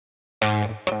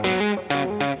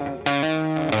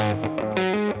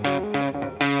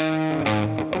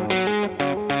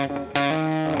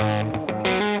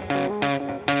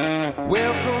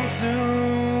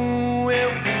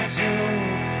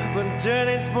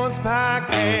Sports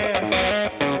Podcast.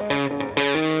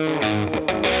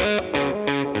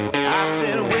 I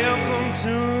said, welcome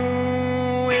to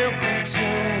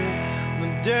the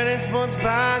Dirty Sports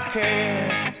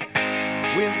Podcast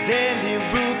with Andy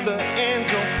Ruther and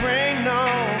Joe Prano.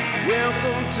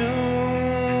 Welcome to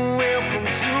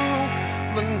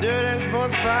the Dirty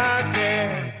Sports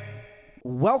Podcast.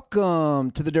 Welcome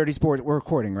to the Dirty Sports. We're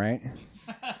recording, right?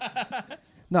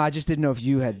 No, I just didn't know if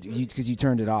you had, because you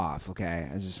turned it off. Okay,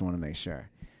 I just want to make sure.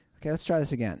 Okay, let's try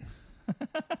this again.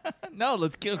 No,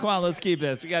 come on, let's keep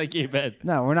this. We got to keep it.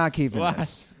 No, we're not keeping What?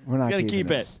 this. We're not Gotta keeping keep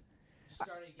this.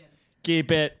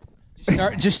 Keep it.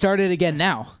 Just start it again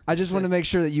now. I just want to make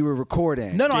sure that you were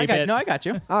recording. No, Keep it. I got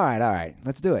you. All right.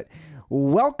 Let's do it.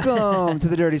 Welcome to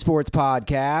the Dirty Sports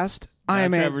Podcast. I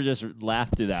am Trevor just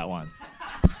laughed through that one.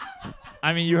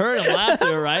 I mean, you heard him laugh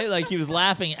through it, right? Like he was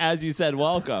laughing as you said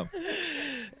welcome.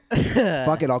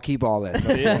 Fuck it, I'll keep all this.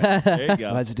 Let's do it. There you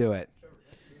go. Let's do it.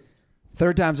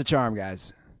 Third time's a charm,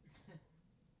 guys.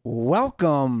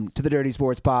 Welcome to the Dirty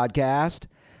Sports Podcast.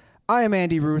 I am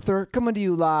Andy Ruther, coming to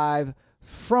you live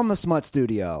from the Smut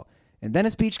Studio in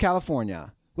Venice Beach,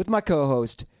 California, with my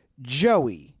co-host,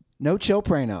 Joey No Chill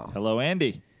Prano. Hello,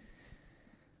 Andy.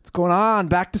 What's going on?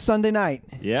 Back to Sunday night.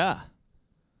 Yeah.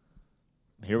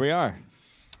 Here we are.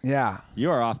 Yeah. You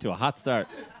are off to a hot start.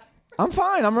 I'm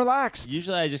fine. I'm relaxed.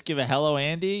 Usually I just give a hello,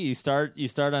 Andy. You start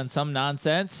on some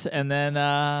nonsense, and then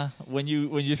when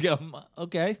you just go,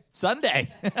 okay,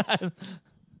 Sunday.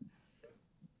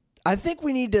 I think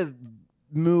we need to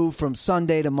move from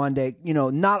Sunday to Monday,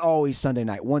 not always Sunday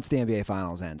night once the NBA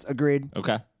Finals ends. Agreed?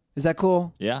 Okay. Is that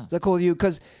cool? Yeah. Is that cool with you?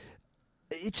 Because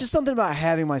it's just something about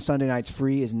having my Sunday nights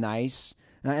free is nice.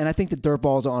 And I think the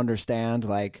dirtballs will understand,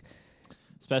 like...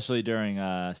 Especially during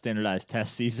standardized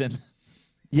test season.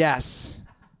 Yes.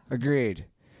 Agreed.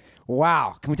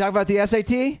 Wow. Can we talk about the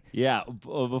SAT? Yeah.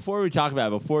 Before we talk about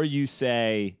it, before you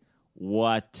say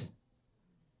what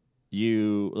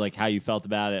you, like how you felt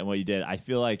about it and what you did, I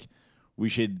feel like we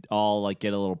should all like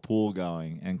get a little pool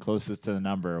going and closest to the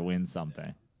number win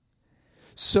something.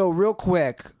 So real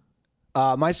quick,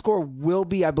 my score will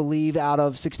be, I believe, out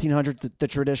of 1,600, the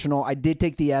traditional. I did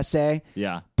take the essay.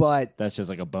 Yeah. But That's just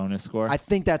like a bonus score. I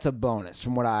think that's a bonus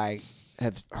from what I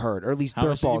have heard, or at least How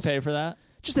much did you dirtballs. pay for that?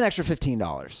 Just an extra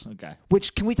 $15. Okay.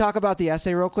 Which, can we talk about the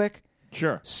essay real quick?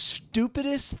 Sure.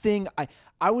 Stupidest thing.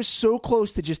 I was so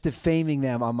close to just defaming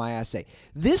them on my essay.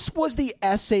 This was the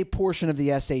essay portion of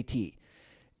the SAT.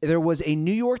 There was a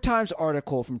New York Times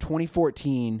article from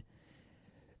 2014.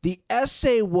 The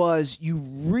essay was you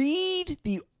read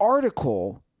the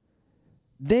article,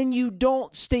 then you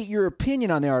don't state your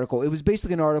opinion on the article. It was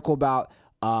basically an article about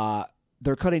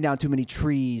they're cutting down too many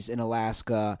trees in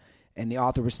Alaska, and the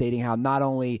author was stating how not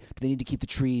only do they need to keep the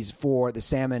trees for the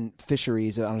salmon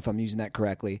fisheries, I don't know if I'm using that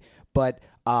correctly, but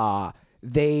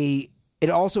it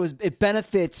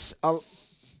benefits.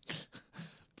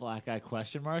 Black eye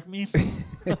question mark me?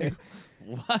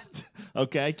 What?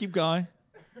 Okay, keep going.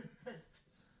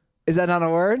 Is that not a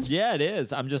word? Yeah, it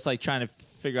is. I'm just like trying to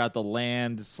figure out the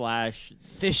land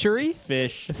 / Fishery?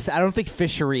 fish. I don't think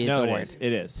fishery is No, a it word. is.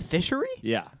 It is. Fishery?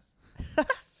 Yeah.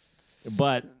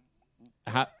 But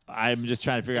I'm just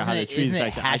trying to figure out how the trees isn't it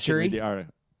affect. I should read hatchery? the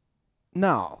article.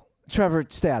 No. Trevor,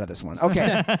 stay out of this one.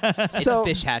 Okay. It's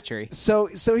fish hatchery. So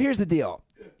here's the deal.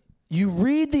 You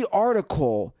read the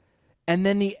article, and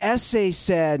then the essay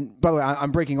said, by the way,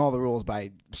 I'm breaking all the rules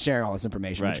by sharing all this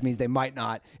information, which Right. means they might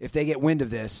not, if they get wind of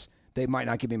this, they might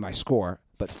not give me my score,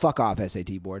 but fuck off,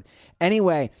 SAT board.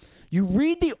 Anyway, you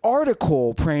read the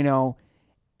article, Prano,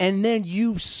 and then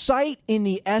you cite in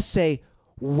the essay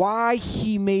why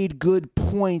he made good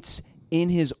points in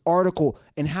his article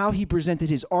and how he presented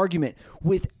his argument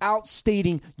without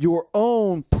stating your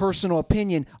own personal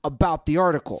opinion about the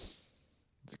article.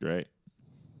 It's great.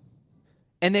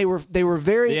 And they were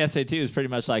very The SAT was pretty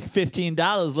much like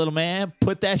 $15, little man.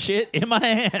 Put that shit in my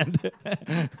hand.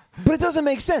 but it doesn't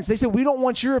make sense. They said we don't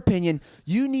want your opinion.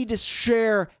 You need to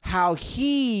share how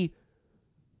he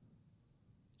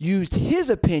used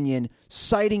his opinion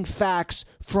citing facts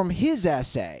from his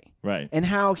essay. Right. And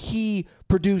how he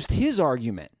produced his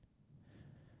argument.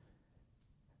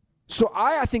 So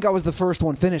I think I was the first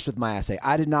one finished with my essay.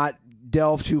 I did not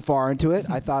delve too far into it.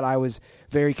 I thought I was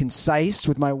very concise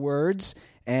with my words,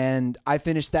 and I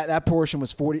finished that. That portion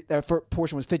was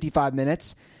 55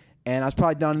 minutes, and I was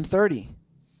probably done in 30.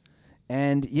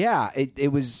 And yeah,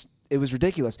 it was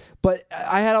ridiculous. But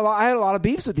I had a lot of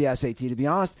beefs with the SAT, to be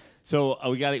honest. So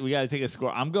we got to take a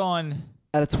score. I'm going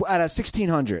At a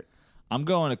 1,600. I'm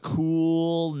going a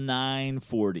cool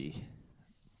 940.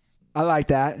 I like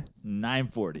that.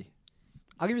 940.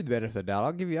 I'll give you the benefit of the doubt.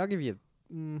 I'll give you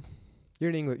You're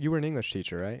an English. You were an English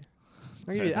teacher, right?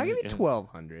 I'll give you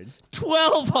 1,200.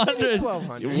 1,200.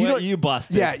 1,200. You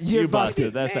busted. Yeah, you busted.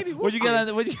 busted. That's Maybe. what'd you get on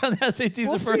the SATs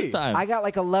We'll the first see. time? I got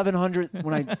like 1,100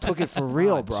 when I took it for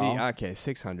real, Oh, bro. gee, okay,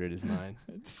 600 is mine.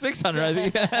 600. I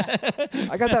think.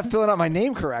 I got that filling out my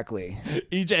name correctly.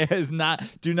 EJ is not.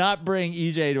 Do not bring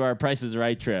EJ to our Price is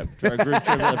Right trip. To our group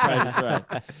trip to the Price is Right.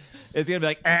 It's gonna be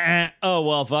like, oh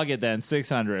well, fuck it then.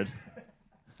 600.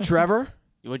 Trevor?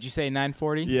 Would you say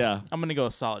 940? Yeah. I'm gonna go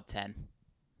a solid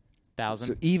 10,000.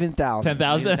 So even 1,000.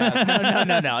 10,000.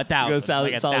 No, 1,000. Go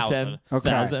solid, like solid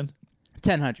 1,000.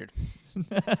 10,000.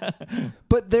 1,000.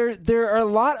 But there are a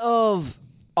lot of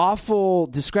awful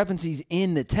discrepancies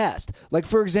in the test. Like,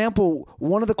 for example,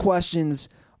 one of the questions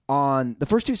on the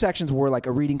first two sections were like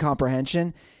a reading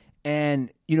comprehension.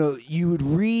 And, you would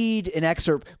read an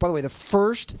excerpt. By the way, the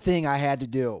first thing I had to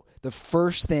do,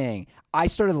 I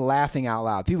started laughing out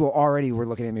loud. People already were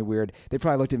looking at me weird. They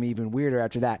probably looked at me even weirder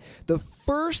after that. The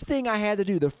first thing I had to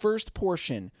do, the first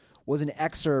portion, was an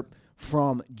excerpt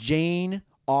from Jane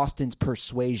Austen's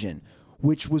Persuasion,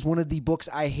 which was one of the books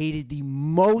I hated the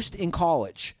most in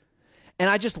college. And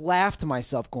I just laughed to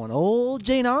myself going, oh,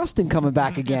 Jane Austen coming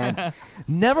back again.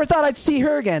 Never thought I'd see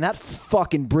her again. That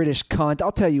fucking British cunt.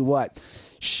 I'll tell you what.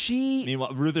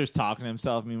 Meanwhile, Ruther's talking to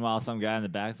himself. Meanwhile, some guy in the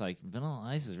back's like, Vanilla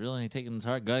Ice is really taking his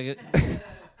hard.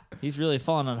 He's really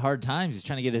falling on hard times. He's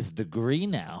trying to get his degree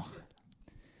now.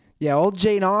 Yeah, old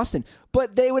Jane Austen.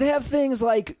 But they would have things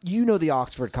like, the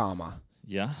Oxford comma.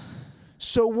 Yeah.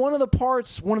 So one of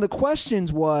the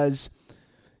questions was,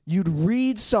 you'd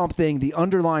read something, the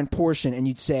underlined portion, and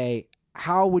you'd say,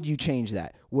 how would you change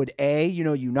that? Would A,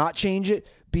 you not change it?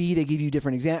 B, they give you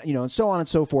different examples, and so on and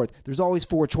so forth. There's always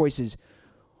 4 choices.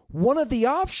 One of the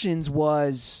options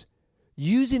was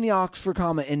using the Oxford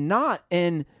comma and not.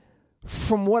 And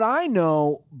from what I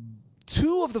know,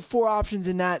 2 of the 4 options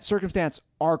in that circumstance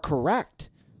are correct.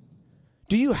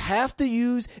 Do you have to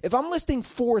use, if I'm listing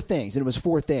 4 things, and it was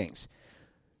 4 things,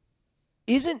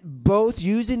 isn't both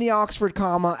using the Oxford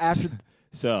comma after?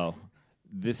 So,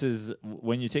 this is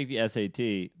when you take the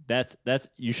SAT. That's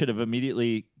you should have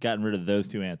immediately gotten rid of those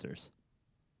 2 answers.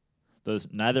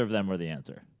 Neither of them were the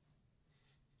answer.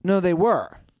 No, they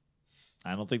were.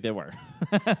 I don't think they were.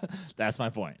 That's my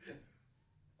point.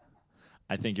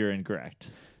 I think you're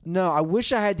incorrect. No, I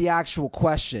wish I had the actual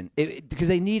question because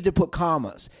they needed to put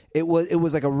commas. It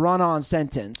was like a run-on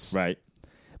sentence. Right.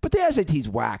 But the SAT's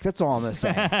whack. That's all I'm going to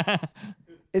say.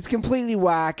 It's completely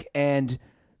whack and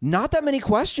not that many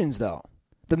questions, though.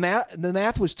 The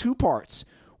math was 2 parts.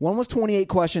 One was 28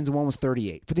 questions and one was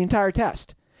 38 for the entire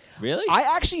test. Really?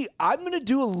 I'm going to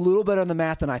do a little better on the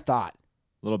math than I thought.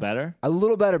 A little better? A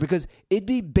little better because it'd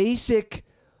be basic.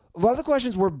 A lot of the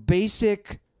questions were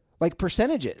basic, like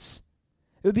percentages.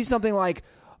 It would be something like,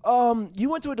 you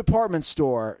went to a department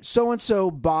store. So-and-so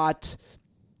bought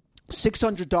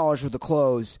 $600 worth of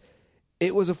clothes.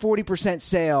 It was a 40%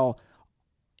 sale.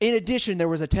 In addition, there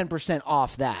was a 10%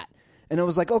 off that. And it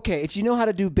was like, okay, if you know how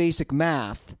to do basic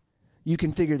math, you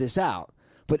can figure this out.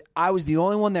 But I was the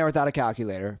only one there without a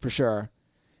calculator, for sure.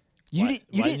 Why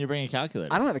didn't you bring a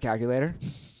calculator? I don't have a calculator.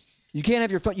 You can't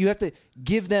have your phone. You have to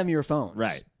give them your phones.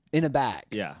 Right. In a bag.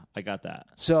 Yeah, I got that.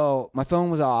 So my phone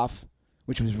was off,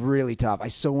 which was really tough. I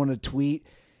so wanted to tweet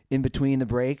in between the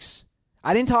breaks.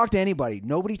 I didn't talk to anybody.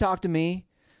 Nobody talked to me.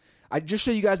 Just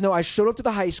so you guys know, I showed up to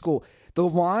the high school. The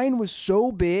line was so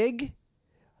big,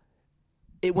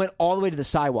 it went all the way to the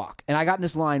sidewalk. And I got in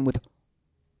this line with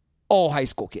all high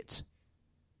school kids.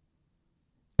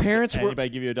 Parents Did were... anybody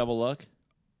give you a double look?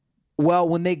 Well,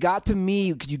 when they got to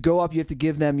me, because you go up, you have to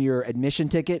give them your admission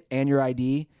ticket and your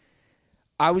ID.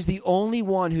 I was the only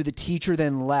one who the teacher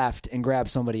then left and grabbed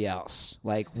somebody else.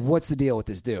 Like, what's the deal with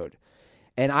this dude?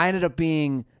 And I ended up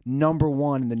being number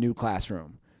 1 in the new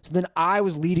classroom. So then I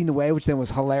was leading the way, which then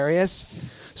was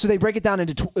hilarious. So they break it down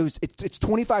into it's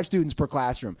 25 students per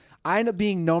classroom. I ended up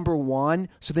being number 1.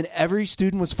 So then every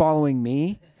student was following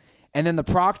me. And then the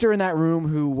proctor in that room,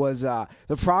 who was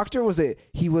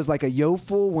he was like a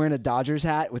yokel wearing a Dodgers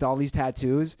hat with all these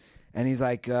tattoos, and he's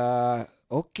like,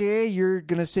 "Okay, you're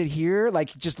gonna sit here,"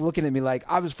 like just looking at me like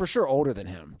I was for sure older than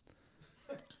him.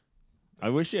 I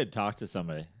wish you had talked to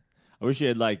somebody. I wish you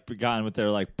had like gone with their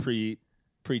like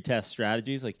pre-test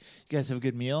strategies. Like, you guys have a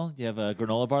good meal? Do you have a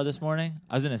granola bar this morning?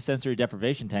 I was in a sensory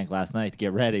deprivation tank last night to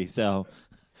get ready, so.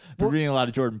 Been reading a lot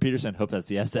of Jordan Peterson. Hope that's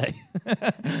the essay.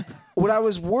 What I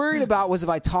was worried about was if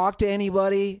I talked to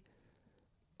anybody,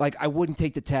 like I wouldn't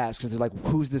take the test because they're like,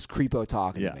 "Who's this creepo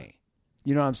talking to me?"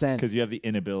 You know what I'm saying? Because you have the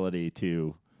inability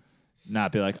to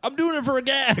not be like, "I'm doing it for a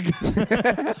gag.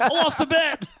 I lost a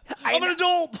bet. I'm an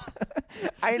adult.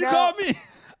 I know. You caught me."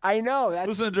 I know.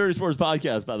 Listen to Dirty Sports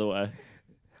Podcast, by the way.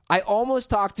 I almost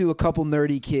talked to a couple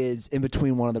nerdy kids in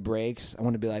between one of the breaks. I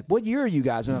wanted to be like, "What year are you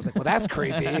guys?" And I was like, "Well, that's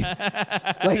creepy.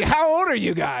 Like, how old are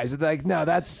you guys?" And like, no,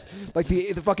 that's like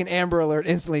the fucking Amber Alert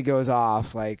instantly goes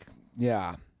off. Like,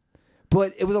 yeah,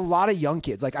 but it was a lot of young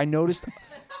kids. Like, I noticed.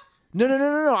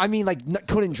 No. I mean, like,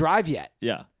 couldn't drive yet.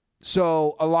 Yeah.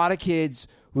 So a lot of kids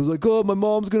was like, "Oh, my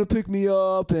mom's gonna pick me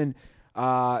up," and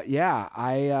yeah,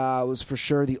 I was for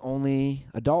sure the only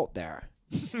adult there.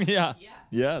 Yeah.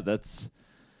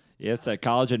 It's a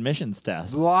college admissions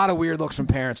test. A lot of weird looks from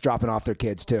parents dropping off their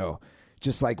kids too.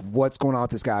 Just like, what's going on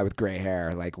with this guy with gray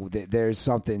hair? Like, there's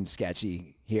something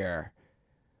sketchy here.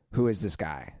 Who is this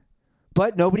guy?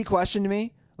 But nobody questioned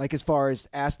me. Like, as far as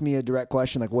asked me a direct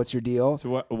question, like, what's your deal?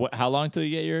 So what? How long till you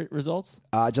get your results?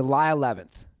 July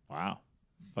 11th. Wow.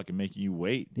 Fucking making you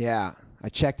wait. Yeah. I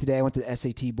checked today. I went to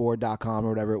satboard.com or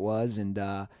whatever it was, and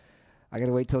I got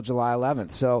to wait till July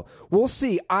 11th. So we'll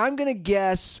see. I'm going to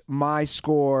guess my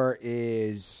score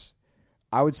is,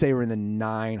 I would say we're in the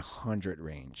 900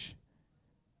 range.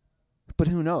 But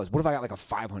who knows? What if I got like a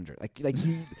 500? Like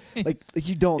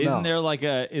you don't know. Isn't there like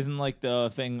isn't like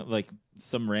the thing like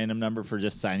some random number for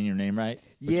just signing your name right?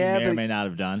 Which Yeah, you may or but- may not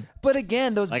have done. But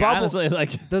again, those Like bubbles, honestly,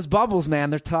 like those bubbles, man,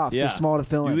 they're tough. yeah, They're small to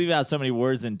fill You in. leave out so many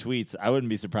words in tweets. I wouldn't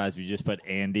be surprised if you just put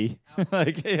Andy.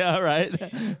 Like yeah, right.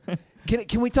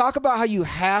 Can we talk about how you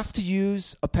have to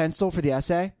use a pencil for the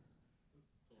essay?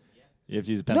 You have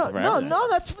to use a pencil for everything.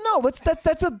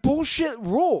 That's a bullshit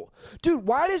rule, dude.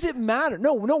 Why does it matter?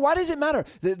 No. Why does it matter?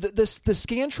 The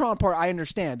Scantron part I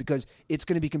understand because it's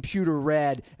going to be computer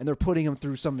read and they're putting them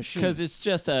through some machine. Because it's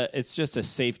just a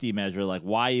safety measure. Like,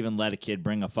 why even let a kid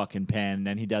bring a fucking pen? And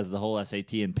then he does the whole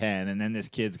SAT in pen, and then this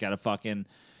kid's got to fucking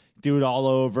do it all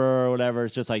over or whatever.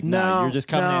 It's just like, no, you're just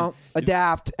coming in.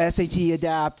 Adapt, SAT,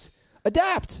 adapt.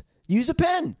 Use a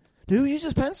pen. Who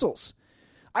uses pencils?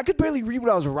 I could barely read what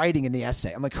I was writing in the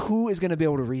essay. I'm like, who is going to be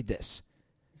able to read this?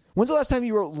 When's the last time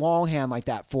you wrote longhand like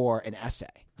that for an essay?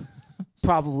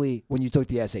 Probably when you took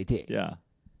the SAT. Yeah.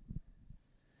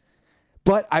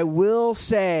 But I will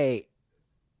say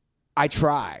I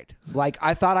tried. Like,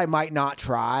 I thought I might not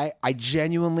try. I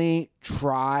genuinely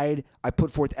tried. I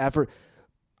put forth effort.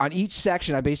 On each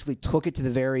section, I basically took it to the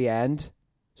very end.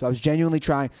 So I was genuinely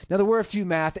trying. Now, there were a few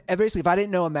math. Basically, if I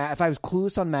didn't know if I was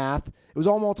clueless on math, it was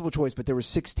all multiple choice, but there were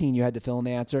 16 you had to fill in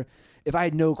the answer. If I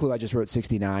had no clue, I just wrote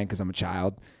 69 because I'm a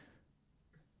child.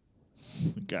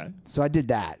 Okay. So I did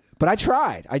that. But I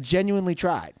tried. I genuinely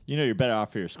tried. You know you're better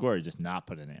off for your score. You just not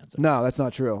put an answer. No, that's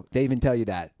not true. They even tell you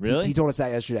that. Really? He told us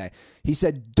that yesterday. He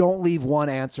said, don't leave one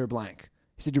answer blank.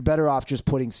 He said, you're better off just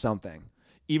putting something.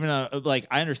 Even like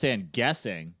I understand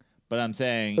guessing, but I'm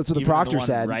saying That's what the even proctor one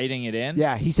said. Writing it in.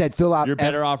 Yeah, he said, fill out. You're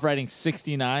better off writing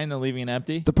 69 than leaving it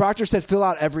empty. The proctor said, fill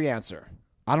out every answer.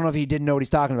 I don't know if he didn't know what he's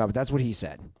talking about, but that's what he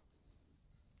said.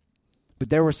 But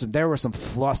there were some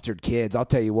flustered kids. I'll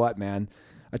tell you what, man.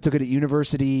 I took it at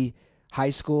University High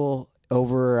School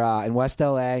over in West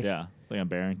LA. Yeah, it's like on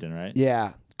Barrington, right?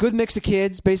 Yeah. Good mix of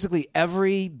kids. Basically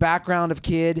every background of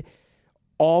kid,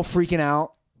 all freaking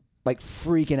out. Like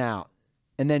freaking out.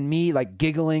 And then me like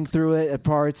giggling through it at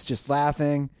parts, just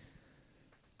laughing.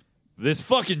 This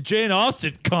fucking Jane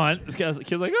Austen cunt. This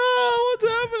kid's like, oh,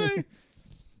 what's happening?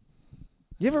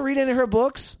 You ever read any of her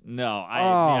books? No,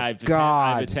 I've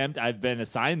been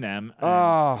assigned them.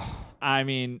 I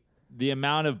mean, the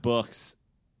amount of books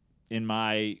in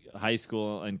my high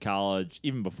school and college,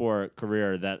 even before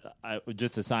career, that I would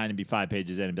just assign and be 5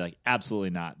 pages in and be like, absolutely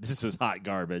not. This is hot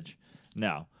garbage.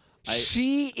 No.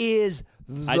 She is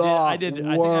the I think I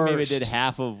maybe worst. did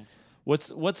half of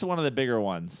what's one of the bigger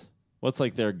ones. What's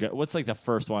like the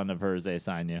first one of hers they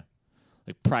assign you?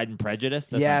 Like Pride and Prejudice?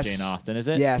 That's Yes. not Jane Austen, is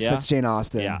it? Yes, Yeah? that's Jane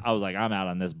Austen. Yeah, I was like, I'm out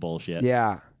on this bullshit.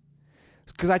 Yeah.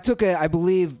 Because I took I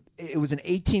believe it was an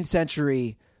 18th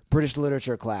century British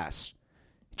literature class.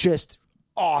 Just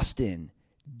Austen,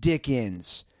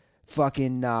 Dickens,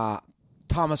 fucking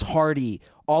Thomas Hardy,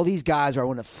 all these guys where I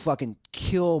want to fucking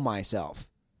kill myself.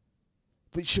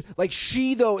 Like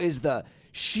she is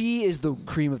the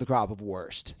cream of the crop of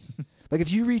worst. Like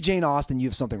if you read Jane Austen, you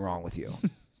have something wrong with you.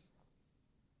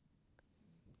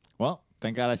 Well,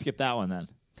 thank God I skipped that one then.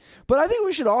 But I think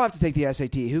we should all have to take the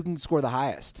SAT. Who can score the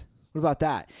highest? What about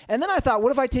that? And then I thought,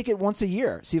 what if I take it once a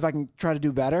year? See if I can try to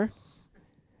do better?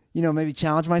 You know, maybe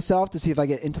challenge myself to see if I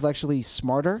get intellectually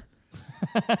smarter?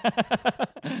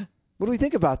 What do we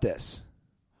think about this?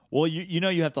 Well, you know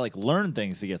you have to like learn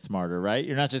things to get smarter, right?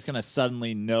 You're not just going to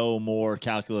suddenly know more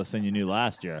calculus than you knew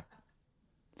last year.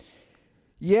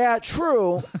 Yeah,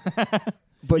 true.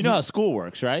 But You know how school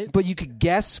works, right? But you could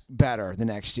guess better the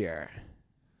next year.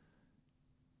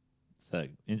 It's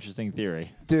an interesting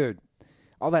theory. Dude,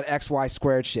 all that XY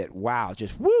squared shit. Wow,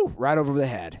 just woo right over the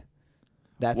head.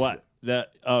 That's What?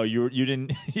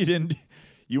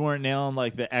 You weren't nailing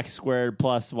like the x squared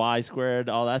plus y squared,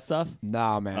 all that stuff?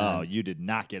 Nah, man. Oh, you did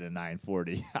not get a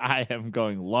 940. I am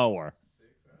going lower.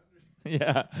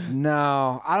 Yeah.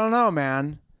 No, I don't know,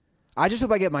 man. I just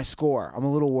hope I get my score. I'm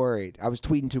a little worried. I was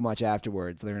tweeting too much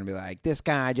afterwards. They're going to be like, this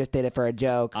guy just did it for a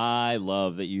joke. I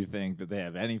love that you think that they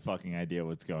have any fucking idea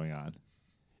what's going on.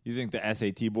 You think the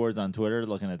SAT board's on Twitter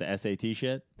looking at the SAT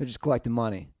shit? They're just collecting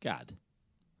money. God.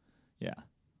 Yeah.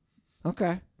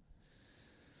 Okay.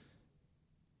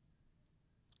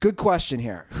 Good question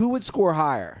here. Who would score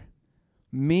higher?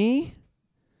 Me?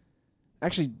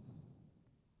 Actually,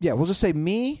 yeah, we'll just say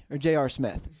me or J.R.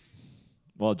 Smith.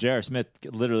 Well, J.R. Smith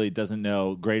literally doesn't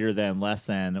know greater than, less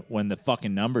than when the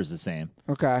fucking number's the same.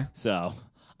 Okay. So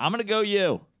I'm going to go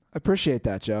you. I appreciate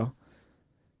that, Joe.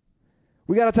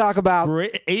 We got to talk about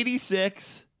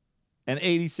 86 and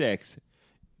 86.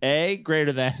 A,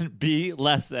 greater than, B,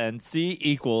 less than, C,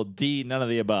 equal, D, none of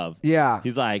the above. Yeah.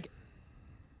 He's like,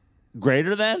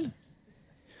 greater than?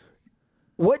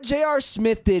 What J.R.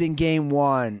 Smith did in game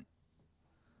one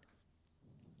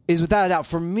is without a doubt,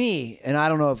 for me, and I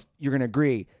don't know if you're going to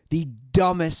agree, the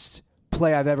dumbest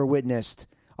play I've ever witnessed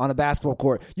on a basketball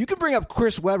court. You can bring up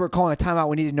Chris Webber calling a timeout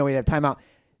when he didn't know he had a timeout.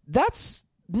 That's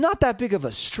not that big of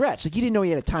a stretch. Like, he didn't know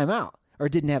he had a timeout or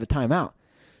didn't have a timeout.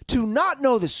 To not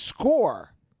know the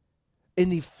score in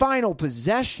the final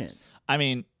possession. I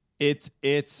mean, it's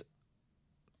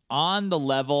on the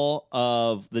level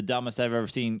of the dumbest I've ever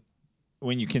seen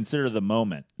when you consider the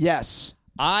moment. Yes.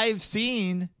 I've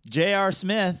seen J.R.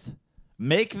 Smith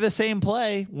make the same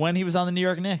play when he was on the New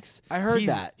York Knicks. I heard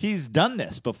that. He's done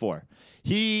this before.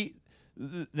 The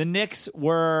Knicks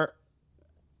were,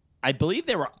 I believe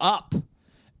they were up,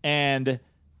 and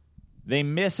they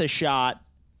miss a shot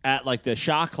at like the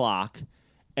shot clock,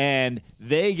 and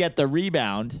they get the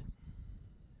rebound.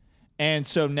 And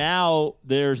so now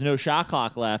there's no shot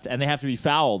clock left, and they have to be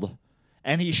fouled.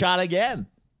 And he shot again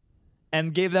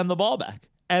and gave them the ball back.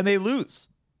 And they lose.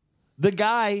 The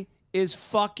guy is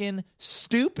fucking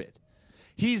stupid.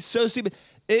 He's so stupid.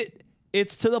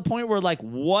 It's to the point where, like,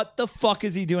 what the fuck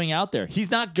is he doing out there? He's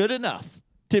not good enough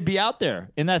to be out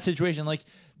there in that situation. Like,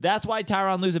 that's why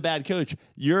Tyronn Lue's a bad coach.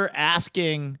 You're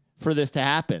asking for this to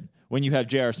happen when you have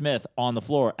J.R. Smith on the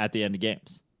floor at the end of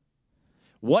games.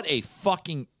 What a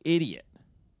fucking idiot.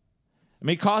 I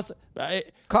mean, cost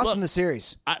Cost him the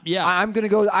series. Yeah. I'm gonna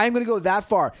go that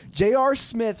far. J.R.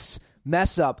 Smith's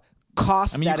mess up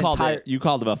cost that entire. You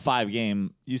called it a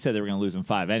 5-game. You said they were going to lose in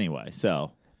 5 anyway.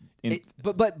 So,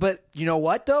 But you know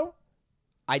what though?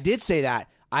 I did say that.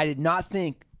 I did not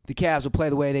think the Cavs would play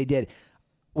the way they did.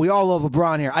 We all love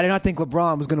LeBron here. I did not think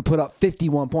LeBron was going to put up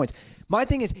 51 points. My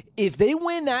thing is, if they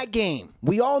win that game,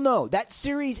 we all know that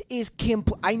series is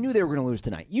I knew they were going to lose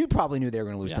tonight. You probably knew they were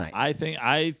going to lose tonight. I think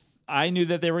I knew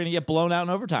that they were going to get blown out in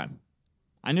overtime.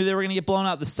 I knew they were going to get blown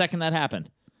out the second that happened.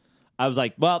 I was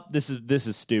like, well, this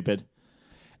is stupid.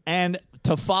 And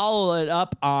to follow it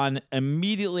up on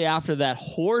immediately after that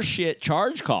horseshit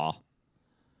charge call,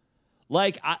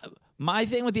 like, my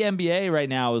thing with the NBA right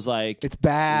now is like, It's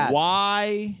bad.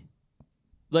 Why?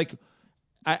 Like,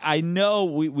 I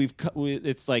know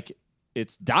it's like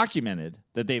it's documented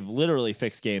that they've literally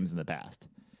fixed games in the past.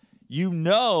 You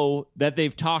know that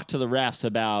they've talked to the refs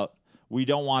about, we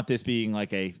don't want this being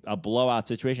like a blowout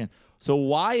situation. So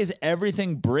why is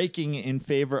everything breaking in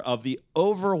favor of the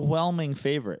overwhelming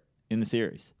favorite in the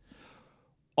series?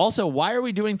 Also, why are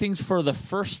we doing things for the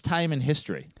first time in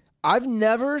history? I've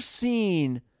never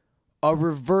seen a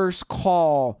reverse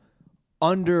call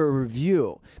under a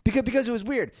review because it was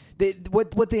weird.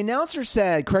 What the announcer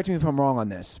said, correct me if I'm wrong on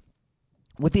this,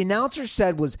 what the announcer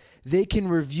said was they can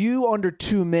review under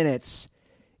 2 minutes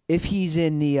if he's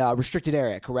in the restricted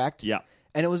area, correct? Yeah.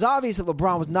 And it was obvious that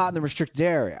LeBron was not in the restricted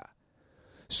area.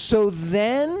 So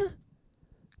then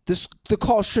the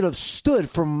call should have stood,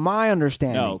 from my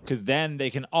understanding. No, because then they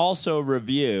can also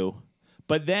review,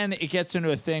 but then it gets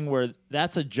into a thing where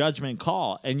that's a judgment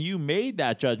call, and you made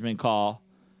that judgment call,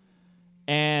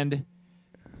 and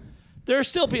there's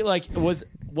still people like,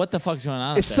 what the fuck's going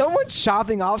on? Is someone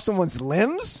chopping off someone's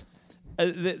limbs?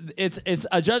 It's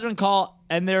a judgment call,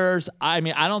 and I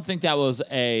don't think that was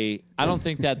a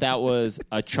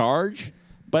charge,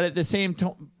 but at the same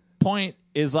point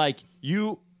is like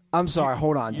I'm sorry,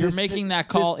 hold on. You're making that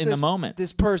call in the moment.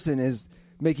 This person is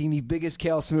making the biggest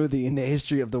kale smoothie in the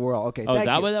history of the world. Okay, Oh, thank is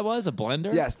that you. what that was? A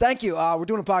blender? Yes, thank you. We're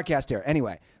doing a podcast here.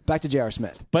 Anyway, back to J.R.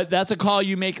 Smith. But that's a call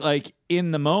you make like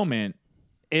in the moment,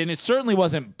 and it certainly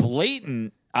wasn't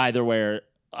blatant either way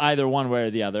either one way or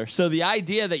the other. So the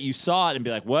idea that you saw it and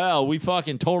be like, well, we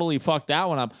fucking totally fucked that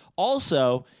one up.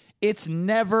 Also, it's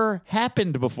never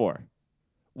happened before.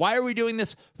 Why are we doing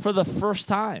this for the first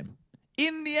time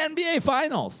in the NBA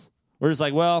Finals? We're just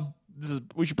like, well,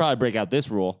 we should probably break out this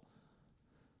rule.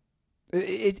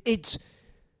 It's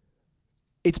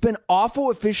been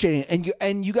awful officiating,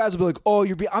 and you guys will be like, oh,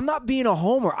 I'm not being a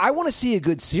homer. I want to see a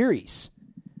good series.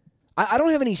 I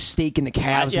don't have any stake in the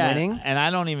Cavs winning. And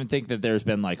I don't even think that there's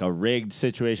been like a rigged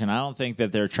situation. I don't think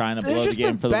that they're trying to blow the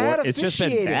game for the Warriors. It's just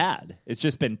been bad. It's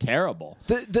just been terrible.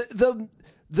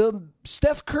 The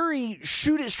Steph Curry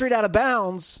shoot it straight out of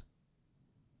bounds,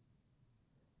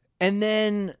 and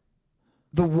then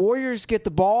the Warriors get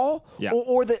the ball,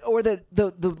 or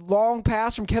the long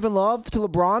pass from Kevin Love to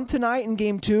LeBron tonight in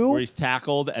Game 2, where he's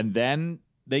tackled and then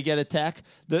they get a tech.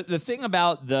 The thing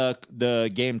about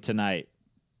the game tonight,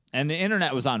 and the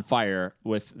internet was on fire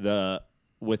with the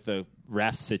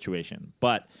ref situation,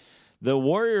 but the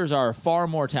Warriors are a far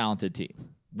more talented team.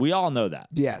 We all know that.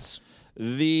 Yes.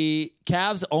 The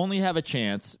Cavs only have a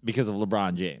chance because of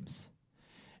LeBron James.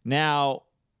 Now,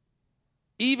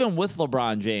 even with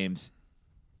LeBron James,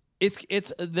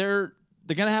 they're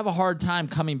going to have a hard time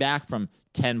coming back from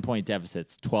 10-point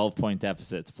deficits, 12-point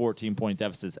deficits, 14-point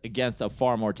deficits against a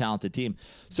far more talented team.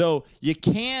 So you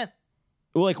can't,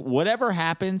 like, whatever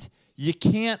happens, you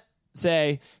can't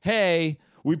say, hey,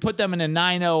 we put them in a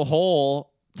 9-0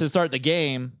 hole to start the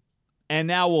game, and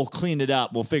now we'll clean it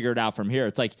up. We'll figure it out from here.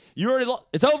 It's like,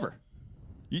 it's over.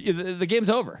 The game's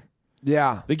over.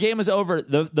 Yeah. The game is over.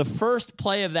 The first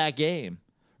play of that game,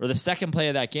 or the second play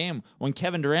of that game, when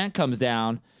Kevin Durant comes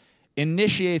down,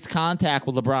 initiates contact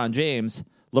with LeBron James,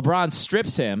 LeBron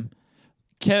strips him,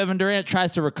 Kevin Durant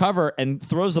tries to recover and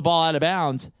throws the ball out of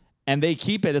bounds, and they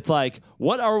keep it. It's like,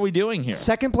 what are we doing here?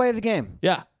 Second play of the game.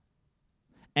 Yeah.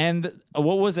 And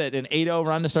what was it, an 8-0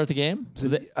 run to start the game?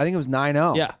 I think it was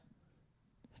 9-0. Yeah.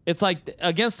 It's like,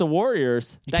 against the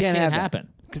Warriors, that can't happen.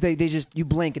 Because they just, you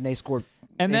blink and they score.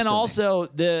 And then instantly. also,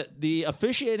 the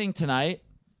officiating tonight,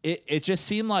 it just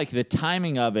seemed like the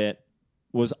timing of it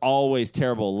was always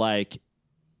terrible. Like,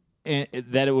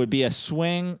 that it would be a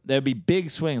swing, there would be big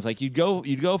swings. Like, you'd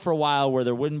go for a while where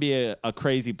there wouldn't be a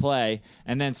crazy play,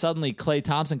 and then suddenly Klay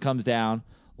Thompson comes down,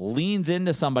 leans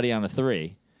into somebody on the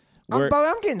three.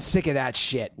 I'm getting sick of that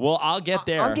shit. Well, I'll get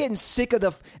there. I'm getting sick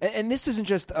of and this isn't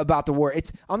just about the war.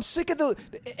 I'm sick of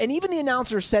and even the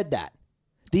announcer said that.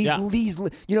 These,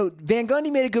 Van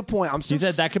Gundy made a good point. He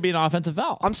said that could be an offensive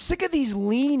foul. I'm sick of these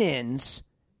lean-ins.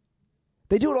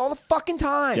 They do it all the fucking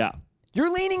time. Yeah.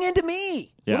 You're leaning into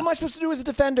me. Yeah. What am I supposed to do as a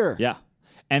defender? Yeah.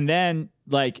 And then,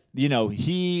 like,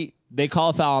 they call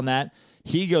a foul on that.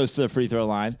 He goes to the free throw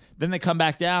line. Then they come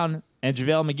back down, and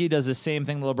JaVale McGee does the same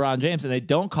thing to LeBron James, and they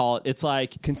don't call it. It's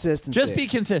like, consistency. Just be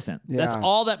consistent. Yeah. That's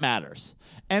all that matters.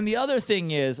 And the other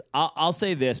thing is, I'll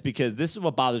say this, because this is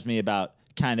what bothers me about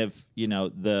kind of,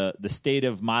 the state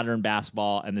of modern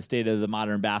basketball and the state of the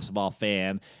modern basketball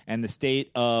fan and the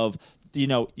state of,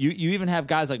 you even have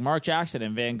guys like Mark Jackson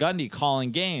and Van Gundy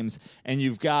calling games, and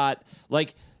you've got,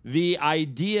 like, the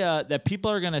idea that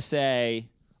people are going to say,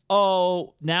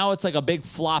 oh, now it's like a big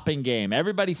flopping game.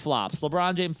 Everybody flops.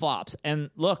 LeBron James flops. And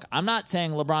look, I'm not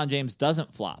saying LeBron James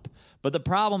doesn't flop. But the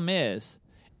problem is,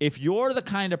 if you're the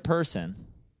kind of person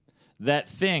that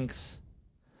thinks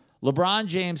LeBron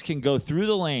James can go through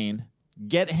the lane,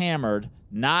 get hammered,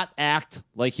 not act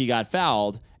like he got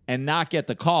fouled, and not get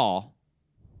the call,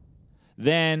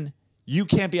 then you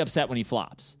can't be upset when he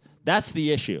flops. That's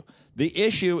the issue. The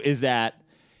issue is that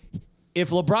if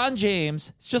LeBron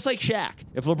James, it's just like Shaq,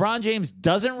 if LeBron James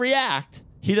doesn't react,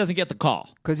 he doesn't get the call.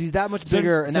 Because he's that much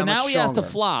bigger and that much stronger. So now he has to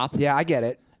flop. Yeah, I get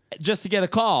it. Just to get a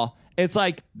call. It's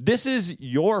like, this is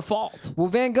your fault. Well,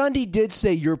 Van Gundy did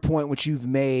say your point, which you've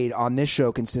made on this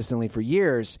show consistently for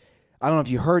years. I don't know if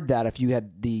you heard that, if you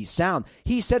had the sound.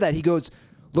 He said that. He goes,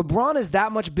 LeBron is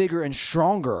that much bigger and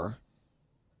stronger,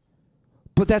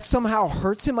 but that somehow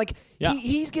hurts him. Like,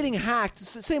 he's getting hacked.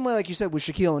 It's the same way, like you said, with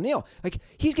Shaquille O'Neal. Like,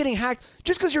 he's getting hacked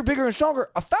just because you're bigger and stronger.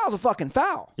 A foul's a fucking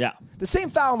foul. Yeah. The same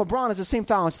foul on LeBron is the same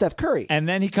foul on Steph Curry. And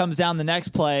then he comes down the next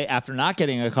play after not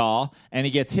getting a call, and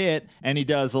he gets hit, and he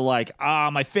does the, like,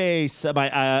 my face,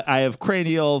 I have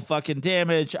cranial fucking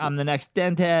damage, I'm the next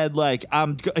denthead, like,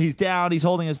 he's down, he's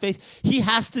holding his face. He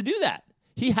has to do that.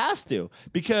 He has to.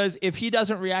 Because if he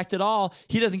doesn't react at all,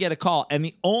 he doesn't get a call. And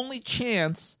the only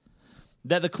chance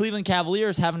that the Cleveland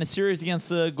Cavaliers have in a series against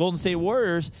the Golden State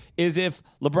Warriors is if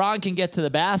LeBron can get to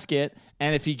the basket,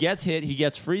 and if he gets hit, he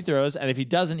gets free throws, and if he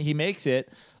doesn't, he makes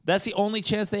it. That's the only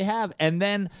chance they have. And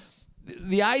then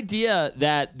the idea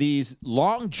that these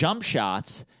long jump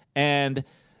shots and,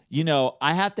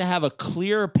 I have to have a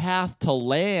clear path to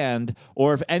land,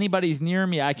 or if anybody's near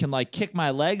me, I can like kick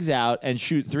my legs out and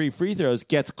shoot 3 free throws,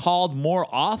 gets called more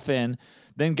often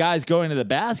than guys going to the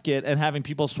basket and having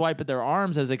people swipe at their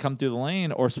arms as they come through the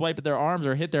lane, or swipe at their arms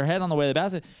or hit their head on the way to the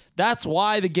basket. That's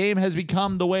why the game has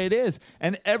become the way it is.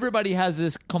 And everybody has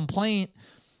this complaint.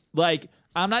 Like,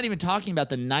 I'm not even talking about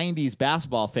the 90s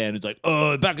basketball fan who's like,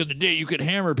 oh, back in the day you could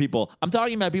hammer people. I'm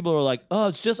talking about people who are like, oh,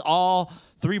 it's just all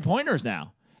 3-pointers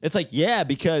now. It's like, yeah,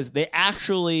 because they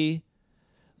actually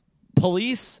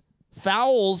police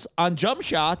fouls on jump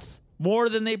shots more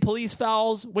than they police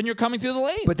fouls when you're coming through the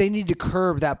lane. But they need to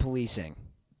curb that policing.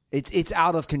 It's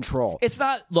out of control. It's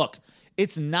not. Look,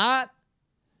 it's not.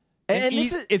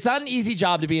 It's not an easy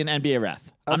job to be an NBA ref.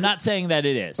 I'm not saying that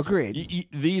it is. Agreed.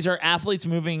 These are athletes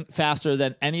moving faster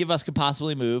than any of us could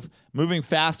possibly move, moving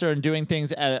faster and doing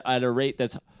things at a rate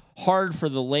that's hard for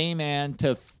the layman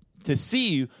to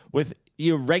see with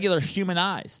your regular human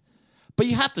eyes. But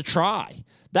you have to try.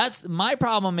 That's my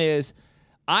problem. Is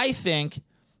I think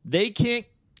they can't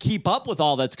keep up with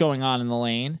all that's going on in the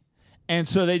lane, and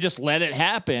so they just let it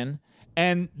happen.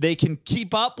 And they can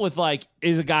keep up with, like,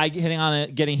 is a guy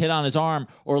getting hit on his arm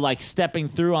or, like, stepping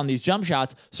through on these jump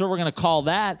shots. So we're going to call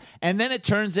that. And then it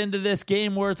turns into this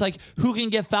game where it's like, who can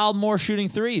get fouled more shooting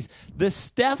threes? The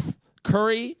Steph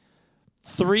Curry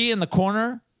 3 in the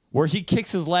corner where he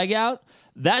kicks his leg out,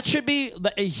 that should be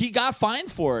 – he got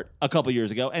fined for it a couple years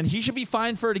ago, and he should be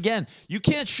fined for it again. You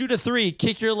can't shoot a 3,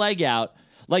 kick your leg out.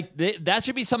 Like, that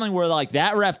should be something where, like,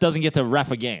 that ref doesn't get to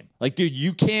ref a game. Like, dude,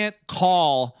 you can't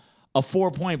call – a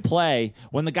 4-point play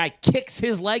when the guy kicks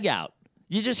his leg out.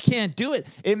 You just can't do it.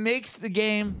 It makes the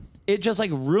game, it just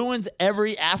like ruins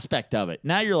every aspect of it.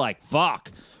 Now you're like,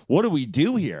 fuck, what do we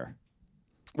do here?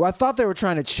 Well, I thought they were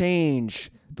trying to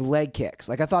change the leg kicks.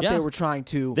 Like, I thought they were trying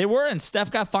to. They were, and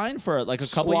Steph got fined for it like a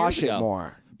couple years ago. Squash it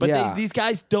more. But these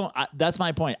guys don't, that's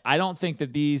my point. I don't think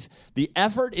that the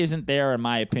effort isn't there, in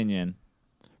my opinion,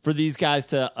 for these guys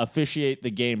to officiate the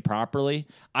game properly.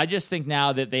 I just think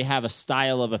now that they have a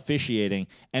style of officiating,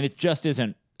 and it just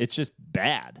isn't. It's just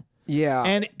bad. Yeah.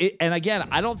 And again,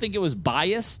 I don't think it was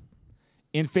biased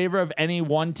in favor of any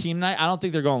one team night. I don't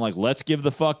think they're going like, let's give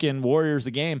the fucking Warriors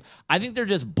the game. I think they're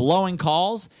just blowing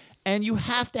calls, and you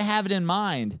have to have it in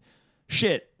mind.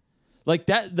 Shit. Like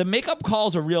that, the makeup call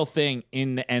is a real thing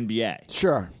in the NBA.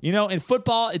 Sure. In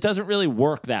football, it doesn't really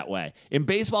work that way. In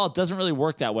baseball, it doesn't really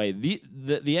work that way. The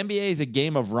NBA is a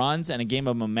game of runs and a game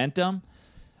of momentum.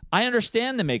 I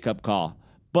understand the makeup call,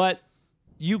 but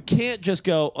you can't just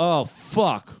go, oh,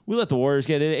 fuck, we let the Warriors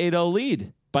get an 8-0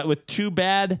 lead, but with 2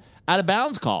 bad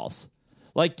out-of-bounds calls.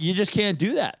 Like, you just can't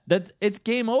do that. It's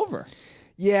game over.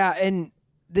 Yeah, and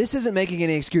this isn't making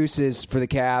any excuses for the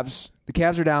Cavs. The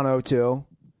Cavs are down 0-2.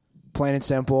 Plain and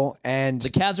simple. And the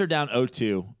Cavs are down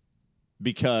 0-2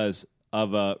 because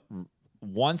of a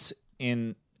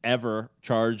once-in-ever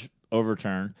charge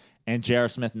overturn and J.R.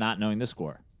 Smith not knowing the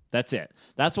score. That's it.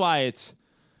 That's why it's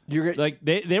like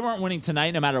they weren't winning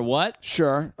tonight no matter what.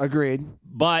 Sure, agreed.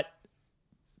 But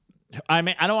I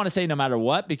mean, I don't want to say no matter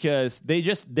what because they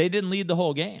didn't lead the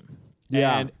whole game.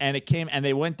 Yeah, and it came and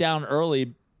they went down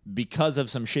early because of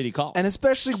some shitty calls. And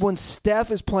especially when Steph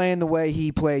is playing the way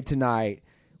he played tonight,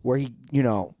 where he,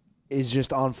 is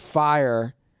just on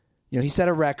fire. He set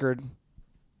a record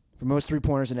for most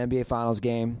 3-pointers in an NBA Finals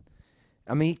game.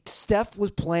 I mean, Steph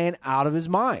was playing out of his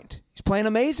mind. He's playing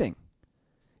amazing.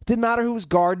 It didn't matter who was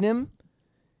guarding him.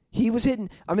 He was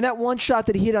hitting. I mean, that one shot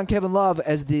that he hit on Kevin Love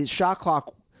as the shot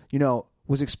clock,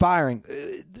 was expiring,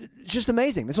 it's just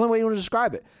amazing. That's the only way you want to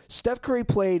describe it. Steph Curry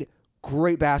played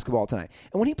great basketball tonight.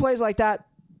 And when he plays like that,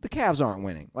 the Cavs aren't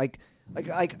winning. Like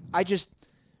I just,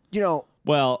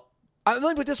 Well, let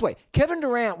me put it this way. Kevin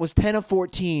Durant was 10 of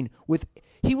 14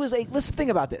 let's think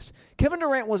about this. Kevin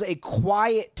Durant was a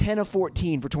quiet 10 of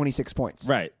 14 for 26 points.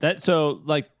 Right.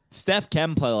 Steph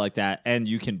can play like that and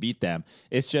you can beat them.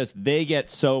 It's just they get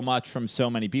so much from so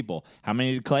many people. How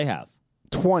many did Clay have?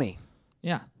 20.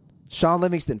 Yeah. Sean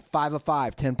Livingston, 5 of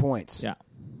 5, 10 points.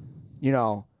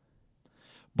 Yeah.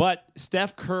 But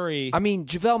Steph Curry. I mean,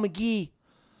 JaVale McGee.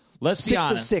 Let's be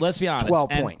honest. 12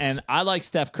 points. And I like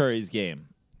Steph Curry's game.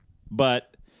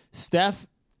 But Steph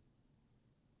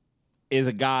is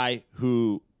a guy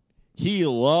who he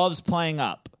loves playing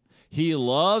up. He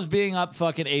loves being up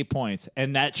fucking 8 points.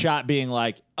 And that shot being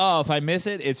like, oh, if I miss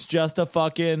it, it's just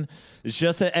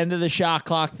the end of the shot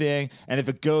clock thing. And if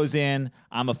it goes in,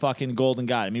 I'm a fucking golden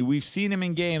god. I mean, we've seen him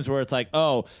in games where it's like,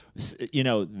 oh,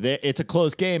 it's a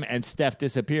close game and Steph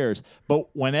disappears.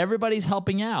 But when everybody's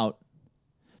helping out,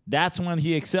 that's when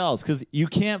he excels because you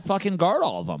can't fucking guard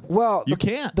all of them. Well, you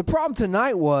can't. The problem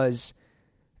tonight was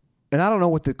and I don't know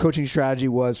what the coaching strategy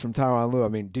was from Tyronn Lue. I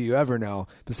mean, do you ever know?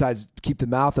 Besides keep the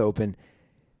mouth open.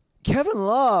 Kevin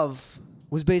Love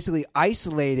was basically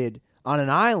isolated on an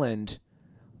island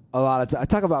a lot of times. I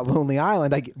talk about Lonely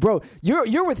Island. Like, bro,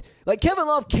 you're with like Kevin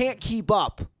Love can't keep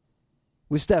up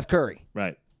with Steph Curry.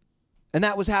 Right. And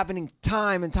that was happening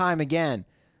time and time again.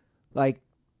 Like,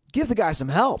 give the guy some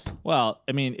help. Well,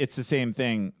 I mean, it's the same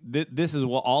thing. This is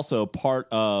also part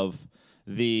of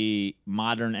the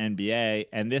modern NBA,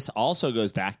 and this also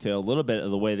goes back to a little bit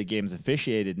of the way the game's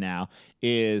officiated now,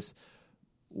 is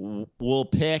we'll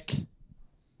pick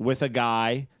with a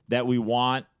guy that we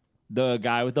want the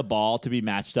guy with the ball to be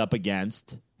matched up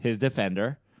against his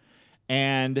defender,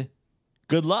 and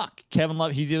good luck. Kevin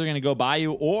Love, he's either going to go by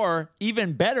you or,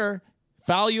 even better,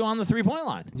 foul you on the three-point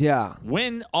line. Yeah.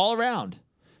 Win all around.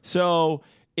 So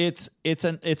it's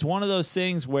one of those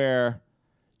things where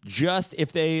just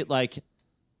if they like,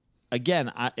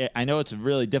 again, I know it's a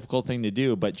really difficult thing to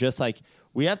do, but just like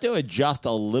we have to adjust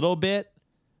a little bit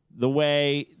the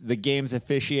way the game's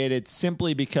officiated,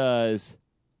 simply because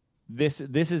this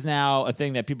is now a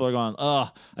thing that people are going,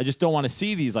 I just don't want to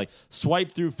see these like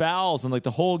swipe through fouls and like the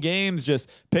whole game's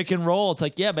just pick and roll. It's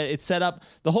like, yeah, but it's set up.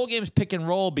 The whole game's pick and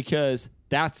roll because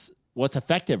that's what's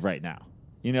effective right now.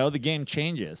 You know, the game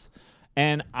changes,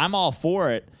 and I'm all for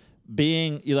it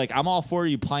being like, I'm all for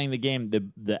you playing the game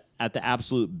the at the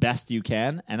absolute best you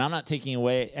can, and I'm not taking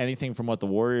away anything from what the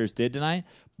Warriors did tonight,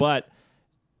 but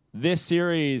this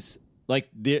series, like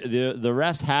the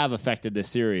refs have affected this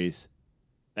series,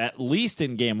 at least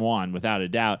in game one, without a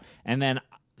doubt. And then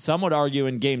some would argue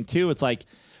in game two, it's like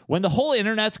when the whole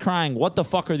internet's crying, what the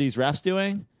fuck are these refs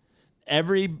doing?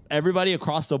 Everybody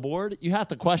across the board, you have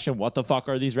to question what the fuck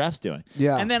are these refs doing?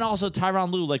 Yeah. And then also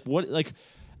Tyronn Lue,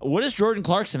 what does Jordan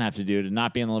Clarkson have to do to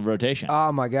not be in the rotation?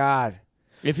 Oh, my God.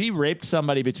 If he raped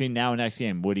somebody between now and next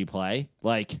game, would he play?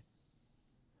 Like,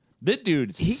 this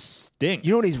dude stinks.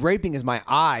 You know what he's raping is my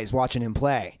eyes watching him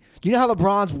play. You know how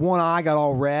LeBron's one eye got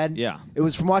all red? Yeah. It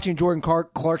was from watching Jordan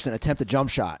Clarkson attempt a jump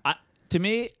shot. To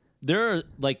me, there's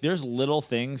little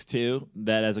things, too,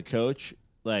 that as a coach,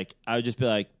 like, I would just be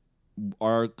like,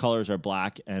 our colors are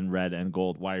black and red and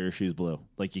gold. Why are your shoes blue?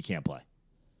 Like, you can't play.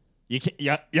 You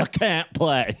can't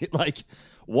play. Like,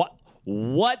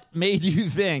 what made you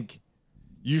think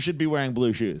you should be wearing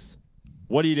blue shoes?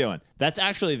 What are you doing? That's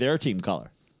actually their team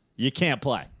color. You can't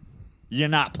play. You're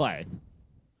not playing.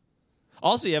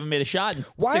 Also, you haven't made a shot in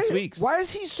 6 weeks. Why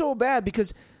is he so bad?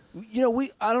 Because, you know,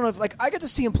 I don't know if, like, I get to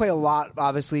see him play a lot,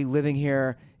 obviously, living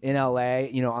here in L.A.,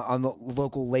 you know, on the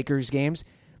local Lakers games.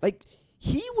 Like,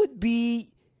 he would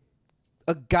be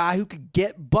a guy who could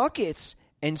get buckets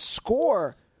and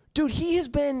score. Dude, he has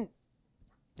been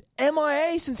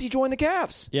MIA since he joined the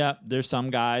Cavs. Yeah, there's some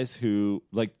guys who,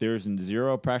 like, there's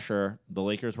zero pressure. The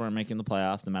Lakers weren't making the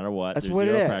playoffs no matter what. That's there's what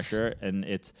it zero is. pressure, and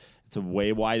it's a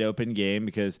way wide open game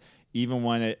because even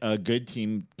when a good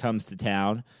team comes to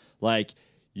town, like,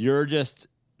 you're just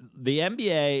the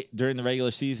NBA during the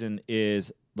regular season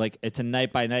is like, it's a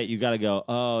night by night. You got to go,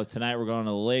 oh, tonight we're going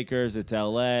to the Lakers. It's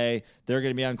LA. They're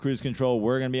going to be on cruise control.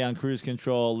 We're going to be on cruise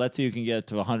control. Let's see who can get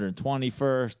to 120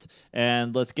 first.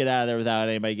 And let's get out of there without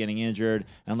anybody getting injured.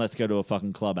 And let's go to a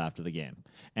fucking club after the game.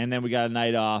 And then we got a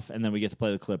night off. And then we get to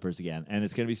play the Clippers again. And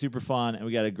it's going to be super fun. And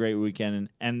we got a great weekend.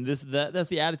 And that's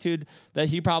the attitude that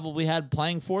he probably had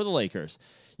playing for the Lakers.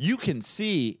 You can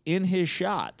see in his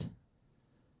shot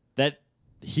that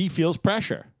he feels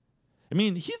pressure. I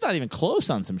mean, he's not even close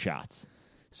on some shots.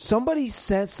 Somebody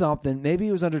sent something. Maybe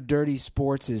it was under Dirty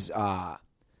Sports'. I'll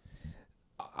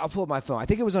pull up my phone. I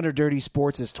think it was under Dirty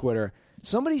Sports' Twitter.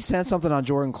 Somebody sent something on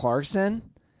Jordan Clarkson.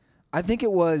 I think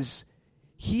it was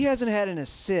he hasn't had an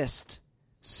assist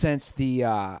since the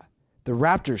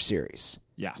Raptors series.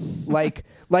 Yeah. Like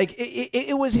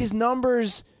it was his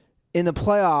numbers in the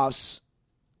playoffs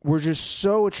were just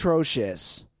so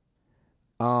atrocious.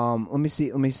 Let me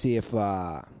see if.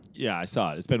 Yeah, I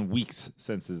saw it. It's been weeks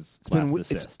since his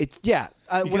last assist. Because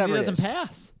whatever he it doesn't is.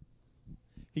 pass.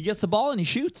 He gets the ball and he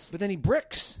shoots. But then he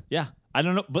bricks. Yeah, I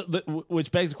don't know, but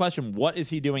which begs the question: what is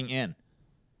he doing in?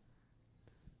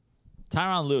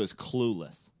 Tyronn Lue is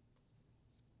clueless.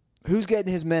 Who's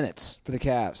getting his minutes for the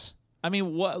Cavs? I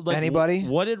mean, what? Like, Anybody?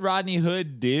 What did Rodney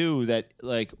Hood do that?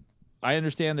 Like, I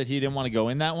understand that he didn't want to go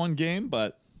in that one game,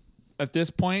 but at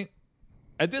this point,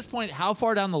 how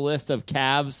far down the list of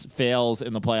Cavs fails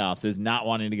in the playoffs is not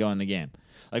wanting to go in the game?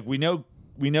 Like, we know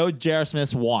J.R.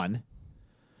 Smith's won.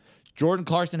 Jordan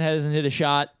Clarkson hasn't hit a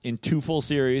shot in 2 full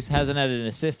series, hasn't had an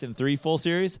assist in 3 full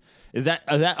series. Is that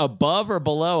above or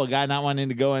below a guy not wanting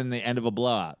to go in the end of a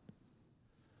blowout?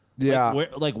 Yeah.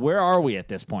 Where are we at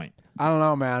this point? I don't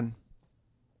know, man.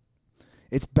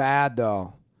 It's bad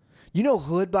though. You know,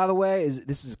 Hood, by the way,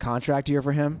 this is a contract year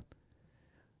for him.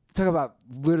 Talk about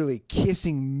literally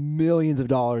kissing millions of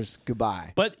dollars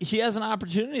goodbye. But he has an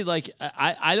opportunity. Like,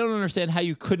 I don't understand how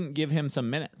you couldn't give him some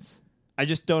minutes. I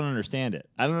just don't understand it.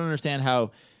 I don't understand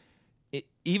how,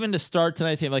 even to start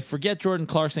tonight's game, like, forget Jordan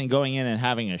Clarkson going in and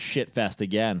having a shit fest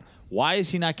again. Why is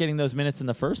he not getting those minutes in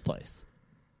the first place?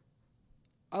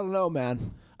 I don't know,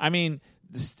 man. I mean,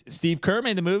 Steve Kerr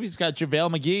made the move. He's got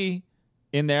JaVale McGee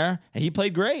in there, and he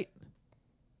played great.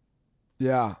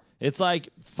 Yeah. It's like,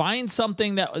 find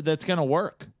something that's going to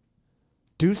work.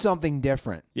 Do something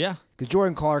different. Yeah. Because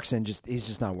Jordan Clarkson, he's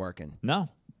just not working. No,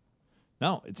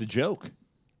 it's a joke.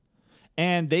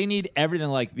 And they need everything.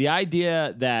 Like, the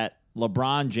idea that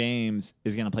LeBron James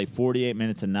is going to play 48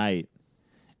 minutes a night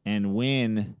and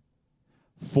win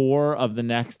 4 of the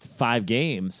next 5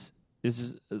 games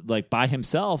is like by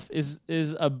himself is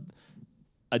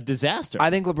a disaster.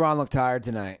 I think LeBron looked tired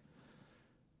tonight.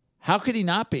 How could he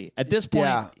not be? At this point,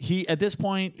 Yeah. he's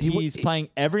playing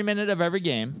every minute of every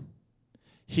game.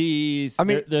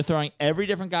 They're throwing every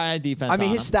different guy on defense. I mean,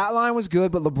 his stat line was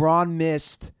good, but LeBron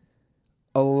missed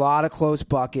a lot of close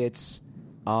buckets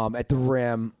at the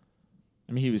rim.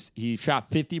 I mean, he shot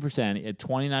 50%. He had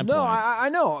 29 No, points. I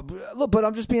know. Look, but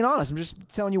I'm just being honest. I'm just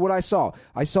telling you what I saw.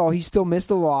 I saw he still missed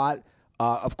a lot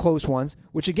of close ones,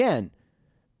 which again,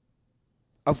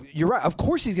 you're right. Of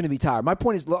course he's going to be tired. My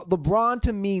point is LeBron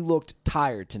to me looked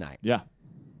tired tonight. Yeah.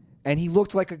 And he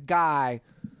looked like a guy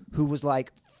who was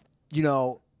like,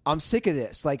 I'm sick of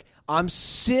this. Like, I'm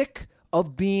sick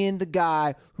of being the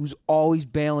guy who's always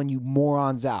bailing you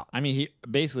morons out. I mean,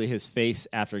 his face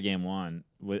after game 1,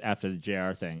 after the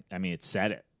JR thing, I mean, it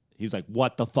said it. He was like,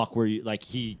 "What the fuck were you like?"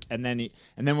 And then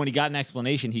when he got an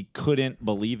explanation, he couldn't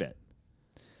believe it.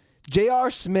 J.R.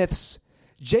 Smith.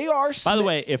 By the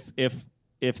way, if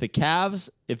the Cavs,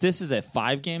 if this is a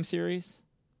 5-game series,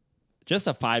 just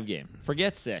a 5-game,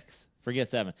 forget 6, forget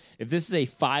 7. If this is a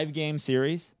 5-game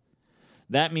series,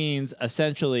 that means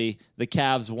essentially the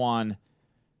Cavs won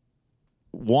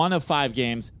 1 of 5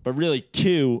 games, but really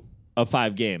 2 of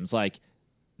 5 games. I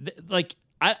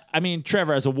mean,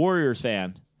 Trevor, as a Warriors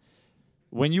fan,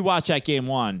 when you watch that game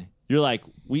 1, you're like,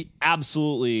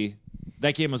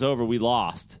 that game was over, we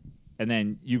lost, and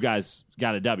then you guys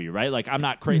got a W, right? Like, I'm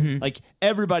not crazy. Mm-hmm. Like,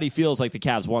 everybody feels like the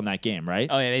Cavs won that game, right?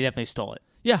 Oh, yeah, they definitely stole it.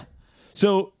 Yeah.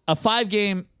 So a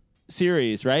 5-game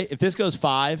series, right? If this goes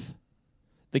 5,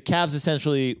 the Cavs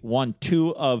essentially won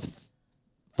 2 of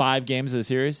 5 games of the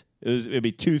series. It'd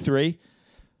be 2-3.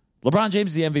 LeBron James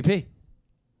is the MVP.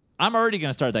 I'm already going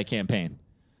to start that campaign.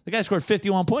 The guy scored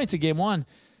 51 points in game 1.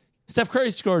 Steph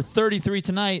Curry scored 33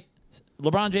 tonight.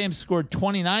 LeBron James scored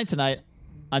 29 tonight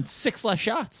on 6 less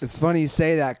shots. It's funny you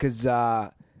say that because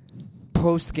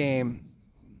post-game,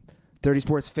 30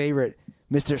 Sports favorite,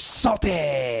 Mr.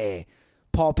 Salty,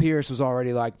 Paul Pierce was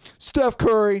already like, Steph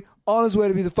Curry on his way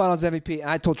to be the Finals MVP. And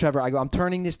I told Trevor, I'm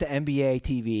turning this to NBA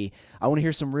TV. I want to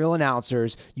hear some real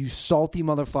announcers, you salty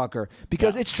motherfucker.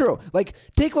 Because it's true. Like,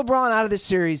 take LeBron out of this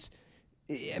series.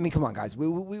 I mean, come on, guys.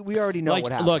 We already know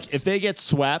what happens. Look, if they get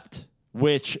swept,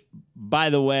 which, by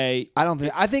the way,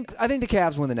 I think the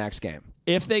Cavs win the next game.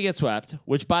 If they get swept,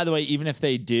 which, by the way, even if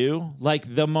they do,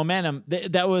 like, the momentum,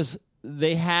 they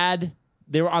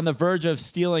were on the verge of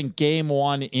stealing game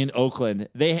 1 in Oakland.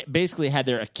 They basically had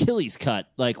their Achilles cut,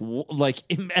 like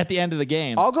at the end of the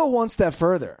game. I'll go one step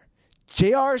further.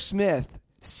 J.R. Smith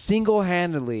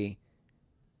single-handedly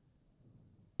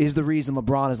is the reason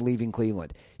LeBron is leaving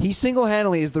Cleveland. He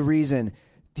single-handedly is the reason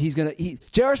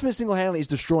J.R. Smith single-handedly is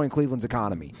destroying Cleveland's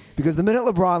economy. Because the minute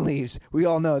LeBron leaves, we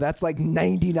all know that's like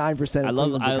 99% of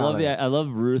Cleveland's economy. I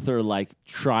love Ruther like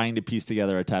trying to piece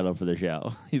together a title for the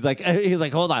show. He's like,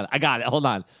 hold on, I got it. Hold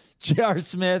on. J.R.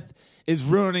 Smith is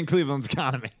ruining Cleveland's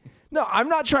economy. No, I'm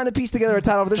not trying to piece together a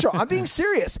title for the show. I'm being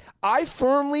serious. I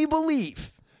firmly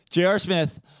believe. J.R.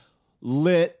 Smith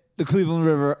lit the Cleveland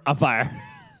River on fire.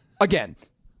 Again.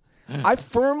 I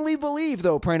firmly believe,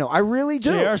 though, Prano. I really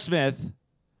do. J.R. Smith,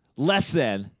 less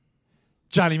than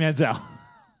Johnny Manziel.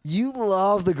 You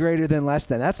love the greater than less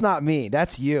than. That's not me.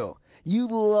 That's you. You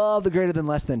love the greater than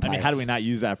less than titles. I mean, how do we not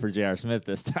use that for J.R. Smith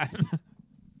this time?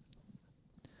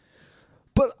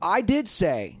 But I did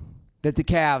say that the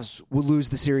Cavs would lose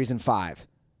the series in 5.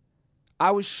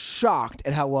 I was shocked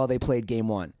at how well they played game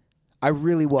 1. I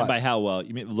really was. And by how well?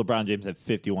 You mean LeBron James had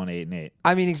 51, 8, and 8.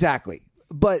 I mean, exactly.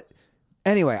 But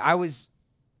anyway,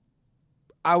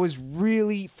 I was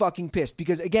really fucking pissed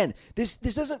because, again, this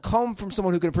doesn't come from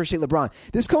someone who can appreciate LeBron.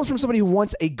 This comes from somebody who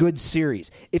wants a good series.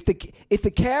 If the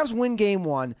Cavs win game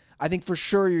 1, I think for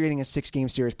sure you're getting a 6-game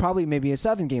series, probably maybe a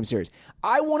 7-game series.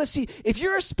 I want to see, if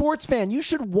you're a sports fan, you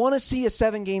should want to see a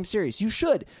 7-game series. You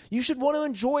should. You should want to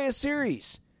enjoy a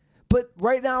series. But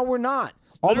right now we're not.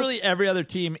 Literally every other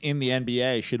team in the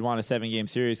NBA should want a 7-game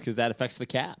series because that affects the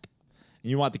cap.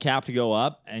 You want the cap to go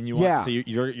up, and you want so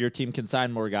your team can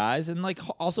sign more guys, and like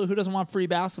also who doesn't want free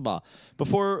basketball?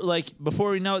 Before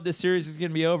we know it, this series is going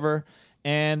to be over,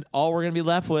 and all we're going to be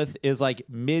left with is like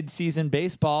mid-season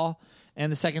baseball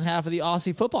and the second half of the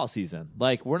Aussie football season.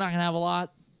 Like we're not going to have a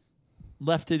lot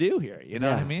left to do here. You know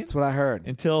what I mean? That's what I heard.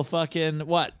 Until fucking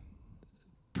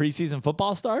preseason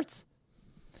football starts.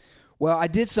 Well, I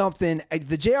did something.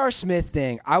 The J.R. Smith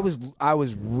thing, I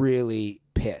was really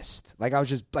pissed. Like, I was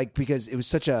just, like, because it was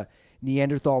such a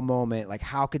Neanderthal moment. Like,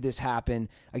 how could this happen?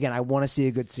 Again, I want to see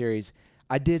a good series.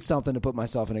 I did something to put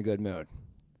myself in a good mood.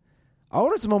 I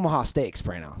ordered some Omaha steaks,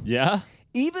 Prano. Yeah?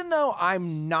 Even though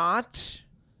I'm not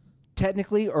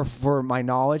technically, or for my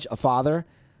knowledge, a father,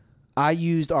 I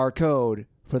used our code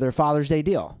for their Father's Day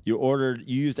deal. You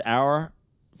used our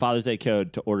Father's Day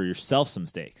code to order yourself some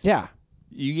steaks. Yeah.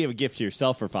 You gave a gift to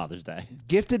yourself for Father's Day.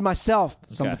 Gifted myself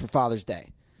something for Father's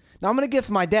Day. Now I'm going to gift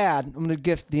my dad. I'm going to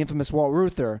gift the infamous Walt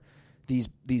Ruther these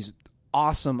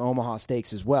awesome Omaha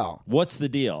steaks as well. What's the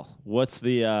deal? What's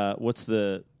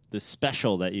the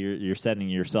special that you're sending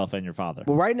yourself and your father?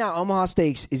 Well, right now Omaha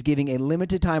Steaks is giving a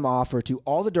limited time offer to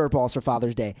all the Dirtballs for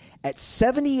Father's Day at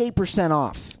 78%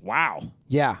 off. Wow.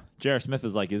 Yeah. J.R. Smith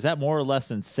is like, is that more or less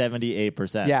than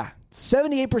 78%? Yeah.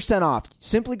 78% off.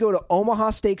 Simply go to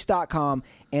omahasteaks.com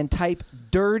and type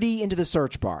dirty into the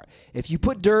search bar. If you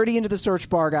put dirty into the search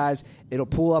bar, guys, it'll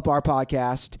pull up our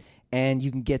podcast and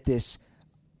you can get this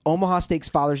Omaha Steaks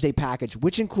Father's Day package,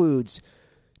 which includes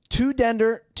two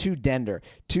Dender. Tender?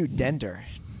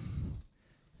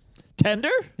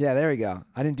 Yeah, there we go.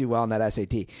 I didn't do well on that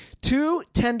SAT. 2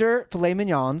 tender filet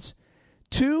mignons,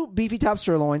 2 beefy top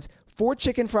sirloins, 4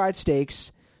 chicken fried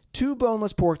steaks, 2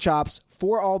 boneless pork chops,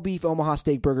 4 all-beef Omaha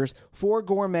steak burgers, 4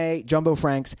 gourmet jumbo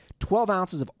franks, 12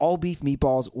 ounces of all-beef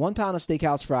meatballs, 1 pound of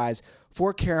steakhouse fries,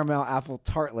 4 caramel apple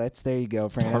tartlets. There you go,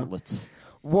 Fran. Tartlets.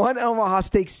 1 Omaha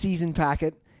Steak seasoned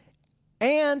packet.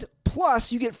 And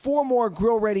plus, you get 4 more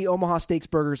grill-ready Omaha Steaks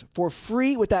burgers for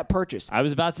free with that purchase. I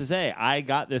was about to say, I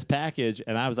got this package,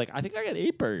 and I was like, I think I got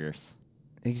 8 burgers.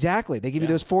 Exactly. They give you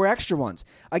those 4 extra ones.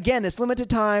 Again, this limited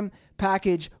time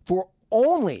package for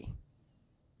only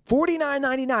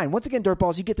 $49.99. Once again,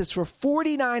 Dirtballs, you get this for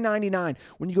 $49.99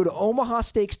 when you go to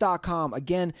omahasteaks.com.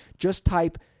 Again, just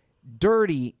type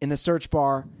dirty in the search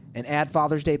bar and add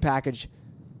Father's Day package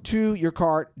to your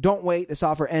cart. Don't wait. This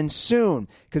offer ends soon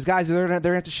because, guys, they're going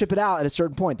to have to ship it out at a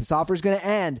certain point. This offer is going to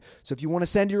end. So if you want to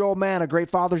send your old man a great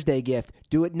Father's Day gift,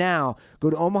 do it now. Go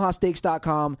to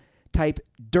omahasteaks.com, type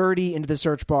dirty into the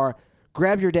search bar,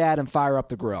 grab your dad, and fire up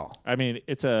the grill. I mean,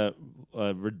 it's a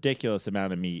ridiculous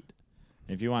amount of meat.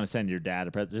 If you want to send your dad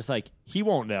a present, just like he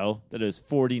won't know that it was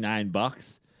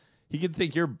 $49. He could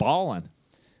think you're balling.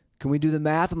 Can we do the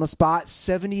math on the spot?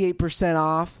 78%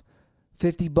 off.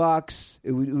 $50,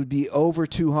 it would be over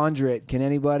 200. Can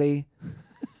anybody?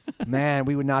 Man,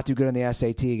 we would not do good on the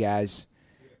SAT, guys.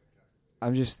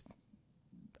 I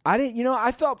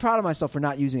felt proud of myself for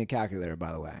not using a calculator,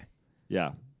 by the way.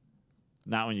 Yeah.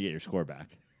 Not when you get your score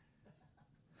back.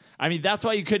 I mean, that's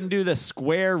why you couldn't do the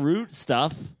square root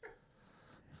stuff.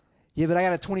 Yeah, but I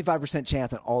got a 25%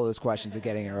 chance on all those questions of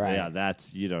getting it right. Yeah,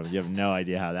 that's, you have no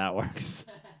idea how that works.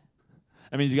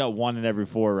 That means you got 1 in every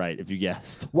 4 right if you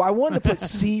guessed. Well, I wanted to put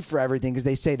C for everything because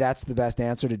they say that's the best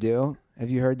answer to do. Have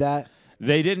you heard that?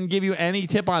 They didn't give you any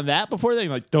tip on that before? They're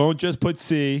like, don't just put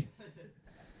C.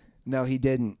 No, he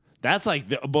didn't. That's like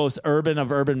the most urban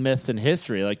of urban myths in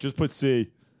history. Like, just put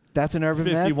C. That's an urban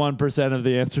myth? 51% of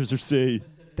the answers are C.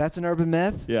 That's an urban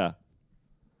myth? Yeah.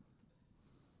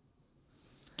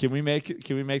 Can we make the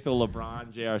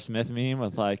LeBron J.R. Smith meme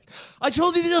with like, I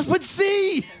told you to just put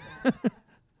C?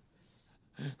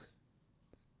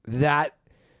 That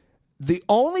the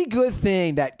only good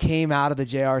thing that came out of the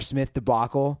J.R. Smith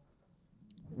debacle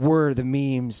were the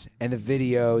memes and the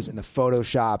videos and the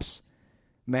photoshops.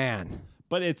 Man.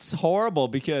 But it's horrible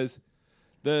because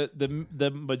the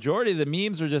majority of the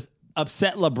memes are just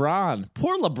upset LeBron.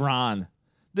 Poor LeBron.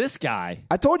 This guy.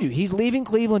 I told you, he's leaving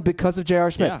Cleveland because of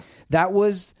J.R. Smith. Yeah. That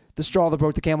was the straw that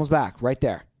broke the camel's back right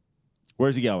there.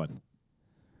 Where's he going?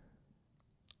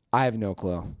 I have no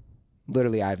clue.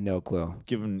 Literally, I have no clue.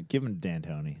 Give him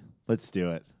D'Antoni. Let's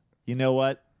do it. You know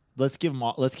what? Let's give him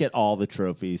all, let's get all the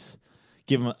trophies.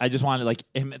 give him. I just wanted like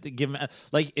him to give him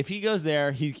like if he goes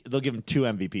there, they'll give him 2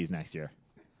 MVPs next year.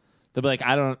 They'll be like,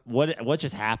 I don't what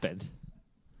just happened.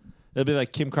 It'll be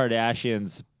like Kim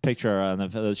Kardashian's picture on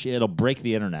it'll break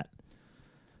the internet.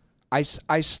 I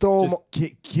stole.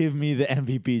 Just give me the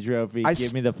MVP trophy.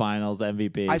 Give me the Finals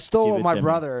MVP. I stole Give what it my to me.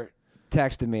 brother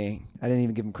texted me. I didn't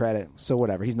even give him credit, so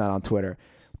whatever. He's not on Twitter,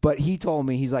 but he told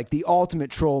me he's like the ultimate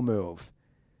troll move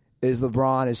is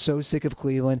LeBron is so sick of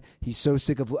Cleveland. He's so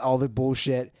sick of all the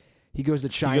bullshit. He goes to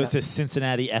China. He goes to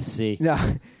Cincinnati FC. No,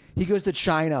 he goes to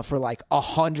China for like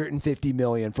 $150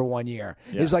 million for 1 year.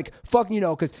 Yeah. He's like, fuck,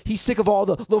 because he's sick of all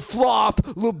the flop,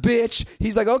 little bitch.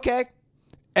 He's like, okay,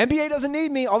 NBA doesn't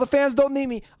need me. All the fans don't need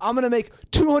me. I'm going to make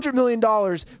 $200 million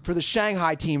for the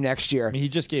Shanghai team next year. I mean, he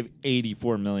just gave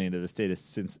 $84 million to the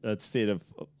state of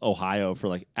Ohio for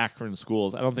like Akron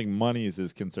schools. I don't think money is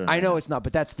his concern. I know it's not,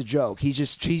 but that's the joke. He's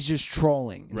just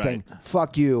trolling and Right. saying,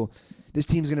 fuck you. This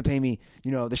team's going to pay me,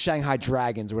 the Shanghai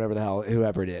Dragons or whatever the hell,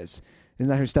 whoever it is. Isn't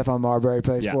that who Stephon Marbury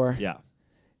plays for? Yeah.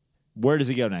 Where does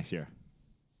he go next year?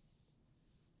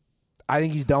 I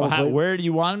think he's done with it. Where do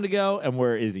you want him to go, and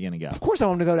where is he going to go? Of course I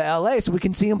want him to go to L.A. so we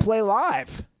can see him play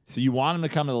live. So you want him to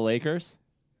come to the Lakers?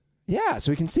 Yeah,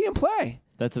 so we can see him play.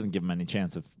 That doesn't give him any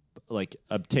chance of like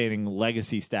obtaining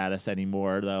legacy status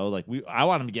anymore, though. Like I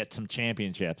want him to get some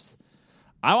championships.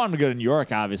 I want him to go to New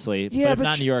York, obviously. Yeah, but if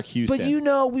not New York, Houston. But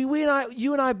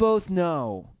you and I both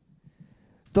know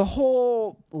the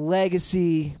whole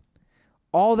legacy,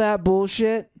 all that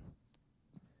bullshit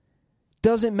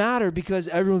doesn't matter because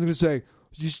everyone's gonna say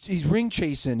he's ring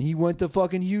chasing. He went to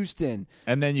fucking Houston.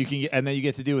 And then you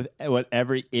get to do with what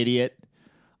every idiot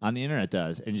on the internet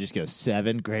does, and you just go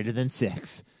 7 greater than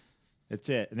 6. That's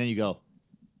it. And then you go.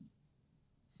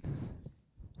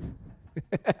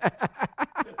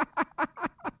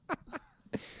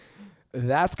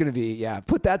 That's gonna be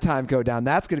put that time code down.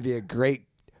 That's gonna be a great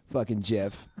fucking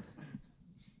GIF.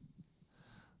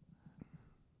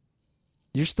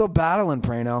 You're still battling,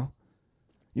 Prano.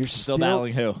 You're Still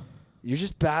battling who? You're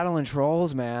just battling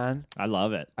trolls, man. I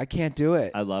love it. I can't do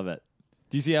it. I love it.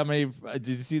 Do you see how many? Did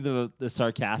you see the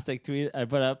sarcastic tweet I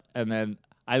put up? And then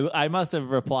I must have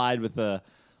replied with the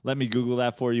let me Google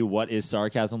that for you. What is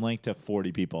sarcasm link to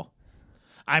 40 people?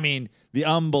 I mean, the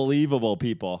unbelievable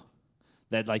people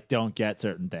that like don't get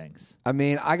certain things. I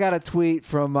mean, I got a tweet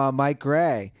from Mike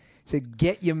Gray. He said,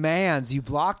 "Get your mans. You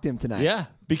blocked him tonight." Yeah,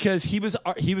 because he was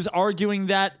arguing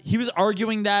that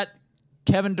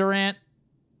Kevin Durant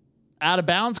out of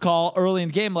bounds call early in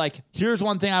the game. Like, here's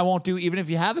one thing I won't do, even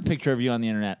if you have a picture of you on the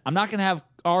internet. I'm not going to have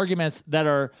arguments that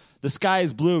are the sky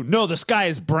is blue. No, the sky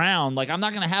is brown. Like, I'm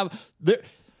not going to have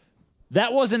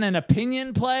that wasn't an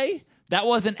opinion play. That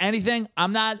wasn't anything.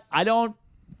 I'm not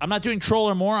doing troll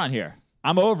or moron here.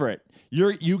 I'm over it.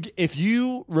 If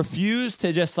you refuse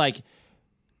to just like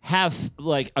have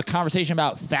like a conversation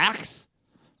about facts,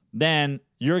 then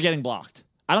you're getting blocked.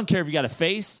 I don't care if you got a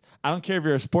face. I don't care if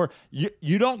you're a sport.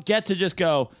 You don't get to just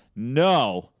go,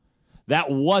 no, that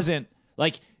wasn't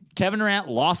like Kevin Durant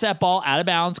lost that ball out of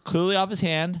bounds, clearly off his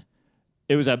hand.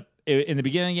 It was in the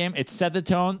beginning of the game. It set the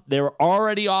tone. They were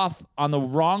already off on the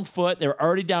wrong foot. They were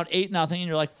already down 8-0, and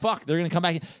you're like, fuck, they're going to come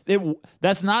back.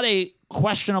 That's not a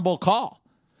questionable call.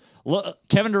 Look,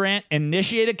 Kevin Durant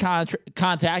initiated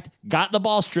contact, got the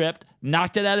ball stripped,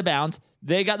 knocked it out of bounds.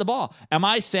 They got the ball. Am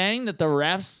I saying that the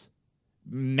refs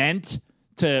meant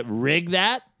to rig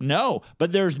that? No.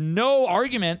 But there's no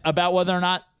argument about whether or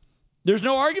not there's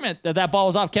no argument that ball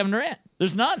was off Kevin Durant.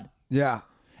 There's none. Yeah.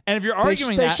 And if you're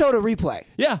arguing they that, showed a replay.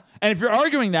 yeah. And if you're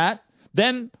arguing that,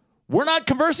 then we're not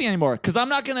conversing anymore because I'm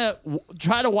not going to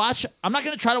try to watch the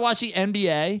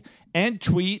NBA and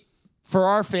tweet for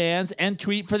our fans and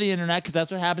tweet for the internet because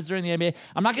that's what happens during the NBA.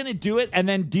 I'm not going to do it and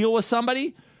then deal with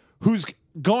somebody who's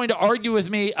going to argue with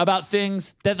me about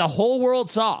things that the whole world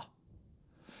saw.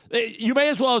 You may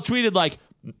as well have tweeted like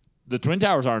the Twin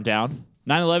Towers aren't down.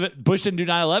 9/11 Bush didn't do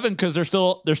 9/11 because they're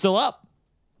still up.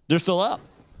 They're still up.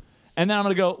 And then I'm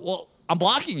going to go, well, I'm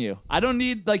blocking you. I don't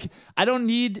need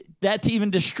that to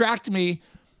even distract me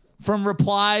from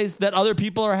replies that other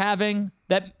people are having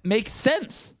that make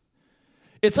sense.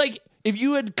 It's like if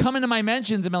you had come into my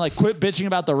mentions and been like, quit bitching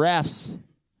about the refs.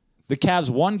 The Cavs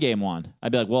won game 1.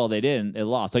 I'd be like, well, they didn't. They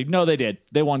lost. Like, no, they did.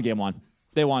 They won game 1.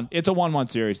 They won. It's a 1-1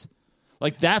 series.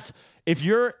 Like that's if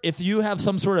you have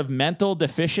some sort of mental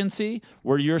deficiency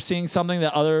where you're seeing something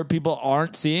that other people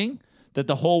aren't seeing, that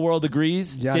the whole world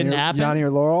agrees didn't happen. Yanni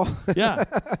or Laurel. Yeah.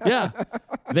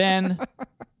 Then,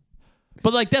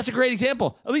 but like that's a great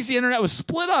example. At least the internet was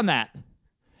split on that.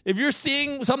 If you're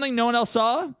seeing something no one else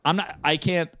saw,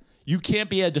 you can't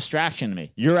be a distraction to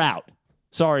me. You're out.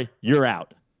 Sorry, you're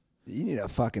out. You need a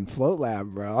fucking float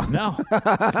lab, bro. No,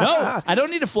 I don't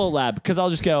need a float lab because I'll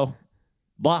just go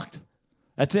blocked.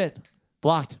 That's it.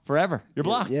 Blocked forever. You're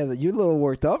blocked. Yeah, you're a little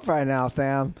worked up right now,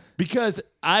 fam. Because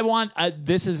I want,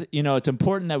 this is, it's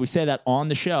important that we say that on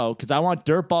the show because I want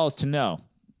dirtballs to know.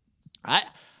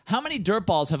 How many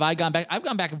dirtballs have I gone back? I've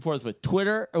gone back and forth with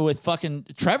Twitter or with fucking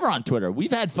Trevor on Twitter.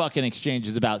 We've had fucking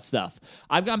exchanges about stuff.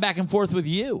 I've gone back and forth with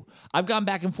you. I've gone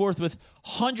back and forth with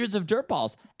hundreds of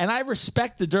dirtballs. And I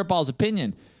respect the dirtball's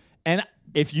opinion. And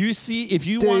if you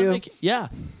want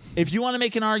to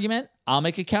make an argument, I'll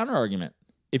make a counter argument.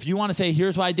 If you want to say,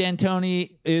 here's why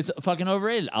D'Antoni is fucking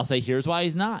overrated, I'll say, here's why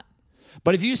he's not.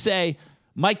 But if you say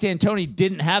Mike D'Antoni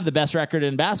didn't have the best record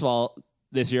in basketball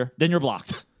this year, then you're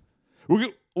blocked.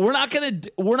 We're not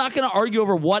gonna argue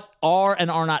over what are and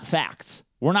are not facts.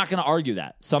 We're not gonna argue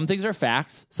that. Some things are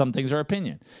facts, some things are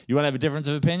opinion. You want to have a difference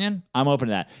of opinion? I'm open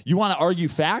to that. You want to argue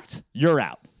facts? You're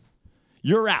out.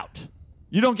 You're out.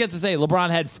 You don't get to say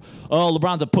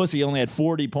LeBron's a pussy. He only had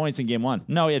 40 points in game 1.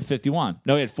 No, he had 51.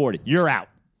 No, he had 40. You're out.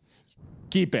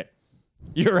 Keep it.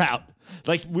 You're out.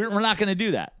 Like, we're not going to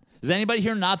do that. Does anybody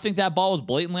here not think that ball was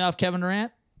blatantly off Kevin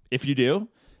Durant? If you do,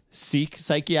 seek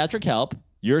psychiatric help.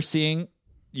 You're seeing,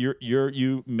 you're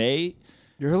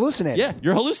hallucinating. Yeah,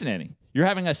 you're hallucinating. You're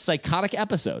having a psychotic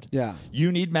episode. Yeah.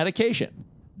 You need medication.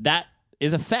 That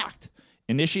is a fact.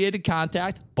 Initiated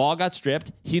contact, ball got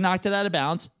stripped, he knocked it out of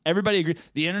bounds. Everybody agreed.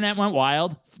 The internet went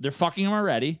wild. They're fucking him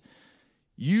already.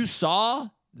 You saw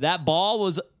that ball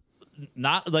was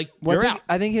not like, you're out.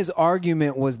 I think his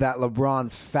argument was that LeBron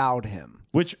fouled him.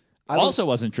 Which also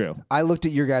wasn't true. I looked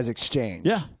at your guys' exchange.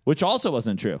 Yeah, which also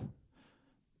wasn't true.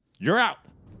 You're out.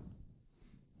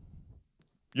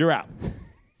 You're out.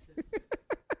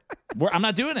 I'm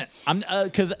not doing it.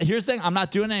 Because here's the thing. I'm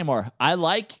not doing it anymore. I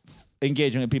like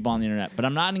engaging with people on the internet, but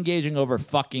I'm not engaging over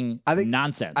fucking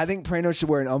nonsense. I think Prano should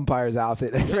wear an umpire's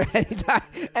outfit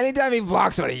anytime he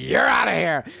blocks somebody. You're out of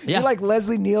here. Yeah. You're like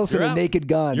Leslie Nielsen, a Naked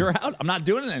Gun. You're out. I'm not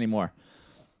doing it anymore.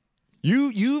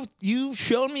 You've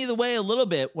shown me the way a little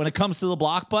bit when it comes to the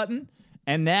block button,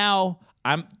 and now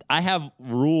I have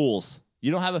rules.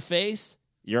 You don't have a face,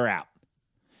 you're out.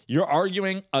 You're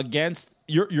arguing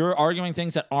you're arguing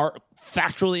things that are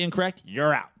factually incorrect,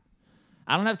 you're out.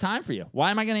 I don't have time for you.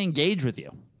 Why am I going to engage with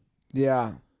you?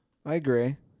 Yeah, I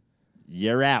agree.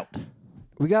 You're out.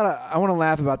 I want to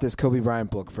laugh about this Kobe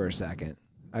Bryant book for a second.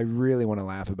 I really want to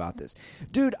laugh about this.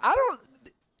 Dude,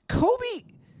 Kobe,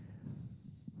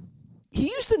 he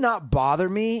used to not bother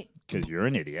me. Because you're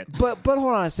an idiot. But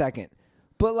hold on a second.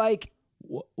 But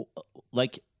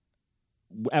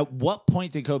at what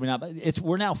point did Kobe not?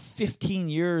 We're now 15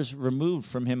 years removed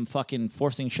from him fucking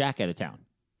forcing Shaq out of town.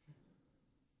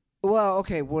 Well,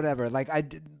 okay, whatever. Like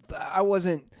I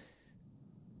wasn't.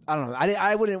 I don't know.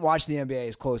 I wouldn't watch the NBA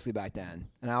as closely back then,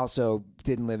 and I also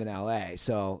didn't live in LA,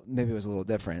 so maybe it was a little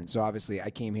different. So obviously, I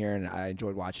came here and I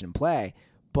enjoyed watching him play.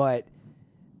 But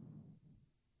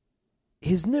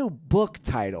his new book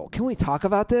title. Can we talk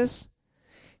about this?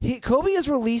 Kobe is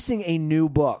releasing a new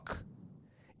book.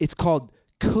 It's called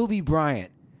Kobe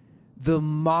Bryant, The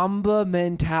Mamba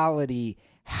Mentality,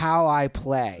 How I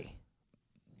Play.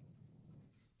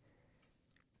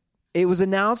 It was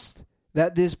announced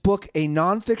that this book, a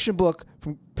nonfiction book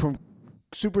from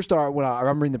Superstar,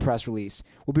 I'm reading the press release,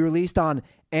 will be released on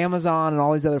Amazon and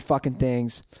all these other fucking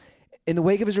things. In the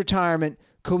wake of his retirement,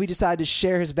 Kobe decided to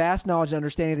share his vast knowledge and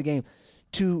understanding of the game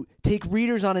to take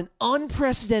readers on an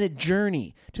unprecedented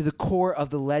journey to the core of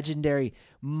the legendary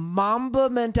Mamba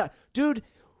mentality. Dude,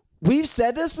 we've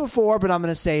said this before, but I'm going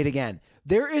to say it again.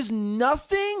 There is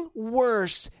nothing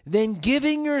worse than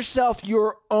giving yourself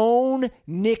your own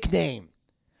nickname.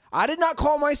 I did not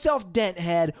call myself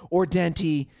Denthead or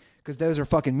Denty, because those are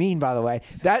fucking mean, by the way.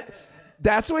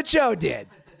 That's what Joe did.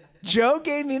 Joe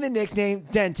gave me the nickname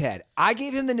Denthead. I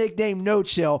gave him the nickname No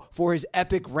Chill for his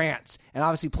epic rants, and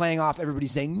obviously playing off everybody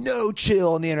saying No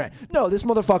Chill on the internet. No, this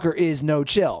motherfucker is No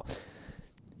Chill.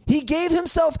 He gave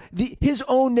himself his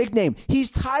own nickname.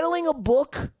 He's titling a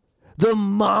book The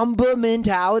Mamba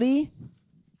Mentality.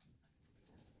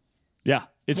 Yeah,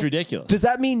 it's ridiculous. Does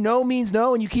that mean no means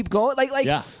no and you keep going?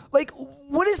 Yeah. Like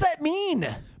what does that mean?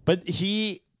 But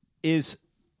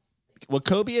what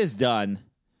Kobe has done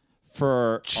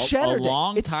for a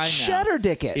long time now. It's cheddar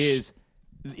dickish.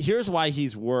 Here's why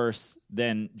he's worse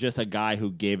than just a guy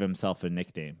who gave himself a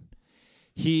nickname.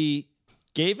 He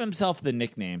gave himself the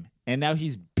nickname, and now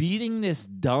he's beating this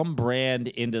dumb brand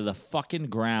into the fucking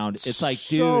ground. It's like,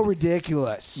 dude, so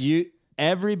ridiculous.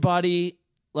 Everybody,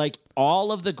 like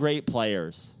all of the great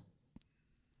players,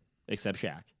 except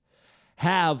Shaq,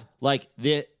 have like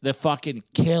the fucking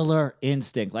killer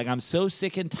instinct. Like, I'm so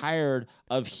sick and tired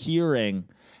of hearing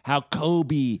how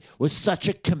Kobe was such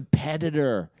a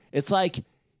competitor. It's like,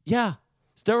 yeah,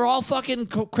 they're all fucking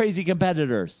crazy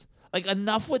competitors. Like,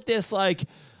 enough with this, like,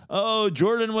 oh,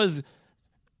 Jordan was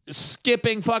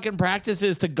skipping fucking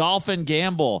practices to golf and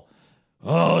gamble.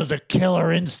 Oh, the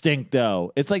killer instinct,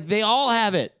 though. It's like they all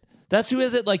have it. That's who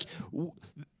is it. Like,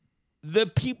 the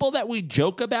people that we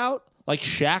joke about, like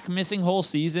Shaq missing whole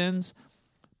seasons,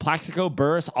 Plaxico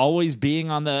Burress always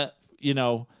being on the,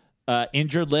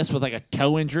 injured list with like a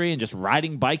toe injury and just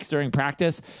riding bikes during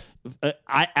practice.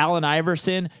 Allen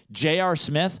Iverson, J.R.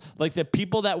 Smith, like the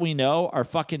people that we know are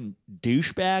fucking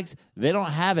douchebags. They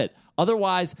don't have it.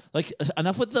 Otherwise, like,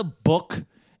 enough with the book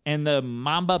and the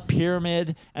Mamba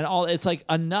Pyramid and all. It's like,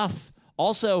 enough.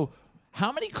 Also,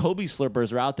 how many Kobe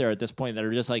slurpers are out there at this point that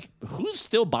are just like, who's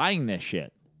still buying this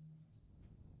shit?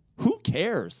 Who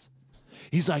cares?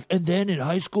 He's like, and then in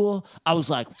high school, I was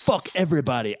like, fuck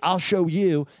everybody. I'll show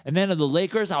you. And then in the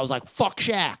Lakers, I was like, fuck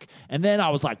Shaq. And then I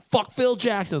was like, fuck Phil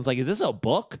Jackson. It's like, is this a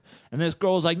book? And this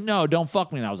girl was like, no, don't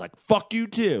fuck me. And I was like, fuck you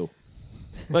too.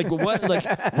 Like, what? Like,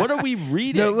 what are we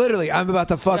reading? No, literally, I'm about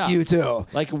to fuck Yeah. you too.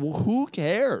 Like, who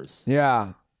cares?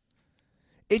 Yeah.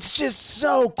 It's just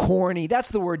so corny. That's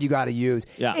the word you got to use.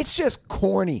 Yeah. It's just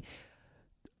corny.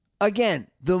 Again,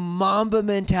 the Mamba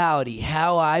mentality,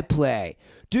 how I play.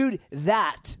 Dude,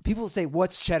 that, people say,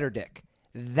 what's cheddar dick?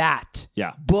 That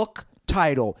Yeah. book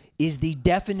title is the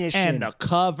definition. And the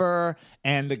cover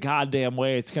and the goddamn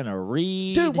way it's going to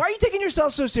read. Dude, why are you taking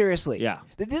yourself so seriously? Yeah.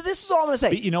 This is all I'm going to say.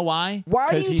 But you know why?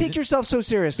 Why do 'Cause you take yourself so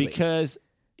seriously? Because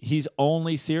he's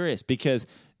only serious. Because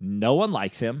no one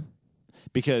likes him.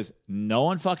 Because no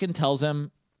one fucking tells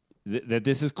him that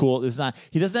this is cool. This is not.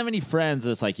 He doesn't have any friends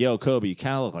that's like, yo, Kobe, you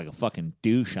kind of look like a fucking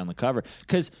douche on the cover.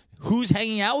 Because who's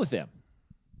hanging out with him?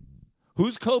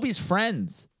 Who's Kobe's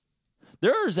friends?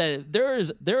 There's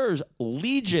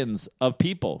legions of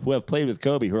people who have played with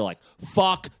Kobe who are like,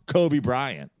 fuck Kobe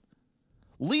Bryant.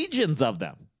 Legions of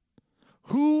them.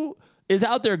 Who is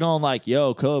out there going like,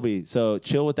 yo, Kobe, so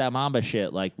chill with that Mamba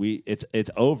shit. Like, it's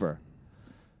over.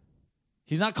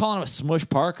 He's not calling him a Smush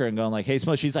Parker and going like, hey,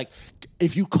 Smush. He's like,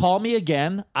 if you call me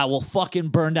again, I will fucking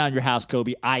burn down your house,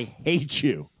 Kobe. I hate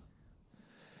you.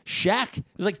 Shaq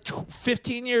was like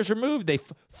 15 years removed. They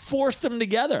forced them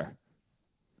together.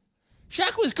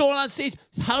 Shaq was going on stage.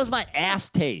 How does my ass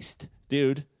taste,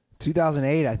 dude?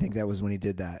 2008, I think that was when he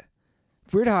did that.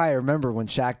 Weird how I remember when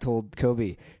Shaq told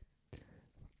Kobe,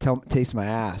 taste my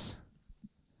ass.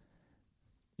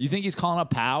 You think he's calling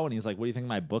up Pow and he's like, what do you think of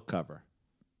my book cover?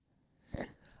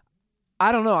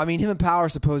 I don't know. I mean, him and Power are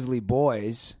supposedly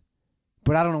boys,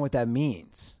 but I don't know what that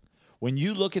means. When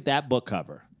you look at that book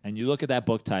cover and you look at that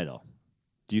book title,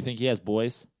 do you think he has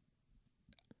boys?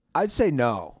 I'd say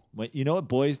no. You know what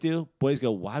boys do? Boys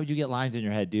go, why would you get lines in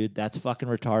your head, dude? That's fucking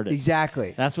retarded.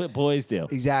 Exactly. That's what boys do.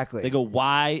 Exactly. They go,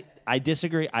 why? I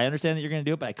disagree. I understand that you're going to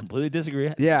do it, but I completely disagree.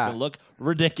 It's Yeah. gonna look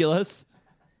ridiculous.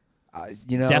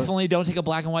 You know, Definitely don't take a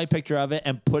black and white picture of it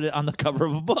and put it on the cover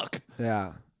of a book.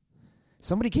 Yeah.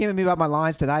 Somebody came at me about my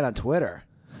lines tonight on Twitter.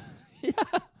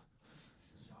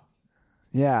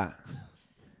 Yeah.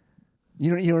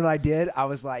 You know what I did? I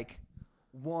was like,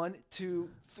 1, 2,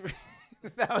 3.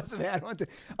 That was bad. 1, 2.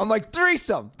 I'm like,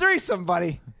 threesome,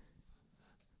 buddy.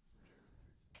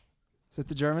 Is that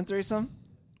the German threesome?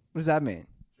 What does that mean?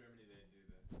 Germany, they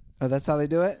do that. Oh, that's how they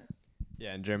do it?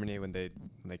 Yeah, in Germany, when they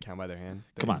count by their hand.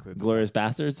 they Come on, include- Glorious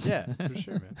Bastards. Yeah, for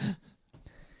sure, man.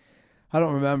 I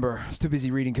don't remember. I was too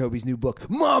busy reading Kobe's new book,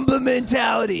 Mamba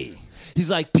Mentality. He's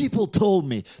like, people told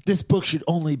me this book should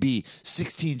only be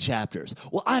 16 chapters.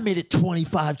 Well, I made it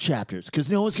 25 chapters because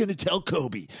no one's going to tell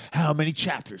Kobe how many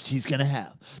chapters he's going to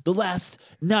have. The last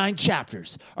 9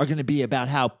 chapters are going to be about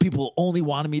how people only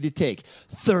wanted me to take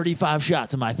 35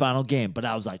 shots in my final game. But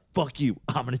I was like, fuck you.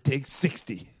 I'm going to take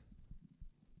 60.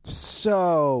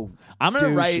 So I'm gonna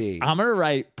douchey.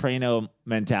 write Prano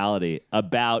mentality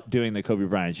about doing the Kobe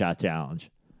Bryant shot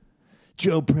challenge.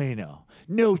 Joe Prano,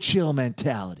 no chill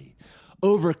mentality,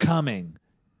 overcoming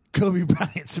Kobe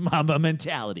Bryant's Mamba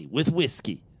mentality with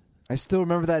whiskey. I still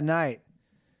remember that night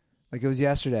like it was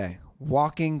yesterday,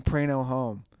 walking Prano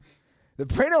home. The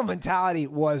Prano mentality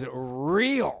was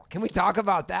real. Can we talk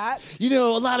about that? You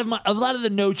know, a lot of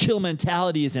the no chill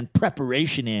mentality is in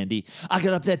preparation, Andy. I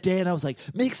got up that day and I was like,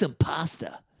 make some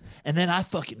pasta. And then I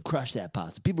fucking crushed that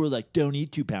pasta. People were like, don't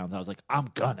eat 2 pounds. I was like, I'm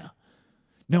gonna.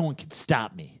 No one can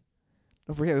stop me.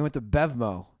 Don't forget, we went to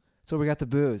Bevmo. That's where we got the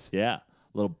booze. Yeah.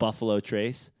 Little Buffalo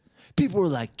Trace. People were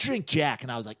like, drink Jack.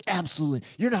 And I was like, absolutely.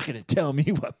 You're not going to tell me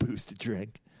what booze to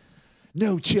drink.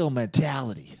 No chill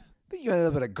mentality. think you ended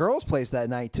up at a girl's place that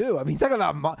night too. I mean, talk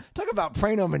about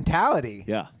Prano mentality.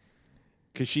 Yeah.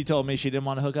 Because she told me she didn't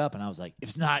want to hook up, and I was like, if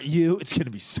it's not you, it's going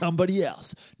to be somebody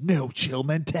else. No chill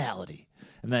mentality.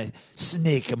 And then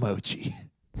snake emoji.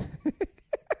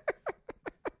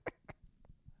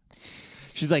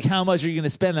 She's like, how much are you going to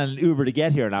spend on an Uber to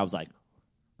get here? And I was like,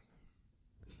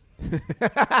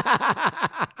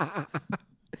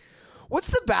 what's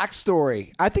the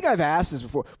backstory? I think I've asked this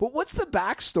before, but what's the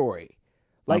backstory?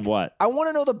 On what? I want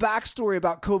to know the backstory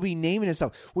about Kobe naming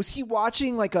himself. Was he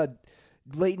watching like a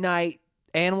late night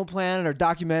Animal Planet or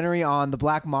documentary on the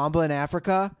Black Mamba in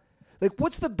Africa? Like,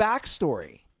 what's the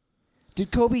backstory?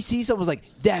 Did Kobe see someone was like,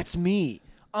 that's me.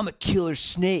 I'm a killer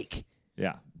snake.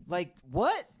 yeah. Like,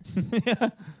 what?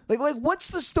 like, what's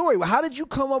the story? How did you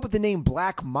come up with the name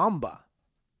Black Mamba?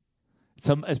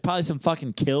 It's probably some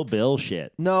fucking Kill Bill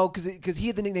shit. No, because he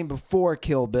had the nickname before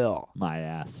Kill Bill. My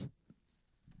ass.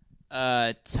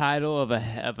 Title of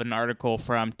an article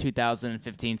from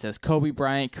 2015 says Kobe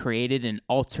Bryant created an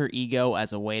alter ego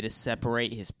as a way to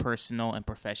separate his personal and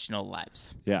professional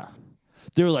lives. Yeah.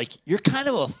 They were like, you're kind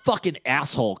of a fucking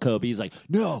asshole, Kobe. He's like,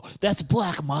 no, that's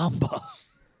Black Mamba.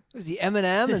 Was he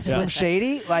Eminem and Slim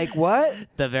Shady? Like, what?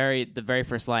 The very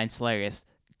first line's hilarious.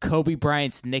 Kobe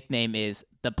Bryant's nickname is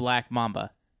the Black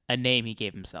Mamba, a name he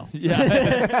gave himself. Yeah.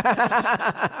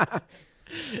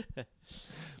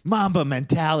 Mamba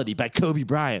Mentality by Kobe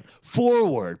Bryant.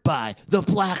 Forward by the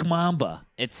Black Mamba.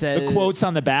 It says The quotes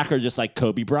on the back are just like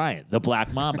Kobe Bryant, the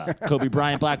Black Mamba. Kobe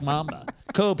Bryant, Black Mamba.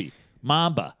 Kobe,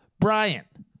 Mamba, Bryant.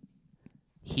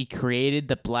 he created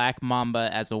the Black Mamba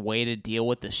as a way to deal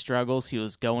with the struggles he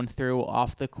was going through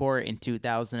off the court in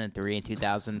 2003 and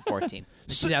 2014.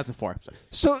 2004.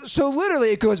 Sorry. So literally,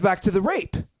 it goes back to the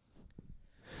rape.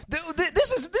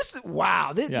 This is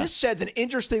wow. This sheds an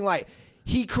interesting light.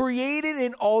 He created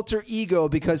an alter ego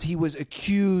because he was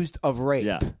accused of rape.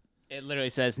 Yeah. It literally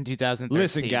says in 2013.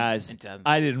 Listen, guys,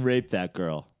 I didn't rape that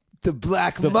girl. The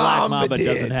Black The Mamba Black Mamba did.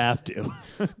 doesn't have to.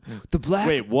 The Black.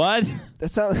 Wait, what? That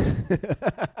sounds.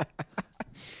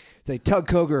 It's a Tug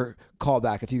Coger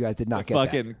callback. If you guys did not get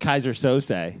Fucking Kaiser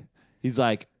Sose. He's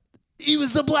like, he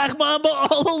was the Black Mamba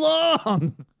all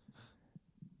along.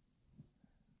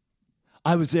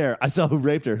 I was there. I saw who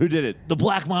raped her. Who did it? The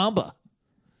Black Mamba.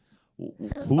 Who's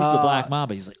the Black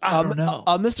Mamba? He's like, I don't know.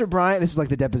 Mr. Bryant, this is like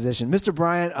the deposition. Mr.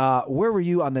 Bryant, where were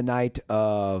you on the night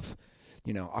of,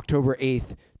 October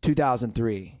 8th,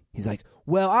 2003? He's like,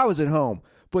 well, I was at home,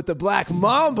 but the Black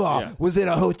Mamba was in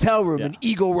a hotel room in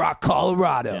Eagle Rock,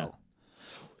 Colorado. Yeah.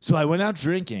 So I went out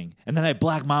drinking, and then I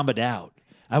Black Mamba'd out.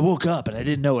 I woke up, and I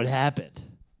didn't know what happened.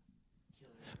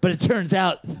 But it turns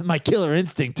out my killer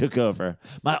instinct took over.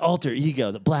 My alter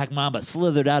ego, the Black Mamba,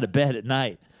 slithered out of bed at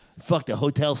night. Fucked a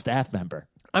hotel staff member.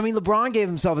 I mean, LeBron gave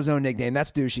himself his own nickname.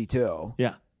 That's douchey too.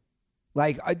 Yeah.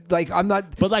 I'm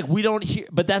not. But we don't hear.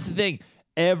 But that's the thing.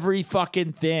 Every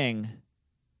fucking thing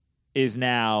is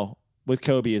now with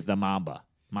Kobe is the Mamba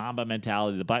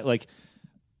mentality. The black,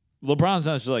 LeBron's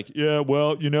not just like, yeah,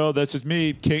 well, that's just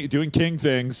me doing king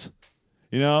things.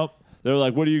 They're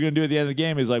like, what are you going to do at the end of the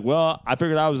game? He's like, well, I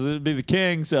figured I was going to be the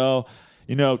king, so.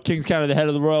 King's kind of the head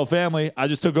of the royal family. I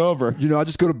just took over. I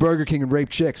just go to Burger King and rape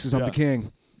chicks because I'm the king.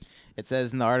 It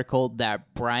says in the article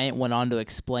that Bryant went on to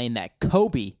explain that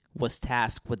Kobe was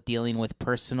tasked with dealing with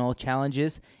personal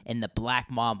challenges and the Black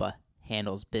Mamba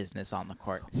handles business on the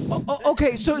court.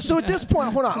 Okay, so at this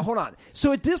point, hold on.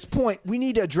 So at this point, we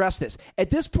need to address this. At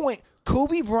this point,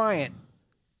 Kobe Bryant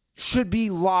should be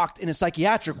locked in a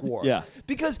psychiatric ward. Yeah.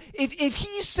 Because if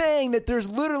he's saying that there's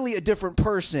literally a different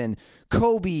person,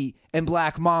 Kobe and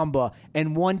Black Mamba,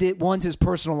 and one's his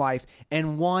personal life,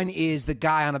 and one is the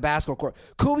guy on a basketball court,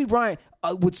 Kobe Bryant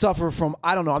would suffer from,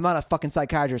 I don't know, I'm not a fucking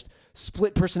psychiatrist,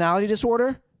 split personality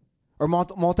disorder or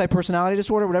multi-personality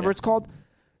disorder, whatever it's called.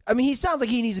 I mean, he sounds like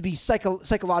he needs to be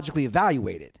psychologically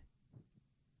evaluated.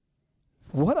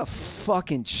 What a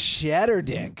fucking cheddar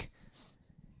dick.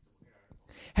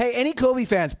 Hey, any Kobe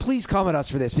fans, please come at us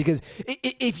for this, because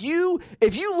if you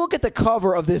look at the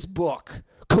cover of this book,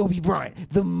 Kobe Bryant,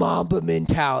 The Mamba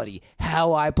Mentality,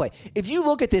 How I Play. If you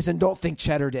look at this and don't think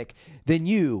cheddar dick, then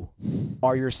you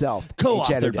are yourself a cheddar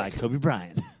Co-authored by dick. Kobe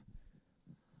Bryant.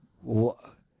 Well,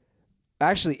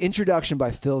 actually, introduction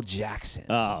by Phil Jackson,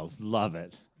 Oh, love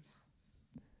it.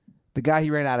 the guy he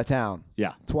ran out of town.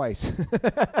 Yeah. Twice.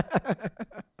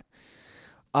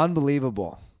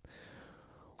 Unbelievable.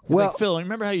 Well, like, Phil,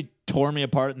 remember how you tore me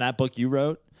apart in that book you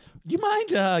wrote? Do you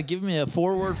mind giving me a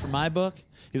foreword for my book?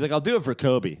 He's like, I'll do it for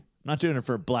Kobe. I'm not doing it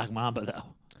for Black Mamba, though.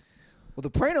 Well, the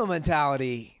Prano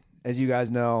mentality, as you guys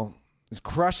know, is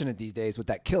crushing it these days with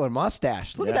that killer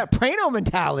mustache. Look at that Prano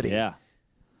mentality. Yeah.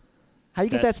 How you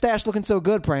get that stash looking so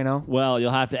good, Prano? Well,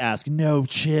 you'll have to ask No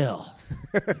Chill.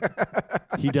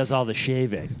 He does all the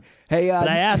shaving. Hey, But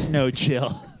I asked No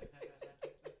Chill.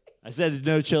 I said to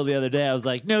No Chill the other day, I was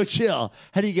like, No Chill,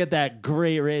 how do you get that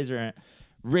great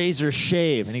razor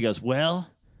shave? And he goes, well,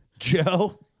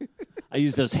 Joe, I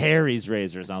use those Harry's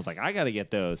razors. And I was like, I got to get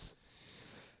those.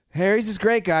 Harry's is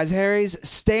great, guys. Harry's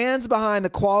stands behind the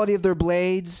quality of their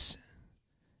blades,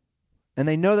 and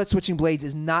they know that switching blades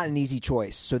is not an easy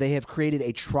choice, so they have created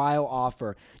a trial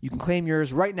offer. You can claim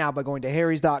yours right now by going to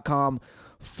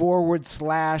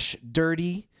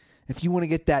harrys.com/dirty. If you want to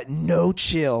get that no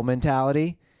chill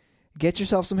mentality, get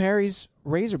yourself some Harry's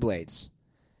razor blades.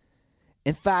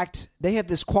 In fact, they have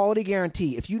this quality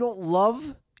guarantee. If you don't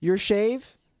love your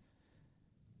shave,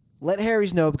 let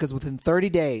Harry's know, because within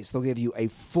 30 days, they'll give you a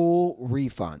full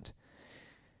refund.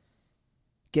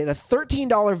 Get a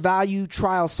 $13 value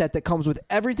trial set that comes with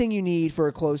everything you need for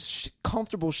a close,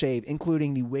 comfortable shave,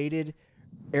 including the weighted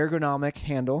ergonomic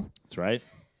handle, That's right.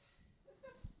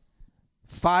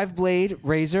 5-blade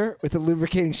razor with a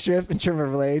lubricating strip and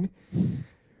trimmer blade,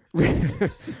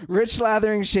 rich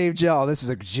lathering shave gel. This is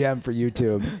a gem for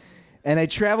YouTube. And a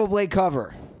travel blade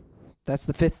cover. That's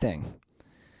the 5th thing.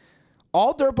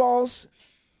 All dirtballs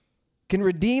can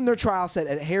redeem their trial set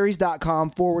at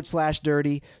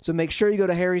harrys.com/dirty. So make sure you go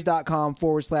to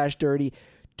harrys.com/dirty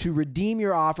to redeem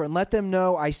your offer and let them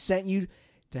know I sent you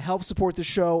to help support the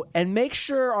show. And make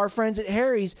sure our friends at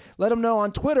Harry's, let them know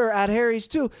on Twitter at Harry's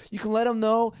too. You can let them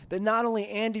know that not only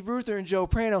Andy Ruther and Joe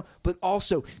Prano, but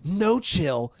also No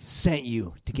Chill sent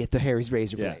you to get the Harry's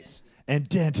razor blades. And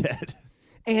Dented.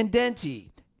 And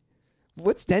Denty.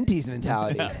 What's Denty's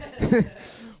mentality?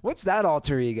 What's that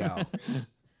alter ego?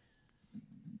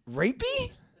 Rapey? I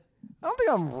don't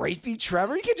think I'm rapey,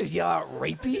 Trevor. You can't just yell out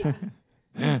rapey.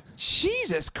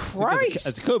 Jesus Christ.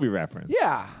 That's a Kobe reference.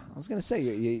 Yeah. I was going to say,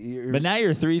 you're But now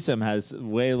your threesome has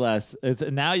way less. It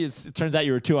turns out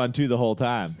you were 2-on-2 the whole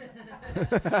time.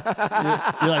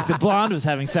 you're like, the blonde was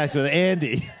having sex with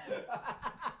Andy.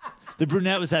 The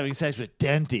brunette was having sex with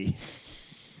Denty.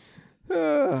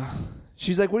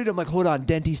 She's like, what are you doing? I'm like, hold on.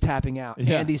 Denty's tapping out.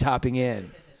 Yeah. Andy's hopping in.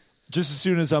 Just as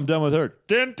soon as I'm done with her,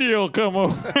 Denty will come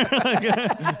over.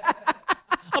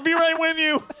 I'll be right with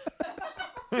you.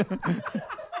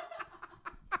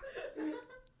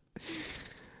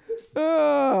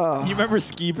 You remember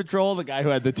Ski Patrol, the guy who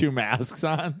had the 2 masks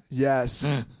on? Yes.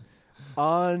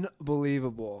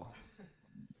 Unbelievable.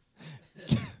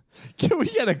 Can we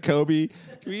get a Kobe?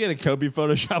 Can we get a Kobe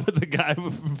Photoshop with the guy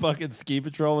from fucking Ski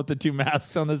Patrol with the 2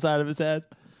 masks on the side of his head?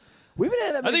 We've been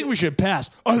at that. I think we should pass.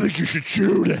 I think you should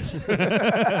shoot it.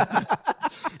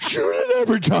 Shoot it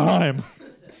every time.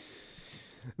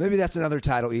 Maybe that's another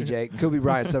title, EJ. Kobe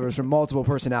Bryant suffers from multiple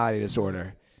personality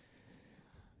disorder.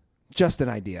 Just an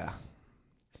idea.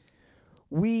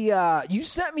 You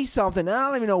sent me something, and I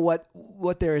don't even know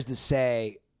what there is to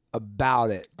say about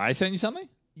it. I sent you something?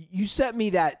 You sent me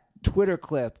that Twitter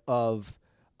clip of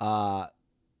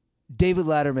David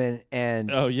Letterman and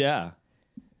Oh, yeah.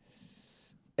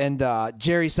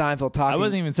 Jerry Seinfeld talking. I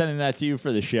wasn't even sending that to you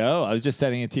for the show. I was just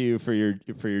sending it to you for your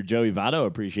Joey Votto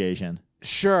appreciation.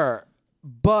 Sure,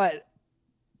 but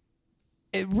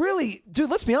it really,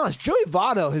 dude, let's be honest. Joey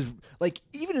Votto has, like,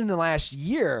 even in the last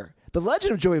year, the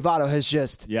legend of Joey Votto has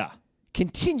just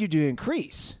continued to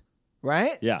increase,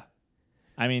 right? Yeah.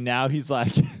 I mean, now he's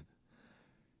like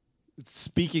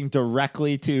speaking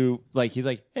directly to, like, he's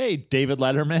like, hey, David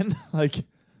Letterman. Like,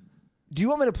 do you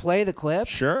want me to play the clip?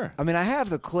 Sure. I mean, I have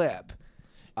the clip.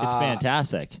 It's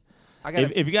fantastic.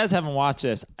 If you guys haven't watched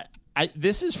this,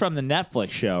 this is from the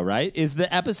Netflix show, right? Is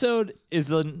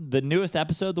the newest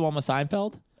episode the one with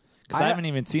Seinfeld? Because I haven't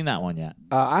even seen that one yet.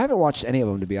 I haven't watched any of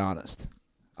them, to be honest.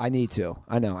 I need to.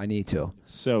 I know, I need to.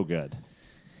 So good.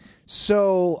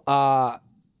 So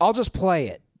I'll just play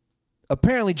it.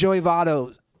 Apparently, Joey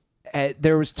Votto,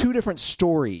 there was 2 different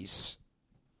stories.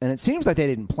 And it seems like they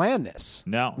didn't plan this.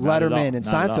 No. Letterman and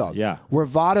Seinfeld. Yeah. Where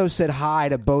Votto said hi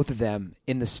to both of them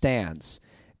in the stands.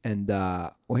 And,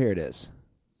 here it is.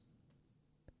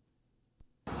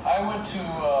 I went to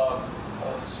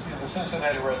see the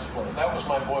Cincinnati Reds play. That was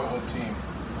my boyhood team.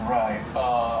 Right.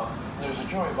 There's a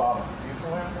Joey Votto. Are you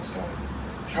familiar with this guy?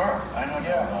 Sure. I know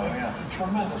Joey Votto, yeah.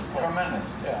 Tremendous player. Tremendous.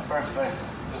 Yeah. First baseman.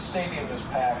 The stadium is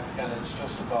packed, and it's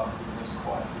just about this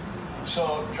quiet.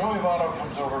 So Joey Votto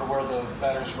comes over to where the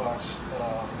batter's box,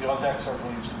 the on-deck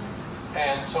circle used to be.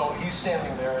 And so he's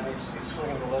standing there, and he's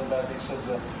swinging the lead bat. He says,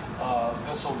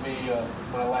 this will be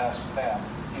my last bat.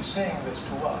 He's saying this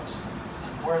to us.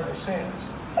 We're in the stands.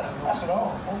 And we said,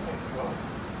 oh, okay.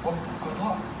 Well, good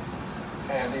luck.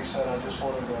 And he said, I just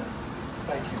wanted to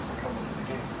thank you for coming to the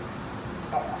game.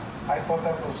 I thought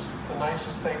that was the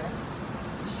nicest thing.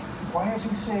 Why is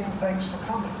he saying thanks for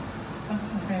coming?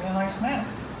 He's a nice man.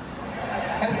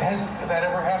 Has that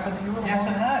ever happened to you? Yes,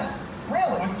 it has.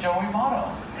 Really? With Joey Votto.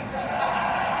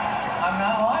 I'm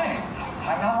not lying.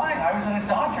 I was at a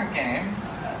Dodger game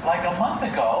like a month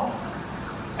ago,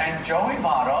 and Joey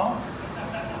Votto.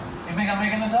 You think I'm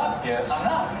making this up? Yes. I'm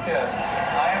not. Yes.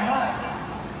 I am not.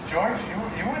 George,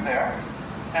 you were there,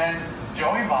 and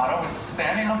Joey Votto was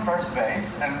standing on first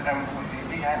base, and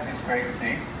he has these great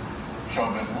seats,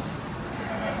 show business.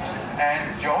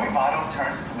 And Joey Votto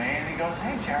turns to me and he goes,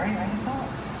 "Hey Jerry, how you doing?"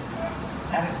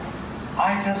 And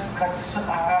I just I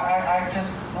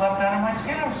just leapt out of my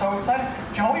skin. I was so excited.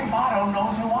 Joey Votto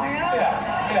knows who I am.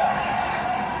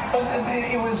 Yeah. But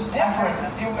it was different.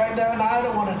 And I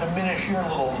don't want to diminish your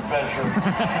little adventure.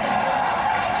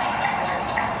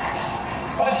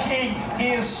 But he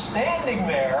is standing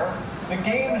there. The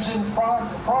game's in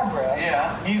progress.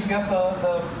 Yeah. He's got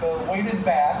the weighted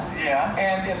bat. Yeah.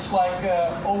 And it's like,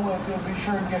 be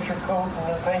sure and get your coat,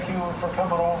 and thank you for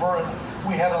coming over, and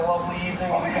we had a lovely evening.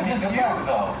 Well, and because can it's come you, back?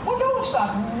 though. Well, no, it's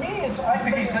not me.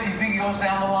 You think he goes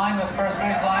down the line, the first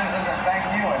base line, and says, "Thank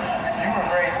you, and you were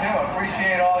great too.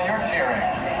 Appreciate all your cheering."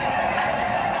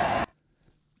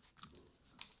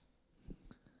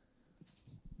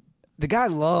 The guy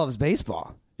loves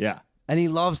baseball, Yeah. and he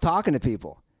loves talking to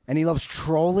people, and he loves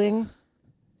trolling.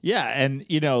 Yeah, and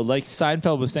like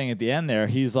Seinfeld was saying at the end there,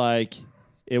 he's like,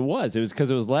 it was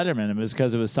because it was Letterman, and it was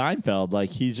because it was Seinfeld.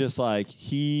 Like he's just like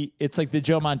it's like the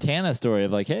Joe Montana story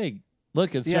of like, hey,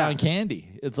 look, it's John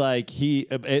Candy. It's like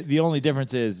the only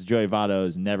difference is Joey Votto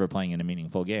is never playing in a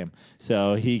meaningful game,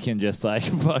 so he can just like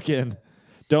fucking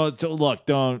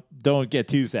don't get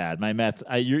too sad. My Mets,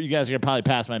 you guys are gonna probably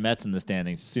pass my Mets in the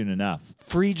standings soon enough.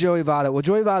 Free Joey Votto. Well,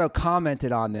 Joey Votto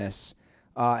commented on this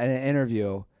in an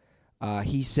interview.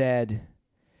 He said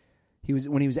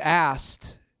when he was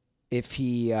asked if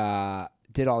he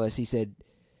did all this, he said,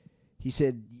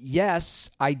 yes,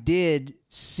 I did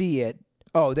see it.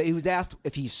 Oh, he was asked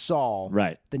if he saw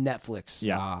the Netflix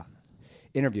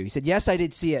interview. He said, yes, I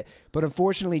did see it, but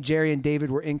unfortunately, Jerry and David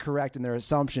were incorrect in their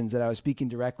assumptions that I was speaking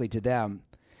directly to them.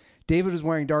 David was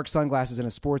wearing dark sunglasses and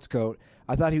a sports coat.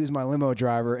 I thought he was my limo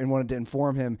driver and wanted to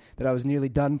inform him that I was nearly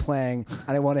done playing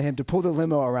and I wanted him to pull the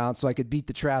limo around so I could beat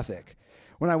the traffic.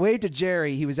 When I waved to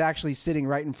Jerry, he was actually sitting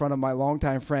right in front of my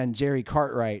longtime friend, Jerry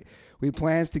Cartwright. We had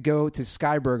plans to go to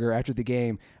Skyburger after the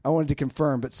game. I wanted to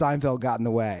confirm, but Seinfeld got in the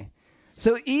way.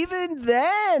 So even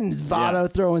then,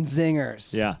 Votto throwing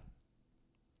zingers. Yeah.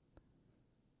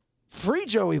 Free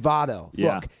Joey Votto.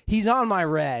 Yeah. Look, he's on my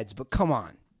Reds, but come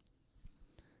on.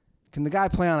 Can the guy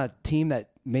play on a team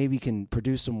that maybe can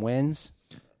produce some wins?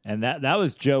 And that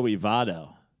was Joey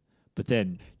Votto. But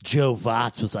then Joe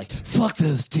Votz was like, fuck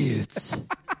those dudes.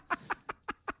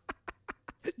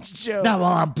 Joe. Not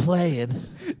while I'm playing.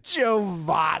 Joe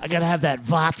Votz. I got to have that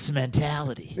Votz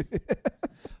mentality.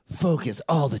 Focus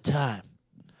all the time.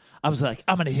 I was like,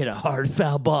 I'm going to hit a hard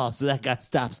foul ball so that guy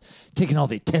stops taking all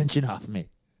the attention off me.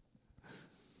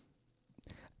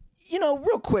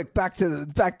 Real quick, back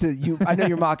to you. I know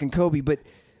you're mocking Kobe, but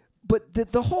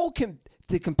the whole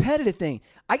the competitive thing,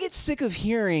 I get sick of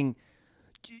hearing.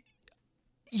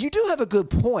 You do have a good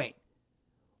point.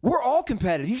 We're all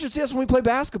competitive. You should see us when we play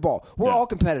basketball. We're all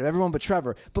competitive, everyone but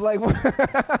Trevor. But like,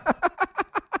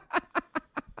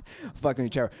 fucking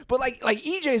Trevor. But like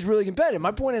EJ's really competitive.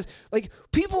 My point is, like,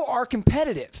 people are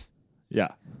competitive. Yeah.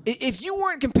 If you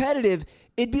weren't competitive,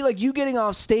 it'd be like you getting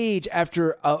off stage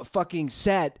after a fucking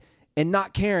set and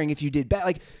not caring if you did bad.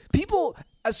 Like, people,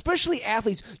 especially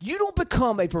athletes, you don't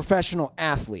become a professional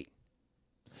athlete.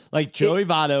 Like Joey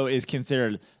Votto is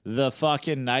considered the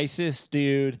fucking nicest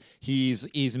dude.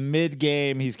 He's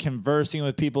mid-game. He's conversing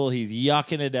with people. He's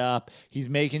yucking it up. He's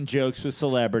making jokes with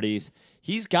celebrities.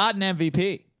 He's got an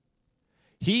MVP.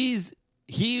 He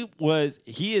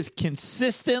is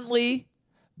consistently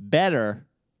better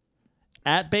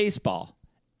at baseball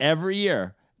every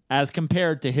year as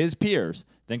compared to his peers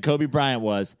than Kobe Bryant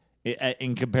was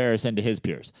in comparison to his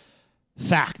peers.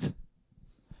 Fact.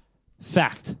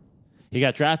 He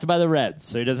got drafted by the Reds,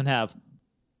 so he doesn't have.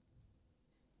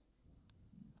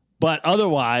 But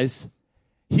otherwise,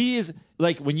 he is,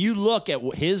 like, when you look at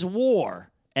his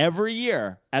WAR every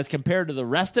year as compared to the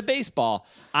rest of baseball,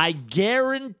 I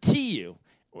guarantee you,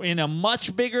 in a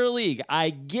much bigger league,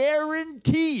 I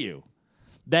guarantee you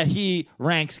that he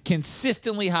ranks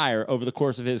consistently higher over the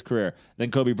course of his career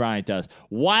than Kobe Bryant does,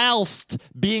 whilst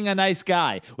being a nice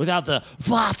guy without the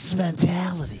Votz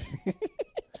mentality.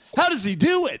 How does he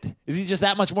do it? Is he just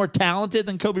that much more talented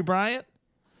than Kobe Bryant?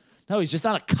 No, he's just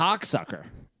not a cocksucker.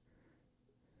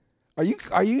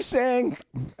 Are you saying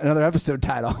another episode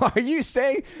title? Are you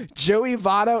saying Joey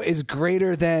Votto is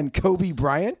greater than Kobe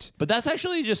Bryant? But that's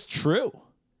actually just true.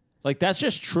 Like, that's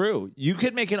just true. You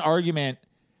could make an argument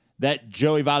that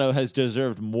Joey Votto has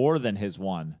deserved more than his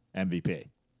one MVP.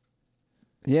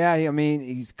 Yeah, I mean,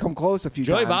 he's come close a few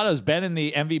Joey times. Votto's been in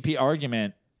the MVP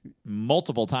argument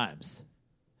multiple times.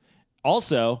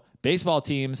 Also, baseball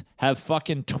teams have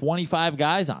fucking 25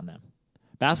 guys on them.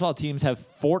 Basketball teams have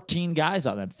 14 guys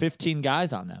on them, 15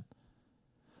 guys on them.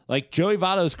 Like, Joey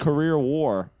Votto's career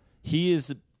WAR, he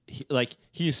is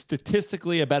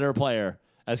statistically a better player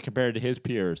as compared to his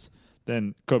peers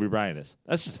than Kobe Bryant is.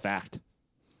 That's just fact.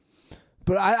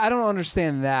 But I don't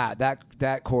understand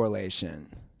that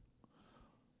correlation.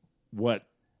 What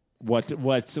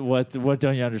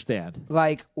don't you understand?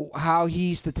 Like how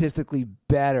he's statistically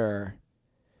better.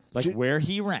 Like where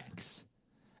he ranks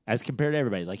as compared to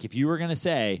everybody. Like if you were going to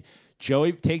say,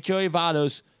 take Joey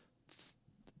Votto's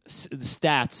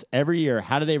stats every year,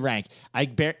 how do they rank? I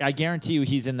guarantee you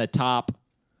he's in the top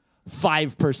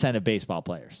 5% of baseball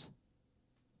players.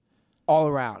 All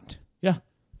around. Yeah.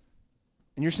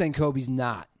 And you're saying Kobe's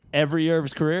not. Every year of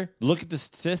his career, look at the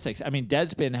statistics. I mean,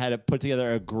 Deadspin had put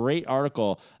together a great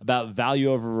article about value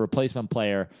over replacement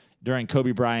player during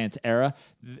Kobe Bryant's era.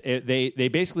 They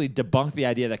basically debunked the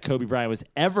idea that Kobe Bryant was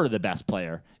ever the best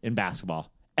player in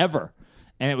basketball, ever.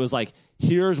 And it was like,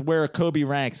 here's where Kobe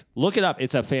ranks. Look it up.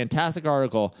 It's a fantastic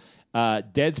article.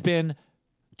 Deadspin,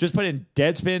 just put in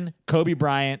Deadspin, Kobe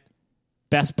Bryant,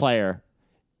 best player.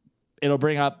 It'll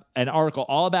bring up an article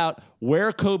all about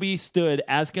where Kobe stood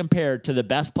as compared to the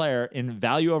best player in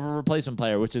value over replacement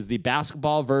player, which is the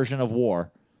basketball version of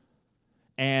WAR.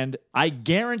 And I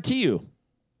guarantee you,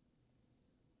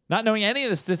 not knowing any of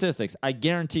the statistics, I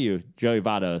guarantee you Joey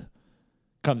Votto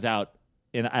comes out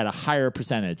at a higher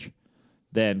percentage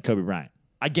than Kobe Bryant.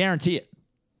 I guarantee it.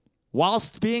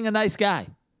 Whilst being a nice guy.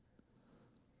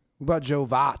 What about Joe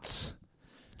Votts?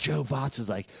 Joe Votts is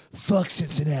like, fuck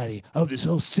Cincinnati. I hope this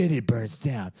whole city burns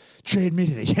down. Trade me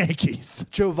to the Yankees.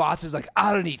 Joe Votts is like,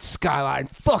 I don't eat Skyline.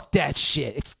 Fuck that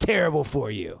shit. It's terrible for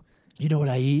you. You know what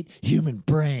I eat? Human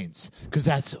brains. Because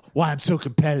that's why I'm so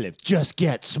competitive. Just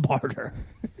get smarter.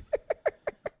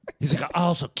 He's like, I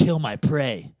also kill my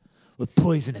prey with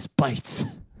poisonous bites.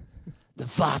 The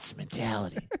Votts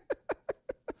mentality.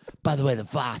 By the way, the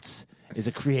Votts is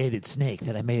a created snake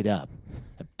that I made up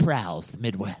that prowls the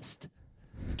Midwest,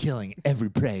 killing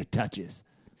every prey it touches.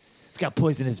 It's got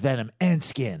poisonous venom and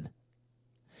skin.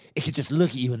 It could just look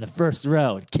at you in the first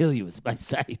row and kill you with my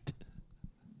sight.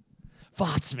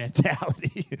 Votts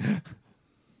mentality.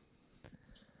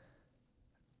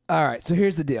 All right, so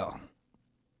here's the deal.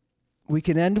 We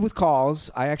can end with calls.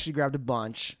 I actually grabbed a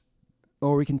bunch.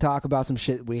 Or we can talk about some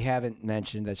shit we haven't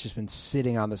mentioned that's just been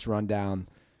sitting on this rundown.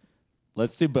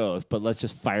 Let's do both, but let's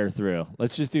just fire through.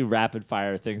 Let's just do rapid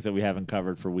fire things that we haven't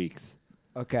covered for weeks.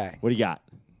 Okay. What do you got?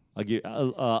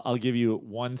 I'll give you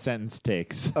one sentence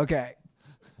takes. Okay.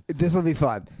 This will be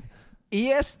fun.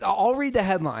 I'll read the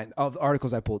headline of the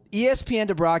articles I pulled. ESPN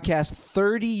to broadcast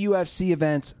 30 UFC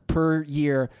events per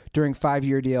year during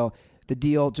 5-year deal. The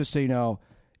deal, just so you know,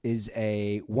 is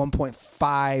a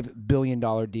 $1.5 billion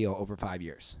deal over 5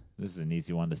 years. This is an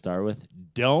easy one to start with.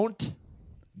 Don't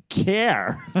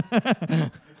care.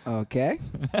 Okay.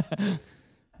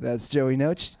 That's Joey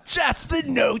Noach. That's the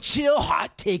No Chill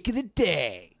hot take of the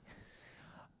day.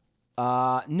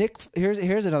 Nick,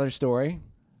 here's another story.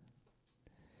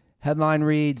 Headline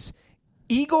reads,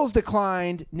 Eagles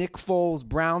declined Nick Foles'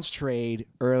 Browns trade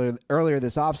earlier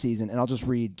this offseason. And I'll just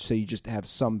read so you just have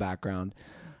some background.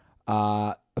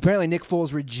 Apparently, Nick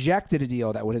Foles rejected a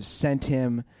deal that would have sent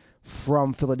him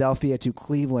from Philadelphia to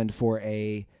Cleveland for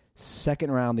a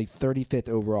second round, the 35th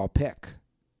overall pick.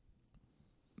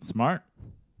 Smart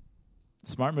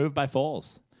move by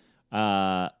Foles.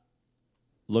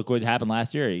 Look what happened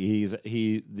last year. He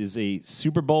is a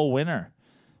Super Bowl winner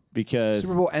because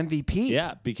Super Bowl MVP.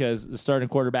 Yeah, because the starting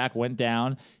quarterback went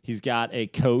down. He's got a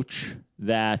coach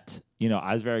that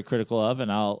I was very critical of,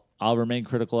 and I'll remain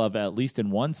critical of, at least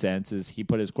in one sense, is he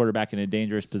put his quarterback in a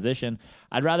dangerous position.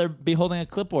 I'd rather be holding a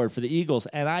clipboard for the Eagles,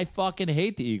 and I fucking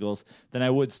hate the Eagles, than I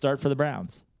would start for the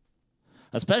Browns,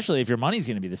 especially if your money's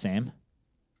going to be the same.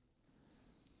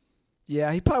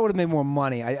 Yeah, he probably would have made more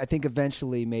money. I think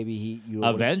eventually maybe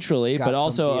but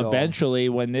also eventually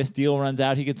when this deal runs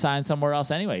out, he could sign somewhere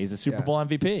else anyway. He's a Super Bowl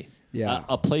MVP. Yeah.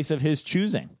 A place of his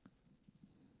choosing.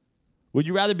 Would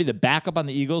you rather be the backup on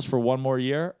the Eagles for one more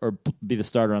year or be the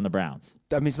starter on the Browns?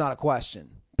 I mean, it's not a question.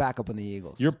 Backup on the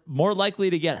Eagles. You're more likely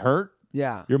to get hurt.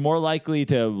 Yeah. You're more likely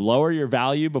to lower your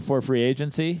value before free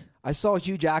agency. I saw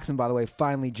Hugh Jackson, by the way,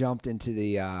 finally jumped into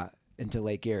the into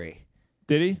Lake Erie.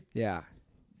 Did he? Yeah,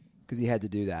 because he had to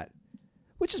do that,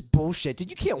 which is bullshit, dude.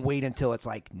 You can't wait until it's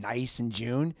like nice in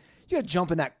June. You got to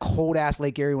jump in that cold ass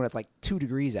Lake Erie when it's like 2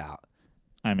 degrees out.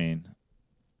 I mean,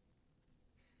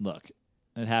 look,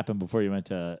 it happened before you went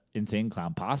to Insane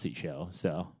Clown Posse show,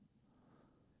 so.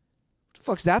 What the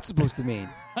fuck's that supposed to mean?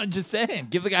 I'm just saying,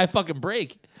 give the guy a fucking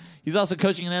break. He's also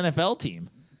coaching an NFL team.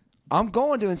 I'm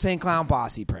going to Insane Clown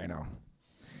Posse, Prano.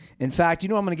 In fact, you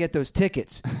know I'm going to get those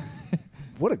tickets.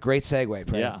 What a great segue,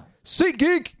 Prano. Yeah.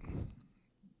 SeatGeek!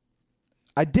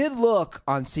 I did look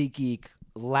on SeatGeek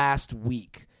last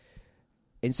week.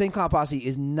 Insane Clown Posse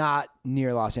is not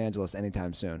near Los Angeles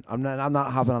anytime soon. I'm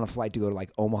not hopping on a flight to go to like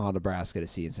Omaha, Nebraska to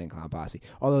see Insane Clown Posse.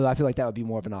 Although I feel like that would be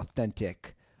more of an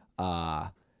authentic view.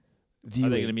 Are they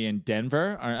going to be in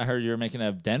Denver? I heard you were making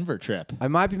a Denver trip. I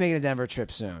might be making a Denver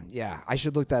trip soon. Yeah, I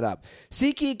should look that up.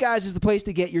 SeatGeek, guys, is the place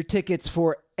to get your tickets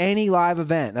for any live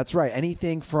event. That's right.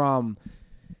 Anything from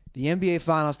the NBA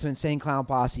Finals to Insane Clown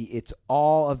Posse, it's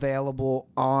all available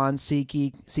on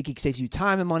SeatGeek. SeatGeek saves you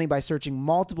time and money by searching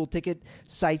multiple ticket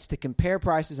sites to compare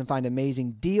prices and find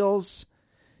amazing deals.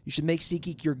 You should make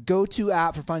SeatGeek your go-to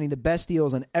app for finding the best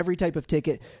deals on every type of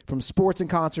ticket, from sports and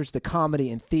concerts to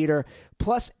comedy and theater.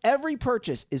 Plus, every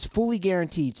purchase is fully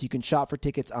guaranteed, so you can shop for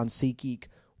tickets on SeatGeek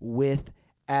with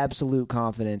absolute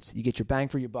confidence. You get your bang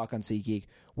for your buck on SeatGeek.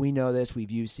 We know this. We've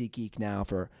used SeatGeek now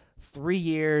for 3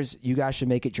 years. You guys should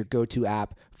make it your go-to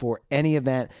app for any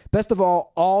event. Best of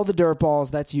all the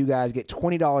dirtballs, that's you guys, get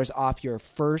 $20 off your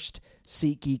first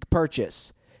SeatGeek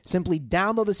purchase. Simply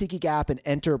download the SeatGeek app and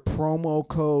enter promo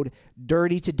code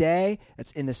DIRTY today.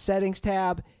 That's in the settings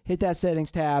tab. Hit that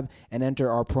settings tab and enter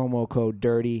our promo code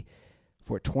DIRTY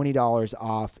for $20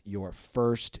 off your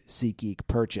first SeatGeek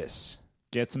purchase.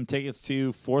 Get some tickets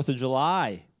to 4th of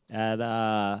July at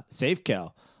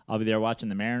Safeco. I'll be there watching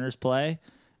the Mariners play.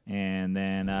 And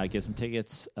then get some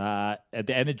tickets at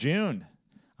the end of June.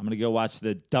 I'm going to go watch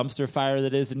the dumpster fire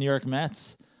that is the New York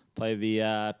Mets play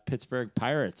the Pittsburgh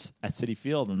Pirates at Citi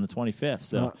Field on the 25th.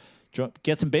 So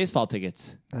get some baseball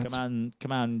tickets. Come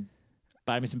on,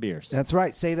 buy me some beers. That's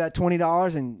right. Save that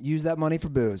 $20 and use that money for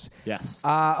booze. Yes.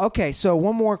 Okay, so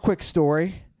one more quick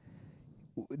story.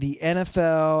 The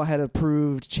NFL had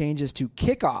approved changes to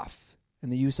kickoff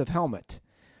and the use of helmet.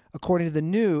 According to the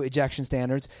new ejection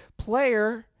standards,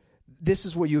 this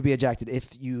is where you would be ejected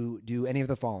if you do any of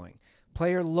the following.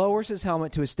 Player lowers his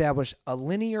helmet to establish a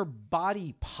linear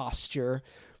body posture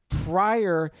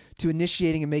prior to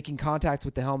initiating and making contact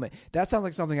with the helmet. That sounds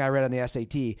like something I read on the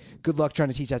SAT. Good luck trying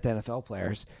to teach that to NFL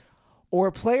players. Or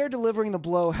a player delivering the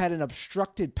blow had an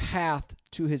obstructed path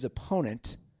to his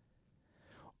opponent.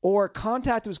 Or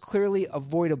contact was clearly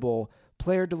avoidable.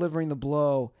 Player delivering the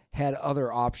blow had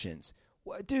other options.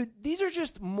 Dude, these are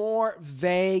just more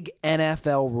vague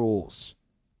NFL rules.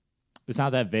 It's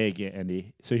not that vague,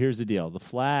 Andy. So here's the deal. The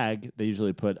flag they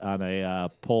usually put on a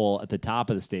pole at the top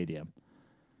of the stadium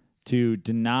to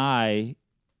deny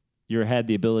your head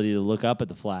the ability to look up at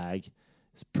the flag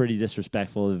is pretty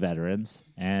disrespectful to the veterans,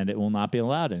 and it will not be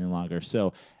allowed any longer.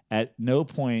 So at no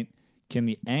point can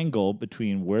the angle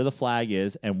between where the flag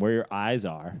is and where your eyes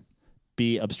are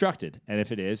be obstructed. And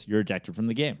if it is, you're ejected from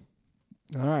the game.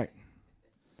 All right.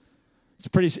 It's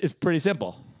pretty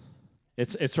simple.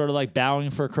 It's sort of like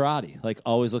bowing for karate. Like,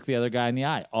 always look the other guy in the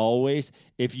eye. Always,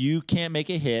 if you can't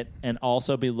make a hit and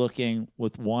also be looking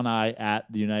with one eye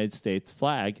at the United States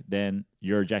flag, then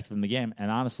you're ejected from the game.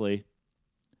 And honestly,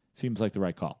 seems like the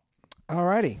right call. All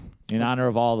righty. In honor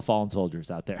of all the fallen soldiers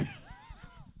out there.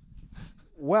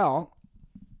 Well,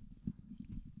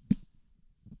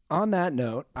 on that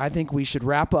note, I think we should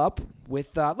wrap up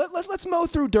with let's mow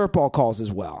through dirtball calls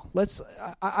as well.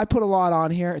 I put a lot on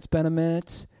here. It's been a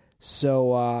minute.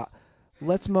 So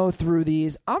let's mow through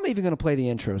these. I'm even going to play the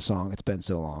intro song. It's been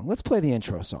so long. Let's play the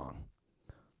intro song.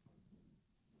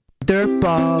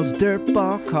 Dirtballs,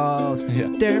 dirtball calls. Yeah.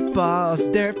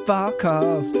 Dirtballs, dirtball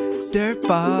calls.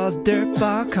 Dirtballs,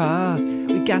 dirtball calls.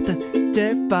 We got the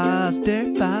dirtballs,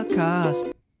 dirtball calls.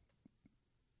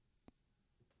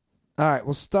 All right,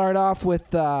 we'll start off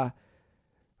with our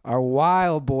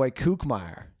wild boy,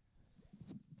 Kookmeyer.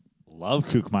 Love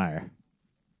Kookmeyer.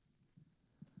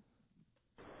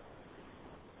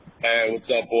 Hey, what's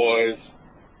up, boys?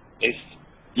 It's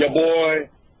your boy,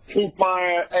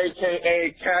 Kookmeyer,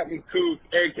 a.k.a. Captain Kook,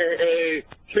 a.k.a.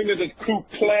 King of the Kook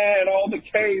Clan, all the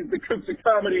K's, the Kooks of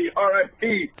Comedy,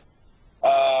 R.I.P.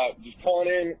 Just calling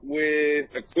in with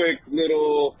a quick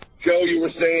little, Joe, you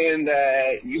were saying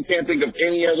that you can't think of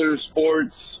any other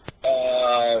sports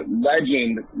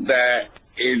legend that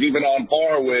is even on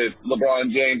par with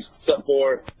LeBron James, except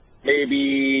for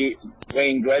maybe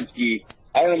Wayne Gretzky.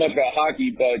 I don't know much about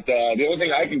hockey, but the only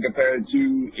thing I can compare it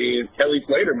to is Kelly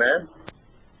Slater, man.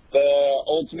 The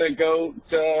ultimate GOAT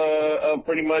of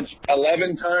pretty much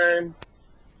 11-time,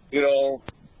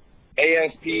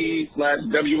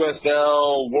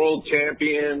 ASP/WSL world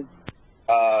champion.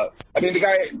 I mean,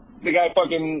 the guy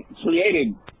fucking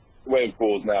created wave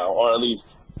pools now, or at least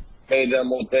made them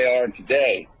what they are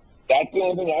today. That's the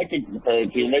only thing I could compare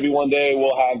it to. Maybe one day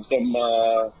we'll have some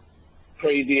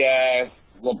crazy ass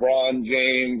LeBron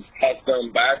James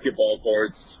custom basketball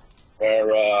courts where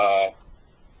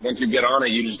once you get on it,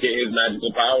 you just get his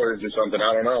magical powers or something.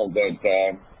 I don't know. But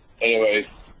anyways,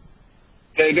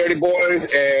 stay dirty, boys,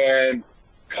 and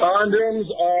condoms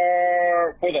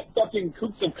are for the fucking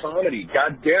kooks of comedy.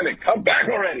 God damn it. Come back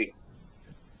already.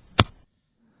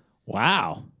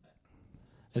 Wow.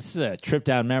 This is a trip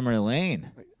down memory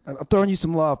lane. I'm throwing you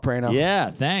some love, Prano. Yeah,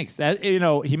 thanks. That,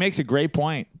 he makes a great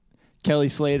point. Kelly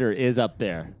Slater is up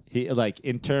there. He,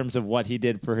 in terms of what he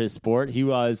did for his sport, he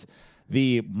was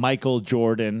the Michael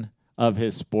Jordan of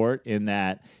his sport in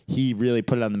that he really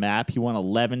put it on the map. He won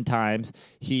 11 times.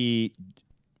 He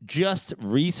just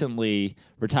recently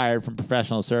retired from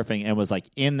professional surfing and was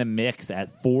in the mix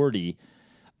at 40.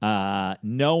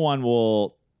 No one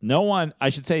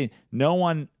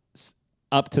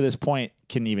up to this point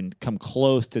can even come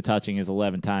close to touching his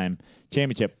 11-time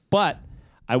championship. But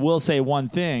I will say one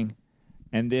thing,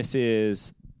 and this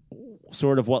is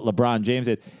sort of what LeBron James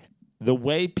did. The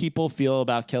way people feel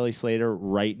about Kelly Slater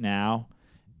right now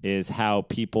is how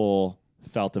people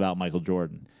felt about Michael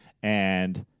Jordan.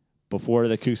 And before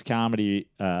the Kooks Comedy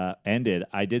ended,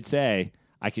 I did say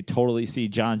I could totally see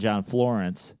John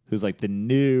Florence, who's the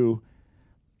new.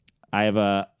 I have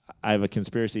a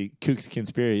Kooks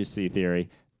conspiracy theory.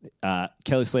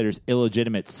 Kelly Slater's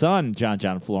illegitimate son,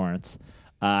 John Florence,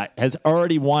 has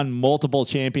already won multiple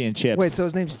championships. Wait, so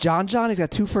his name's John? He's got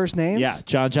two first names? Yeah,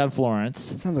 John Florence.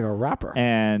 That sounds like a rapper.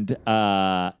 And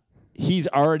he's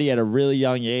already at a really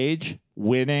young age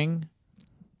winning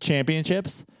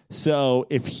championships. So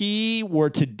if he were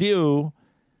to do,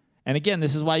 and again,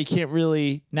 this is why you can't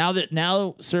really, now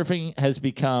surfing has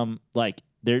become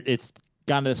it's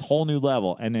gone to this whole new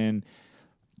level. And in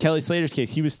Kelly Slater's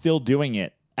case, he was still doing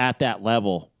it at that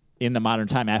level in the modern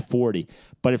time at 40.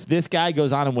 But if this guy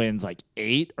goes on and wins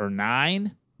 8 or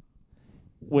 9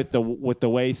 with the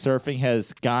way surfing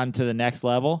has gone to the next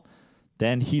level,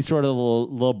 then he's sort of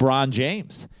LeBron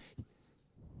James.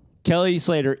 Kelly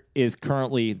Slater is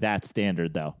currently that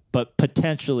standard, though. But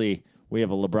potentially we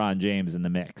have a LeBron James in the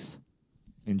mix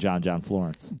in John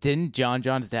Florence. Didn't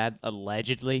John's dad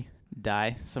allegedly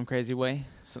die some crazy way?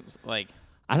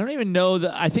 I don't even know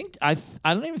that. I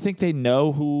don't even think they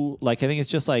know who. I think it's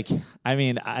just I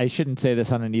shouldn't say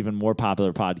this on an even more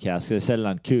popular podcast because I said it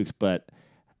on Kooks, but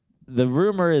the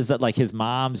rumor is that his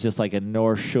mom's just a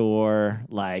North Shore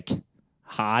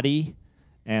hottie,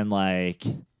 and a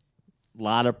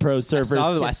lot of pro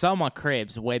surfers. I saw him on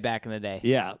Cribs way back in the day.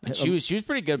 Yeah, and she was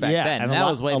pretty good back then. And that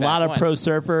was way a back lot of when. pro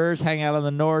surfers hang out on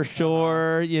the North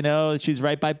Shore. She's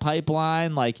right by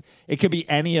Pipeline. It could be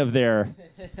any of their,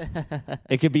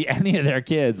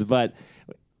 kids. But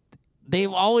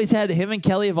they've always had him and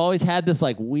Kelly have always had this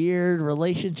weird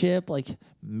relationship.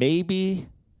 Maybe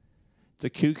it's a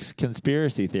Kooks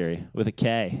conspiracy theory with a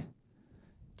K.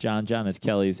 John is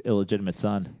Kelly's illegitimate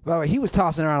son. By the way, he was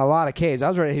tossing around a lot of Ks. I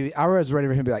was ready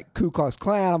for him to be like Ku Klux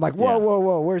Klan. I'm like,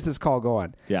 whoa, where's this call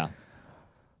going? Yeah.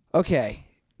 Okay,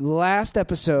 last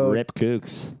episode, Rip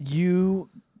Kooks.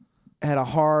 You had a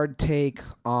hard take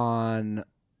on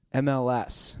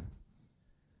MLS.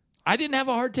 I didn't have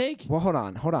a hard take. Well, hold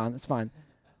on, that's fine.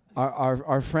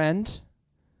 Our friend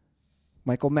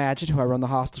Michael Madgett, who I run the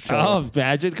hostel show. Oh,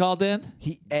 Madgett called in?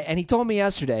 He told me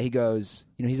yesterday, he goes,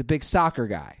 he's a big soccer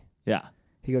guy. Yeah.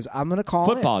 He goes, I'm going to call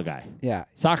Football in. guy. Yeah.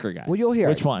 Soccer guy. Well, you'll hear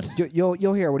Which it. one?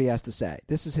 You'll hear what he has to say.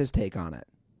 This is his take on it.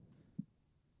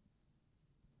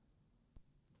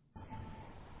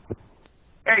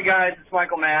 Hey, guys, it's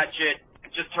Michael Madgett.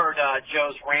 Just heard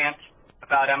Joe's rant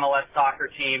about MLS soccer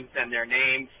teams and their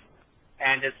names.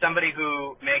 And as somebody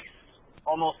who makes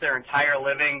almost their entire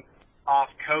living off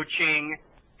coaching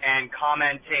and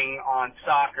commenting on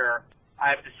soccer, I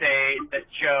have to say that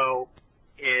Joe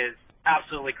is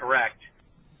absolutely correct.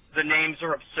 The names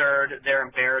are absurd. They're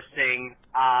embarrassing.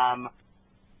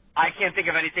 I can't think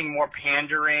of anything more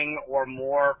pandering or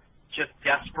more just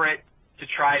desperate to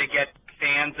try to get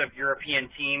fans of European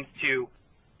teams to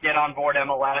get on board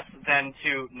MLS than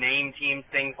to name teams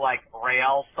things like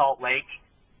Real Salt Lake.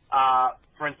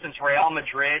 For instance, Real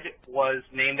Madrid was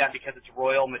named that because it's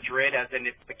Royal Madrid, as in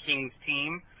it's the king's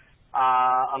team.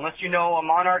 Unless you know a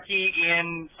monarchy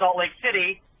in Salt Lake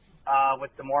City,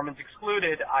 with the Mormons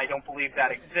excluded, I don't believe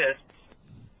that exists.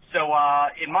 So,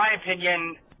 in my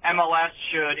opinion, MLS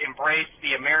should embrace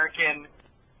the American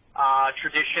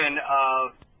tradition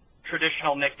of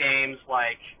traditional nicknames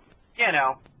like,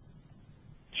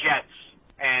 Jets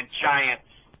and Giants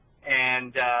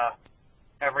and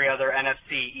every other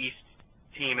NFC East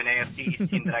team and AFC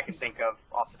East team that I can think of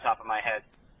off the top of my head.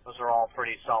 Those are all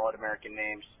pretty solid American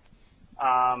names.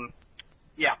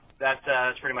 Yeah,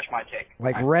 that's pretty much my take.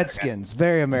 Like Redskins,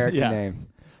 very American name.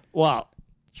 Well,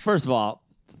 first of all,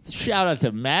 shout out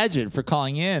to Majid for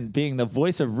calling in, being the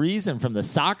voice of reason from the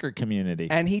soccer community.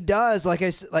 And he does,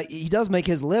 he does make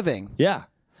his living. Yeah.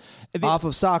 Off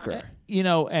of soccer.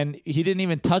 And he didn't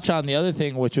even touch on the other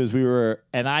thing, which was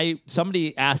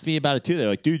somebody asked me about it too. They're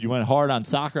like, dude, you went hard on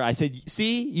soccer. I said,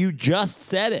 see, you just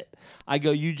said it. I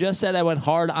go, you just said I went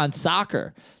hard on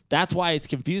soccer. That's why it's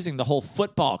confusing, the whole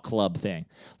football club thing.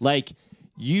 Like,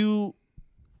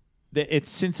 it's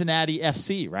Cincinnati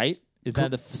FC, right? Is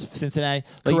that the Cincinnati?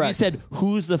 Like, Correct. you said,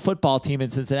 who's the football team in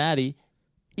Cincinnati?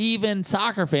 Even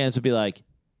soccer fans would be like,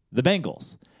 the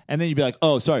Bengals. And then you'd be like,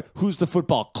 oh, sorry, who's the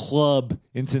football club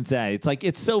in Cincinnati? It's like,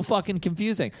 it's so fucking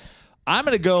confusing. I'm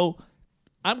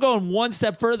going one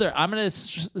step further. I'm going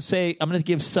to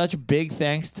give such big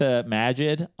thanks to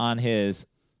Majid on his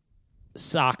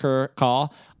soccer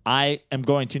call. I am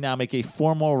going to now make a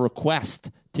formal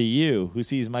request to you, who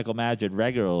sees Michael Majid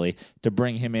regularly, to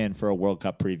bring him in for a World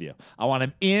Cup preview. I want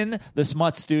him in the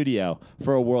Smut studio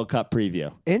for a World Cup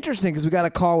preview. Interesting, because we got a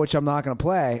call, which I'm not going to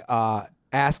play,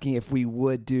 asking if we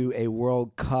would do a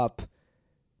World Cup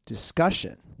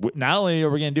discussion. Not only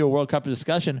are we going to do a World Cup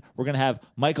discussion, we're going to have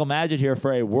Michael Majid here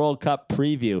for a World Cup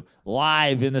preview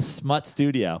live in the Smut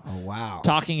studio. Oh, wow.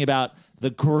 Talking about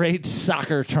the great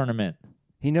soccer tournament.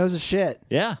 He knows his shit.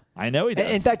 Yeah, I know he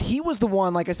does. In fact, he was the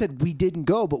one, like I said, we didn't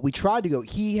go, but we tried to go.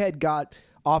 He had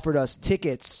offered us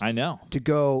tickets. I know. To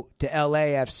go to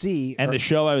LAFC. And the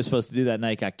show I was supposed to do that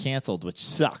night got canceled, which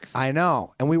sucks. I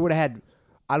know. And we would have had,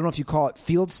 I don't know if you call it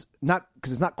fields, not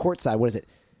because it's not courtside. What is it?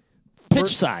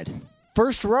 Pitch side.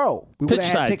 First row. We would have had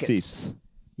Pitch side tickets. seats.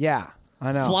 Yeah,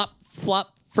 I know.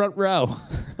 Flop, front row. All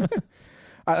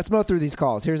right, let's go through these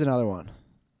calls. Here's another one.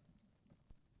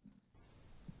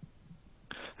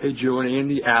 Hey, Joe and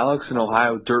Andy, Alex, and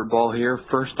Ohio Dirtball here.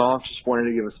 First off, just wanted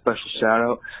to give a special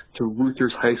shout-out to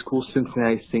Ruthers High School,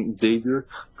 Cincinnati St. Xavier,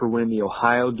 for winning the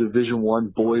Ohio Division I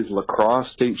Boys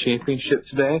Lacrosse State Championship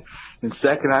today. And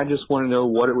second, I just want to know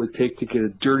what it would take to get a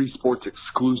Dirty Sports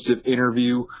exclusive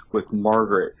interview with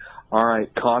Margaret. All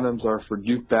right, condoms are for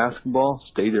Duke basketball.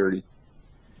 Stay dirty.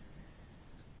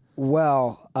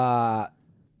 Well, I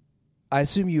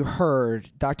assume you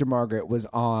heard Dr. Margaret was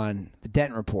on the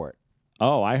Denton Report.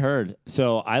 Oh, I heard.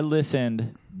 So I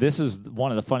listened. This is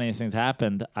one of the funniest things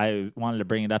happened. I wanted to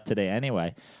bring it up today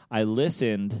anyway. I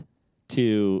listened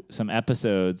to some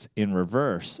episodes in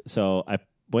reverse. So I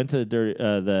went to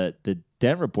the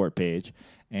Dent Report page,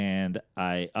 and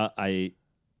I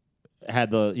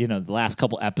had the last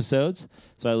couple episodes.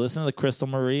 So I listened to the Crystal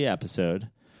Marie episode,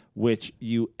 which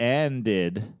you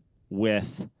ended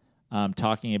with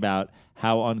talking about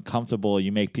how uncomfortable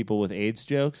you make people with AIDS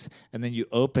jokes. And then you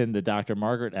opened the Dr.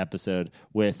 Margaret episode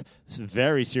with some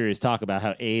very serious talk about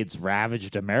how AIDS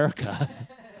ravaged America.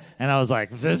 And I was like,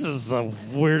 this is the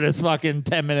weirdest fucking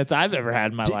 10 minutes I've ever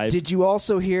had in my life. Did you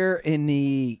also hear in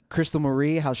the Crystal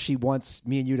Marie how she wants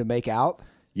me and you to make out?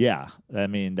 Yeah. I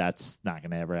mean, that's not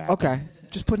going to ever happen. Okay.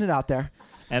 Just putting it out there.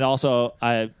 And also,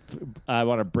 I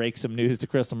want to break some news to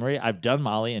Crystal Marie. I've done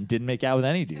Molly and didn't make out with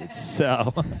any dudes.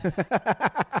 So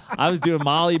I was doing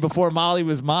Molly before Molly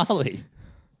was Molly.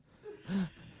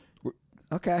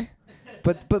 Okay.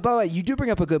 But by the way, you do bring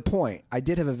up a good point. I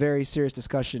did have a very serious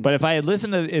discussion. But if I had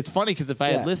listened to, it's funny because if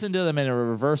I had listened to them in a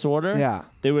reverse order,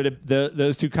 they would have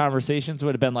those two conversations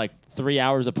would have been like 3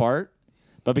 hours apart.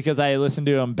 But because I listened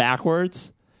to them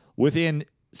backwards, within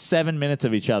 7 minutes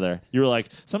of each other, you were like,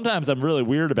 sometimes I'm really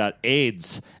weird about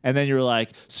AIDS, and then you were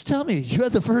like, so tell me, you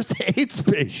had the first AIDS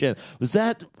patient. Was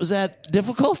that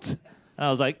difficult? And I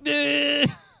was like, eh.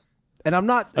 And I'm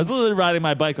not. I was literally riding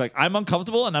my bike like, I'm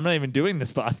uncomfortable, and I'm not even doing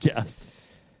this podcast.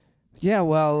 Yeah,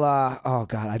 well, oh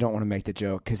God, I don't want to make the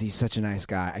joke because he's such a nice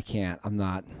guy. I can't. I'm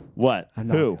not. What? I'm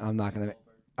not, Who? I'm not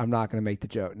gonna make the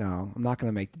joke. No, I'm not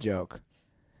gonna make the joke.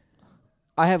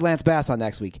 I have Lance Bass on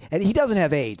next week, and he doesn't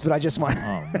have AIDS, but I just want.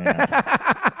 Oh man.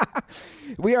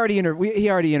 He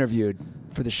already interviewed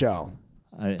for the show.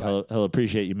 He'll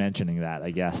appreciate you mentioning that,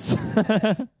 I guess.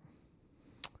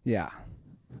 Yeah.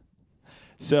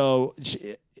 So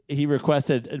he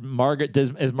requested Margaret.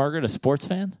 Is Margaret a sports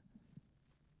fan?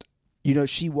 You know,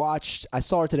 she watched. I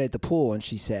saw her today at the pool, and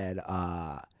she said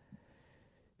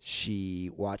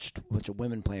she watched a bunch of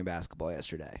women playing basketball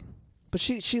yesterday. But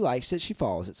she likes it. She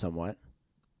follows it somewhat.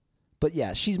 But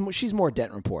yeah, she's more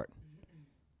Denton Report.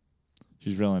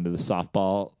 She's real into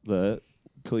the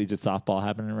collegiate softball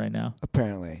happening right now.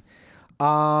 Apparently.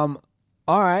 All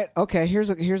right. Okay. Here's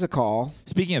a call.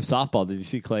 Speaking of softball, did you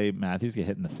see Clay Matthews get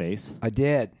hit in the face? I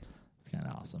did. It's kind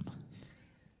of awesome.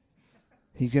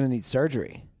 He's gonna need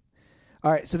surgery.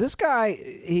 All right. So this guy,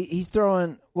 he's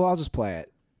throwing. Well, I'll just play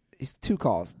it. He's 2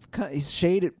 calls. He's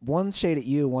one shade at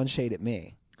you, one shade at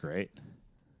me. Great.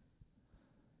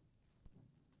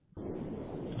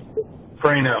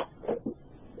 Prano.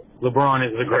 LeBron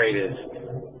is the greatest.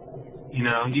 You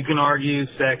know, you can argue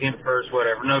second, first,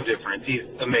 whatever, no difference. He's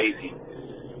amazing.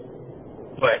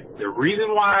 But the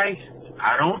reason why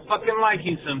I don't fucking like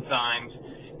you sometimes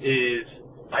is,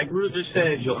 like Ruther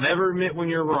says, you'll never admit when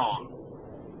you're wrong.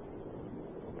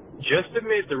 Just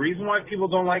admit the reason why people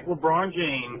don't like LeBron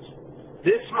James,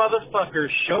 this motherfucker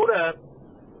showed up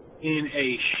in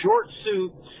a short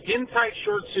suit, skin-tight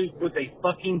short suit with a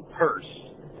fucking purse.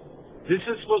 This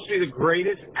is supposed to be the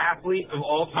greatest athlete of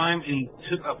all time, and he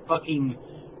took a fucking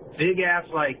big-ass,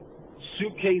 like,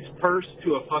 suitcase purse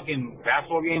to a fucking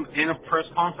basketball game and a press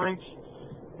conference.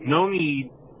 No need.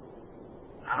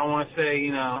 I don't want to say,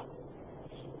 you know,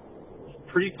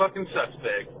 pretty fucking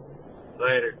suspect.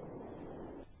 Later.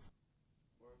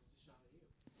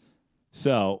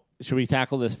 So, should we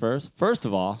tackle this first? First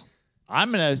of all,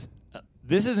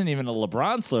 this isn't even a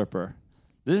LeBron slurper.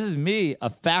 This is me, a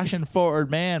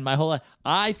fashion-forward man my whole life.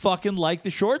 I fucking like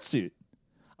the short suit.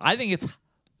 I think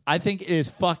it is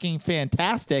fucking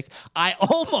fantastic. I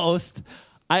almost,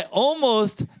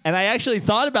 and I actually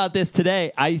thought about this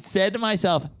today. I said to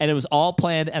myself, and it was all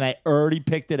planned, and I already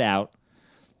picked it out.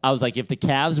 I was like, if the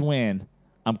Cavs win,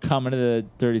 I'm coming to the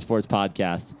Dirty Sports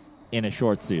Podcast in a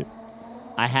short suit.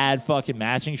 I had fucking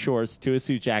matching shorts to a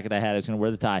suit jacket I had. I was going to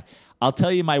wear the tie. I'll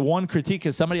tell you my one critique,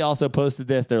 because somebody also posted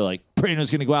this. They're like, Prano's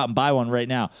going to go out and buy one right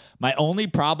now. My only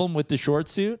problem with the short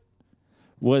suit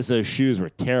was those shoes were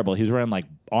terrible. He was wearing like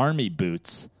army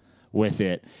boots with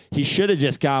it. He should have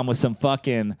just gone with some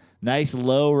fucking nice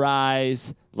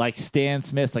low-rise, like Stan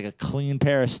Smith's, like a clean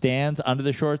pair of Stans under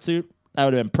the short suit. That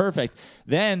would have been perfect.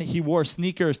 Then he wore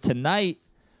sneakers tonight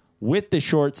with the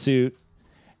short suit,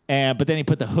 but then he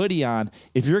put the hoodie on.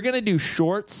 If you're going to do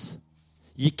shorts,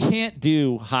 you can't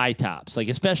do high tops, like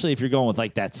especially if you're going with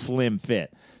like that slim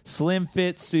fit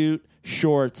suit,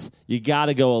 shorts. You got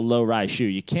to go a low rise shoe.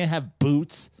 You can't have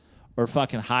boots or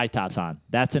fucking high tops on.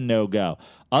 That's a no go.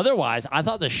 Otherwise, I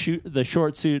thought the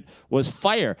short suit was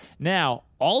fire. Now,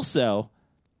 also,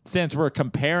 since we're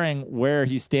comparing where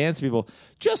he stands to people,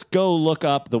 just go look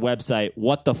up the website,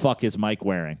 What the Fuck is Mike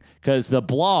Wearing? Because the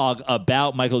blog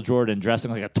about Michael Jordan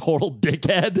dressing like a total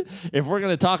dickhead, if we're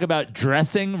going to talk about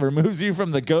dressing removes you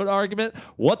from the GOAT argument,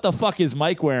 What the Fuck is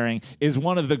Mike Wearing is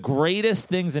one of the greatest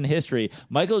things in history.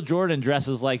 Michael Jordan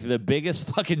dresses like the biggest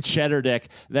fucking cheddar dick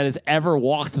that has ever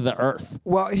walked the earth.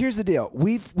 Well, here's the deal.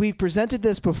 We've presented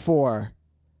this before.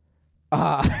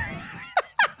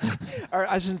 Or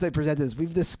I shouldn't say presented this.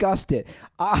 We've discussed it.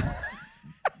 I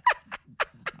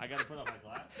got to put on my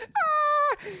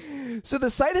glasses. So the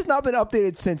site has not been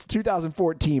updated since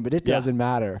 2014, but it doesn't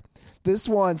matter. This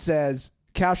one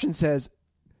caption says,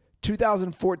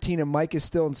 2014 and Mike is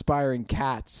still inspiring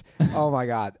cats. Oh my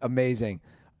God. Amazing.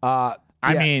 I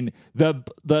mean,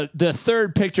 the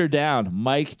third picture down,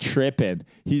 Mike tripping.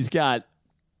 He's got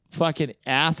fucking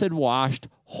acid washed,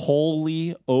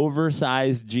 wholly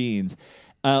oversized jeans.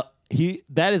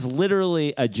 That is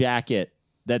literally a jacket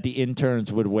that the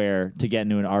interns would wear to get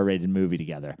into an R-rated movie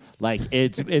together. Like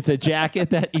it's a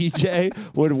jacket that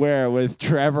EJ would wear with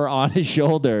Trevor on his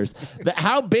shoulders.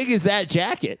 How big is that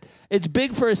jacket? It's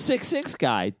big for a 6'6"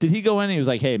 guy. Did he go in and he was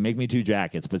like, "Hey, make me 2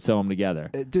 jackets, but sew them together"?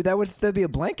 Dude, that'd be a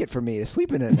blanket for me to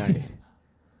sleep in at night.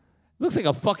 Looks like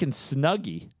a fucking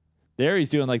Snuggie. There he's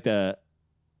doing like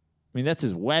that's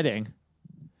his wedding.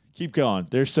 Keep going.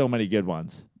 There's so many good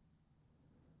ones.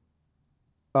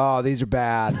 Oh, these are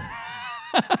bad.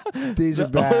 These are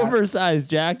bad. Oversized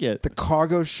jacket. The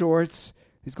cargo shorts.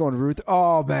 He's going Ruth.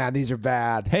 Oh, man, these are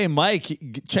bad. Hey, Mike,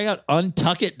 check out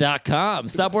untuckit.com.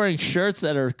 Stop wearing shirts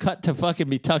that are cut to fucking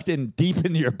be tucked in deep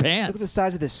into your pants. Look at the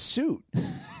size of this suit.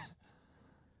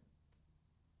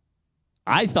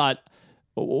 I thought,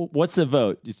 what's the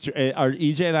vote? Are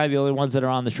EJ and I the only ones that are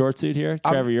on the short suit here?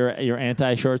 Trevor, you're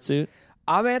anti-short suit?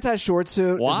 I'm anti-short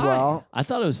suit as well. I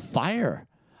thought it was fire.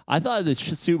 I thought the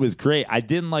suit was great. I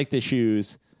didn't like the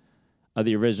shoes of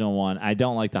the original one. I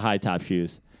don't like the high top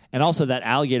shoes. And also that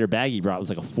alligator bag he brought was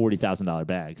like a $40,000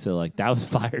 bag. So like that was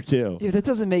fire too. Yeah, that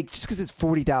doesn't make, just because it's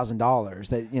 $40,000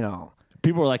 that,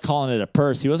 people were like calling it a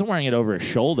purse. He wasn't wearing it over his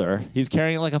shoulder. He was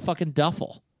carrying it like a fucking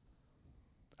duffel.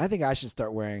 I think I should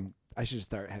start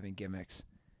having gimmicks.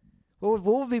 What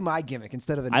would be my gimmick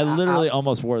instead of an? I literally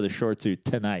almost wore the short suit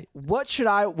tonight. What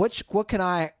can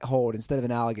I hold instead of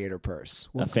an alligator purse?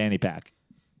 A fanny pack.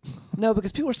 No,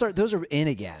 because people those are in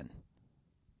again.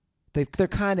 They're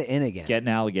kind of in again. Get an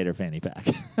alligator fanny pack.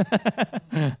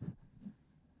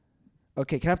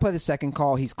 Okay, can I play the second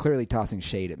call? He's clearly tossing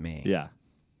shade at me. Yeah.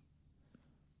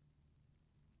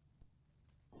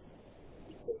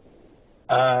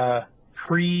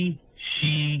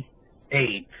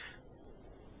 Appreciate.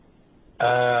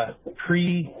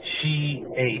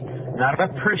 Appreciate. Not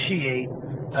appreciate.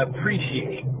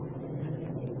 Appreciate.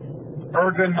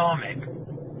 Ergonomic.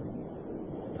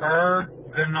 Not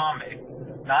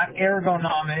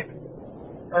ergonomic.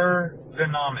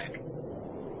 Ergonomic.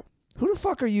 Who the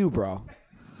fuck are you, bro?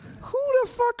 Who the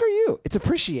fuck are you? It's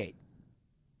appreciate.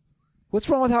 What's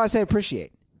wrong with how I say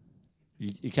appreciate?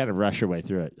 You kind of rush your way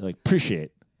through it. You're like,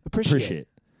 appreciate. Appreciate.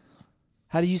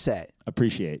 How do you say it?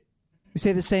 Appreciate. We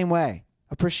say it the same way.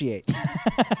 Appreciate.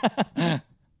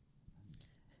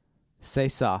 Say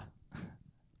saw.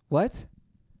 What?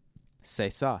 Say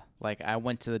saw. Like, I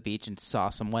went to the beach and saw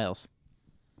some whales.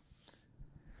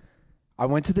 I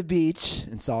went to the beach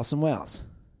and saw some whales.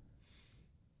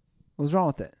 What was wrong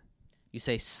with it? You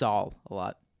say saw a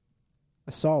lot.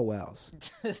 I saw whales.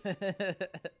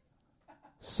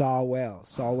 Saw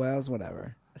whales,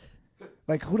 whatever.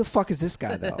 Like, who the fuck is this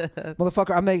guy though?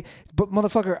 Motherfucker,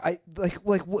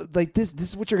 this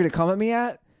is what you're gonna come at me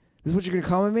at? This is what you're gonna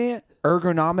come at me at?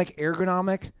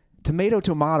 Ergonomic?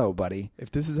 Tomato, buddy.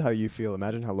 If this is how you feel,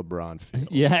 imagine how LeBron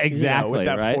feels. Yeah, exactly. With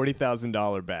that right?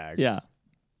 $40,000 bag. Yeah.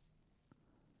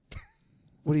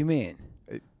 What do you mean?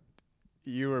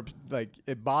 You were like,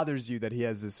 it bothers you that he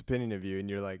has this opinion of you, and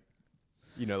you're like,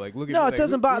 look at No, me, it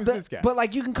doesn't bother. Who's this guy? But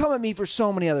like, you can come at me for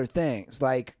so many other things.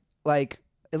 Like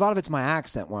a lot of it's my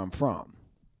accent where I'm from.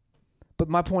 But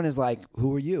my point is like,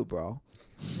 who are you, bro?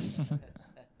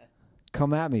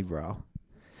 Come at me, bro.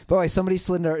 By the way, somebody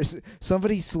slid.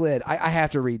 I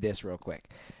have to read this real quick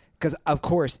because, of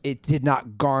course, it did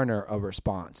not garner a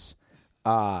response.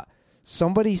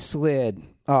 Somebody slid.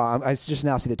 Oh, I just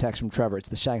now see the text from Trevor. It's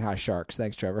the Shanghai Sharks.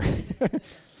 Thanks, Trevor.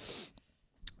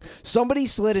 Somebody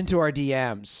slid into our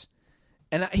DMs,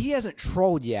 and he hasn't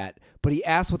trolled yet, but he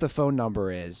asked what the phone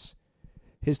number is.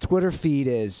 His Twitter feed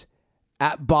is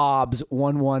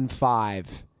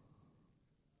 @Bobs115,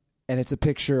 and it's a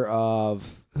picture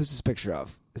of who's this picture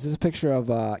of? Is this a picture of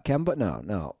Kemba?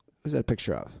 No. Who's that a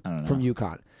picture of? I don't know. From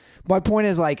UConn. My point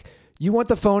is, like, you want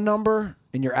the phone number,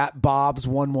 and you're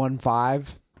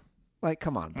 @Bobs115. Like,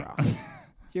 come on, bro.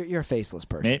 You're a faceless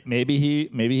person. Maybe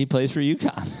he plays for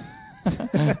UConn.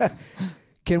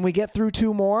 Can we get through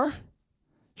two more?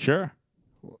 Sure.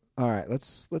 All right,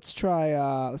 let's try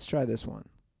this one.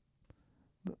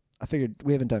 I figured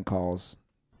we haven't done calls.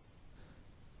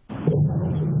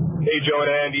 Hey, Joe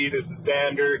and Andy, this is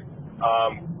Xander.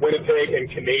 Winnipeg and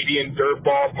Canadian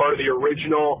Dirtball, part of the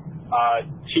original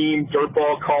team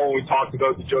Dirtball call when we talked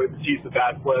about the Joey Batista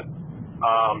bat flip.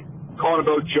 Calling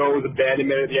about Joe's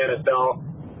abandonment of the NFL.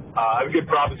 I have a good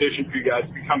proposition for you guys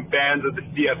to become fans of the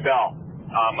CFL.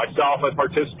 Myself, I've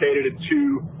participated in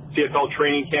 2 CFL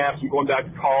training camps. I'm going back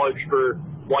to college for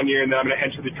 1 year, and then I'm going to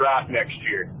enter the draft next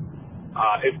year.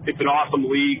 It's an awesome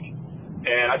league,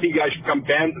 and I think you guys should become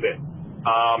fans of it.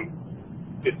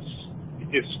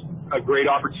 It's a great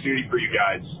opportunity for you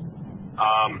guys.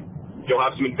 You'll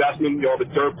have some investment. You'll have a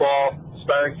dirt ball,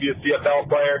 aspiring to be a CFL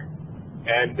player,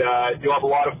 and you'll have a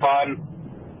lot of fun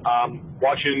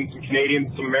watching some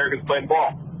Canadians, some Americans playing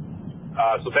ball.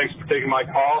 So thanks for taking my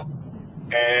call,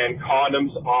 and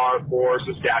condoms are for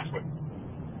Saskatchewan.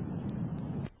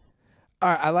 All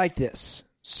right, I like this.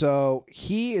 So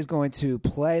he is going to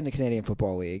play in the Canadian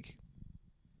Football League.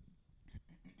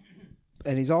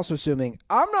 And he's also assuming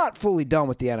I'm not fully done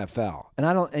with the NFL,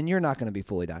 and you're not going to be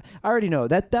fully done. I already know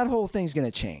that whole thing's going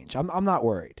to change. I'm not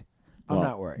worried. I'm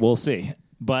not worried. We'll see.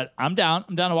 But I'm down.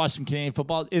 I'm down to watch some Canadian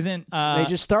football. They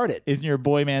just started? Isn't your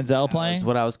boy Manziel playing? That's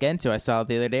what I was getting to. I saw it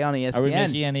the other day on ESPN. Are we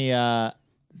making any?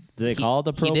 Do they call it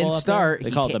the Pro Bowl? He didn't start.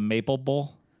 They call it the Maple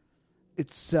Bowl.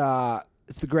 It's the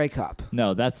Grey Cup.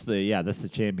 No, that's the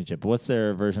championship. What's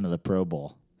their version of the Pro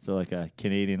Bowl? So like a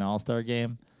Canadian All-Star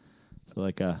game. So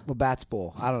like a Labatt's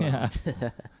Bowl. I don't know.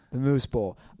 The Moose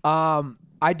Bowl.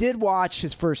 I did watch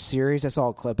his first series. I saw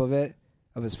a clip of it,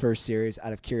 of his first series,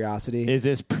 out of curiosity. Is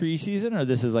this preseason or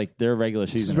this is like their regular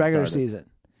season? This is regular season.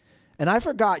 And I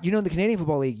forgot, in the Canadian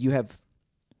Football League, you have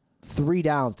 3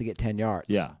 downs to get 10 yards.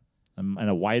 Yeah. and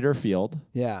a wider field.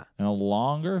 Yeah. And a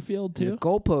longer field, And too. the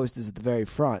goalpost is at the very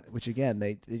front, which, again,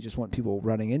 they just want people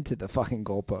running into the fucking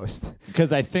goalpost.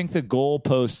 Because I think the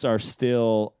goalposts are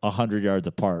still 100 yards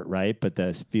apart, right? But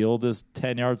the field is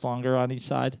 10 yards longer on each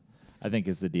side, I think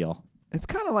is the deal. It's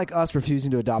kind of like us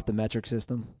refusing to adopt the metric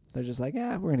system. They're just like,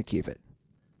 we're going to keep it.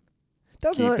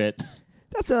 That's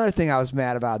another thing I was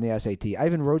mad about in the SAT. I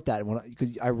even wrote that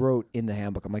because I wrote in the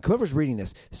handbook. I'm like, whoever's reading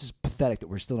this is pathetic that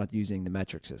we're still not using the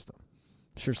metric system.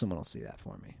 I'm sure someone will see that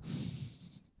for me.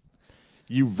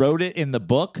 You wrote it in the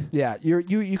book? Yeah,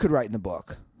 you could write in the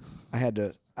book. I had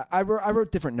to. I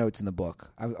wrote different notes in the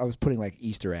book. I was putting like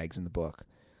Easter eggs in the book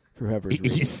for whoever's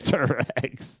reading. Easter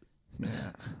eggs. Yeah.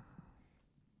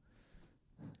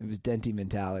 It was Denty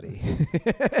mentality.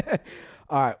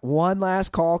 All right, one last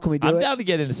call. Can we do it? I'm down to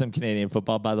get into some Canadian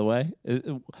football, by the way.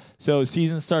 So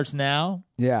season starts now.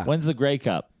 Yeah. When's the Grey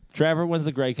Cup? Trevor, when's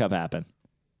the Grey Cup happen?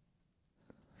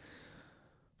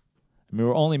 I mean,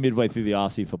 we're only midway through the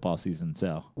Aussie football season,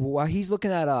 so. While he's looking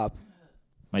that up.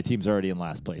 My team's already in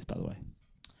last place, by the way.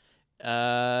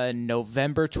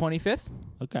 November 25th.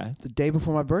 Okay. It's the day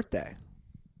before my birthday.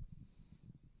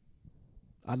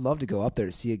 I'd love to go up there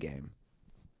to see a game.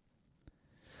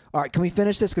 All right, can we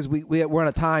finish this? Because we're on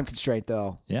a time constraint,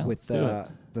 though, with the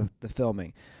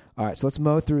filming. All right, so let's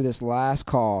mow through this last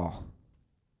call.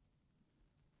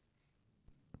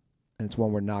 And it's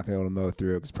one we're not going to be able to mow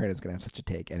through because Brandon's going to have such a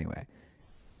take anyway.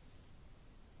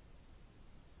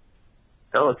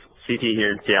 Hello, it's CT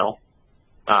here in Seattle.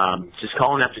 Just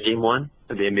calling after Game 1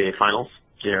 of the NBA Finals.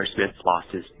 J.R. Smith lost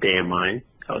his damn mind.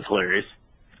 That was hilarious.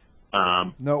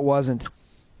 No, it wasn't.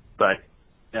 But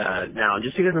now,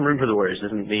 just because I'm rooting for the Warriors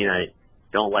doesn't mean I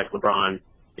don't like LeBron.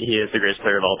 He is the greatest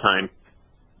player of all time.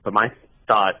 But my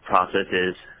thought process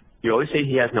is, you always say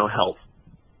he has no health.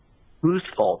 Whose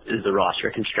fault is the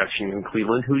roster construction in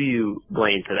Cleveland? Who do you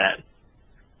blame for that?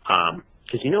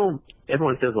 Because,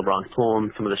 everyone says LeBron's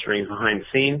pulling some of the strings behind the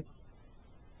scenes.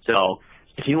 So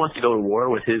if he wants to go to war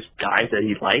with his guys that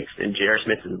he likes, and J.R.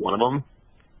 Smith is one of them,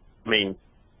 I mean,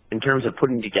 in terms of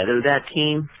putting together that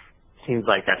team, seems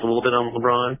like that's a little bit on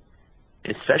LeBron.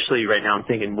 Especially right now, I'm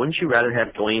thinking, wouldn't you rather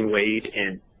have Dwayne Wade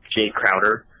and Jay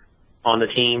Crowder on the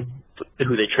team,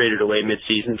 who they traded away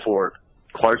midseason for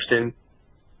Clarkson,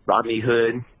 Rodney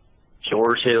Hood,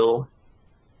 George Hill?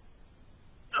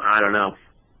 I don't know.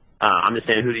 I'm just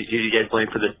saying, who do you guys blame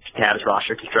for the Cavs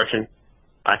roster construction?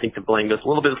 I think the blame goes a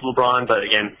little bit with LeBron, but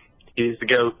again, he's the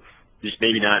GOAT, just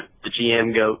maybe not the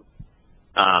GM GOAT.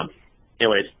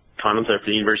 Anyways, condoms are for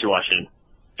the University of Washington.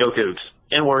 Go Cougs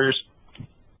and Warriors.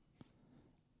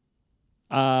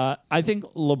 I think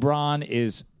LeBron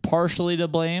is partially to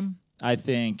blame. I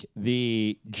think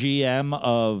the GM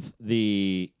of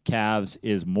the Cavs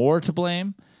is more to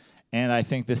blame, and I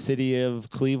think the city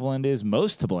of Cleveland is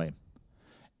most to blame.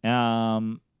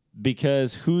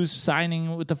 Because who's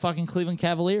signing with the fucking Cleveland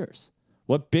Cavaliers?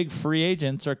 What big free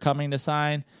agents are coming to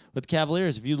sign with the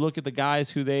Cavaliers? If you look at the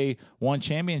guys who they won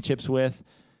championships with,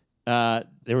 there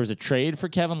was a trade for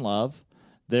Kevin Love.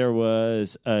 There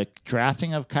was a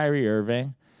drafting of Kyrie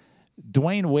Irving.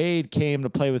 Dwayne Wade came to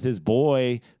play with his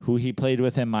boy, who he played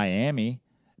with in Miami,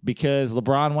 because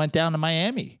LeBron went down to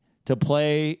Miami to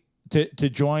play to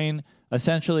join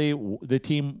essentially the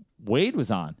team Wade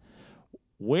was on.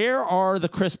 Where are the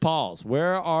Chris Pauls?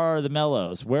 Where are the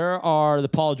Melos? Where are the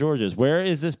Paul Georges? Where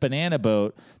is this banana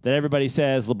boat that everybody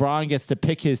says LeBron gets to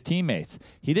pick his teammates?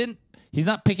 He's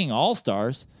not picking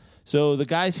all-stars. So the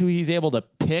guys who he's able to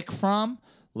pick from,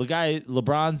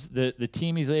 LeBron's the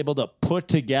team he's able to put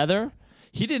together,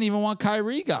 he didn't even want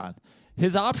Kyrie gone.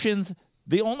 His options,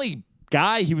 the only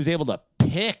guy he was able to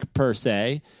pick per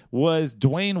se was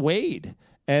Dwayne Wade.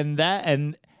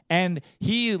 And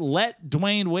he let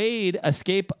Dwayne Wade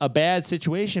escape a bad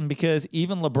situation because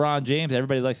even LeBron James,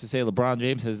 everybody likes to say LeBron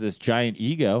James has this giant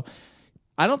ego.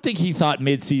 I don't think he thought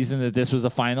midseason that this was a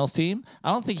finals team.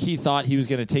 I don't think he thought he was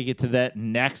going to take it to that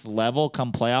next level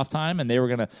come playoff time and they were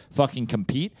going to fucking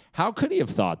compete. How could he have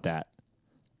thought that?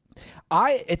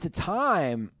 At the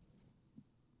time,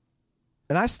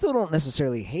 and I still don't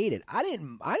necessarily hate it, I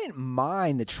didn't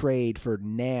mind the trade for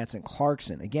Nance and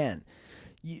Clarkson. Again,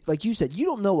 like you said, you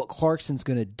don't know what Clarkson's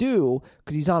going to do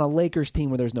because he's on a Lakers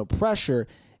team where there's no pressure.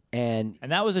 And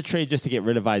that was a trade just to get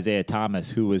rid of Isaiah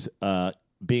Thomas, who was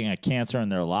being a cancer in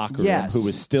their locker room, who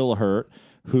was still hurt.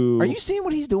 Are you seeing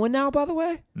what he's doing now, by the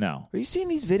way? No. Are you seeing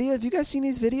these videos? Have you guys seen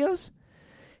these videos?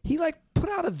 He put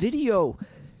out a video.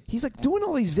 He's doing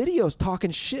all these videos talking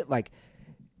shit like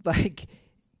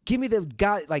give me the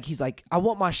guy, he's like, I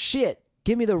want my shit.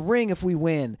 Give me the ring if we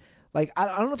win. I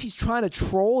don't know if he's trying to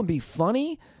troll and be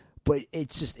funny, but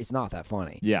it's not that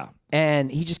funny. Yeah.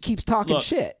 And he just keeps talking Look,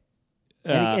 shit.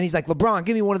 And he's like, LeBron,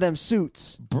 give me one of them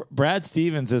suits. Brad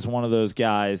Stevens is one of those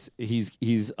guys.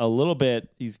 He's a little bit.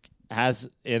 Has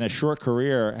in a short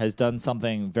career has done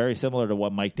something very similar to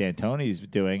what Mike D'Antoni's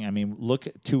doing. I mean, look,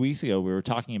 2 weeks ago we were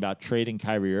talking about trading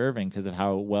Kyrie Irving because of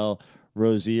how well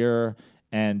Rozier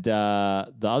and the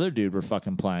other dude were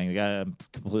fucking playing. The guy, I'm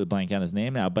completely blanking on his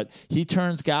name now, but he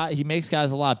makes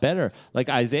guys a lot better. Like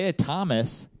Isaiah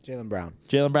Thomas, Jaylen Brown.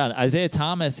 Isaiah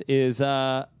Thomas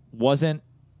wasn't.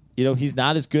 He's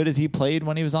not as good as he played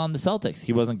when he was on the Celtics.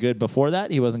 He wasn't good before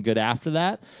that. He wasn't good after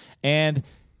that, and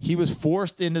he was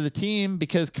forced into the team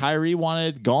because Kyrie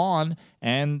wanted gone,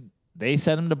 and they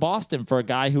sent him to Boston for a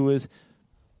guy who was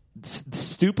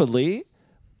stupidly,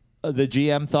 the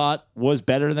GM thought was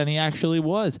better than he actually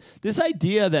was. This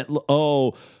idea that,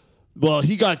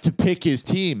 he got to pick his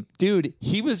team. Dude,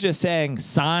 he was just saying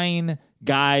sign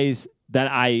guys that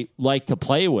I like to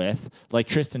play with, like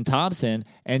Tristan Thompson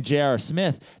and J.R.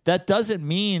 Smith. That doesn't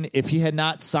mean if he had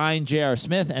not signed J.R.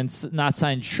 Smith and not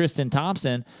signed Tristan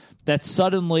Thompson, that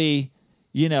suddenly,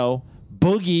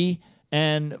 Boogie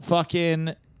and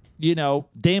fucking,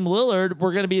 Dame Lillard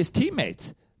were going to be his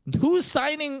teammates. Who's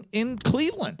signing in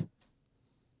Cleveland?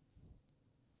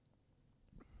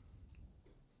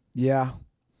 Yeah.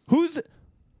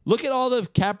 Look at all the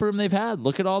cap room they've had.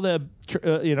 Look at all the,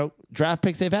 draft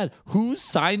picks they've had. Who's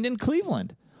signed in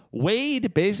Cleveland?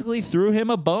 Wade basically threw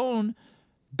him a bone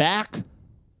back.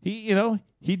 He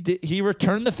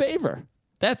returned the favor.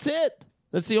 That's it.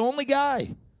 That's the only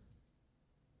guy.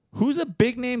 Who's a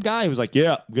big name guy who's like,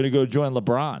 yeah, I'm going to go join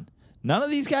LeBron? None of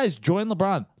these guys joined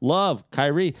LeBron. Love,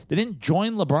 Kyrie. They didn't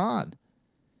join LeBron.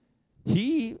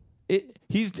 He's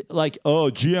like,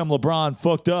 GM LeBron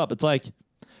fucked up. It's like,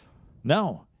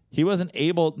 no, he wasn't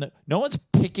able. No one's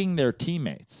picking their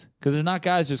teammates because there's not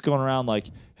guys just going around like,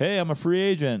 hey, I'm a free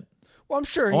agent. Well, I'm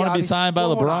sure I want to be signed by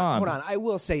LeBron. Hold on. I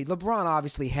will say LeBron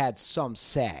obviously had some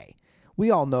say.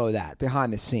 We all know that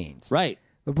behind the scenes. Right.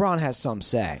 LeBron has some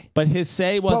say. But his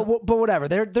say was... But whatever.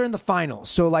 They're in the finals.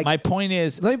 So, like... My point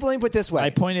is... Let me put it this way.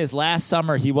 My point is last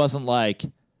summer he wasn't like,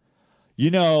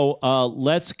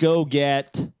 let's go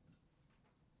get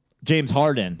James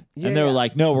Harden. And they were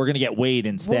like, no, we're going to get Wade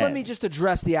instead. Well, let me just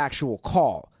address the actual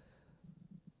call.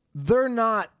 They're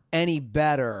not any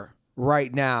better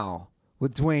right now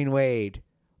with Dwayne Wade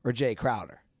or Jay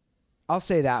Crowder. I'll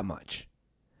say that much.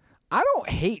 I don't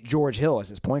hate George Hill as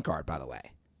his point guard, by the way.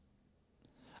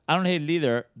 I don't hate it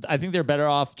either. I think they're better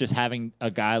off just having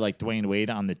a guy like Dwayne Wade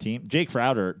on the team. Drew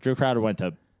Crowder went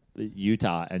to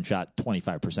Utah and shot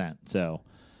 25%. So,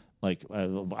 why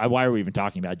are we even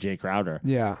talking about Jay Crowder?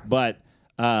 Yeah. But,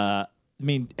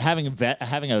 having a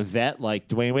vet like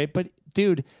Dwayne Wade, but,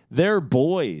 dude, they're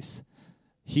boys.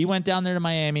 He went down there to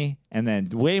Miami, and then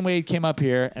Dwayne Wade came up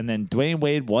here, and then Dwayne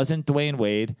Wade wasn't Dwayne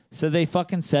Wade, so they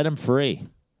fucking set him free.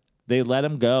 They let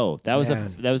him go. That was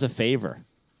a favor.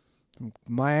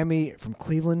 From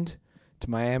Cleveland to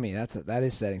Miami. That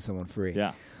is setting someone free.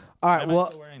 Yeah. All right. Why am I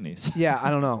still wearing these? Yeah,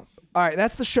 I don't know. All right,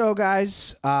 that's the show,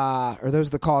 guys. Or those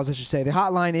are the calls, I should say. The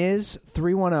hotline is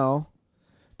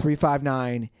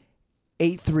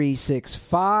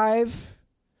 310-359-8365.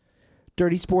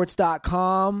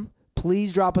 DirtySports.com.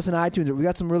 Please drop us an iTunes. We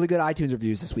got some really good iTunes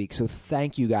reviews this week, so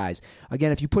thank you guys.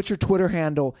 Again, if you put your Twitter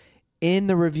handle in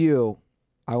the review,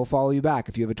 I will follow you back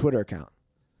if you have a Twitter account.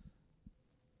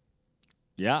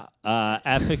 Yeah.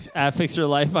 At Fix Your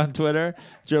Life on Twitter.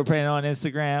 Joe Prano on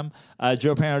Instagram.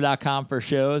 JoePrano.com for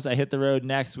shows. I hit the road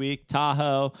next week.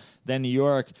 Tahoe, then New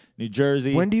York, New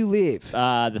Jersey. When do you leave?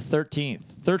 The 13th.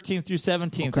 13th through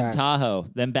 17th in Tahoe.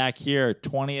 Then back here,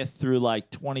 20th through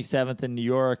 27th in New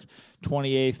York,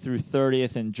 28th through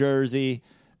 30th in Jersey.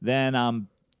 Then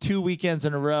 2 weekends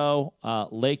in a row,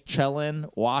 Lake Chillin,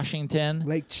 Washington.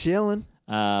 Lake Chillin.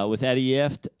 With Eddie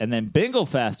Ift, and then Bingle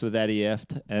Fest with Eddie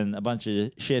Ift and a bunch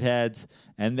of shitheads,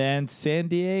 and then San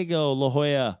Diego, La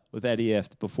Jolla with Eddie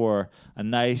Ift before a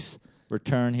nice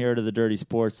return here to the Dirty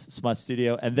Sports Smut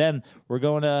Studio. And then we're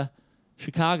going to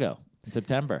Chicago in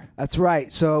September. That's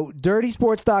right. So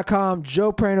DirtySports.com,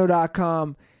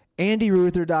 JoePrano.com,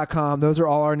 AndyRuther.com. Those are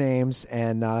all our names,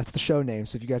 and that's the show name.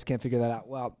 So if you guys can't figure that out,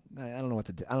 well, I don't know what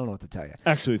to tell you.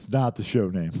 Actually, it's not the show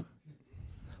name.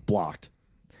 Blocked.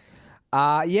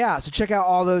 So check out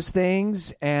all those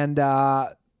things, and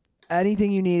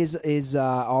anything you need is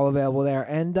all available there.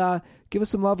 And give us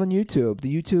some love on YouTube.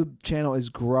 The YouTube channel is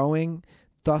growing.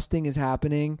 Dusting is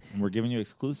happening. And we're giving you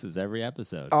exclusives every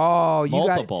episode. Oh,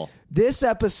 multiple. This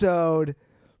episode,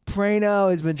 Prano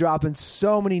has been dropping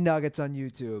so many nuggets on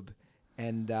YouTube,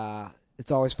 and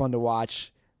it's always fun to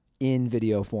watch. in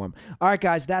video form. All right,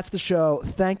 guys, that's the show.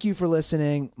 Thank you for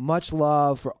listening. Much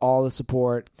love for all the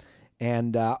support.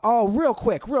 And, real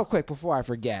quick, before I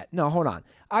forget. No, hold on.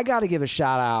 I got to give a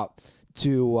shout out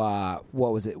to,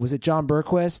 what was it? Was it John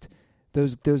Berquist?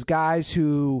 Those guys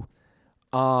who,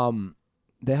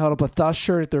 they held up a Thus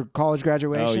shirt at their college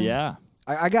graduation. Oh, yeah.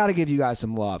 I got to give you guys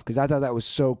some love because I thought that was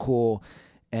so cool.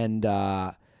 And,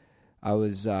 I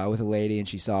was with a lady and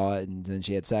she saw it and then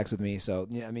she had sex with me. So,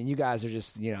 yeah, I mean, you guys are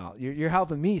just, you're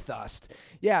helping me, Thust.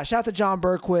 Yeah, shout out to John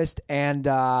Berquist and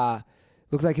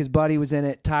looks like his buddy was in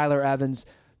it, Tyler Evans.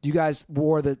 You guys you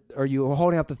were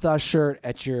holding up the Thust shirt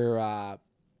at your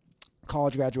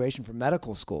college graduation from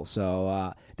medical school.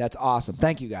 So that's awesome.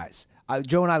 Thank you guys.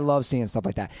 Joe and I love seeing stuff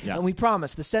like that. Yeah. And we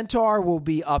promise the Centaur will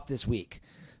be up this week.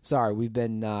 Sorry, we've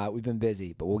been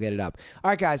busy, but we'll get it up.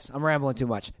 All right, guys, I'm rambling too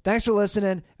much. Thanks for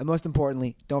listening, and most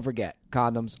importantly, don't forget,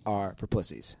 condoms are for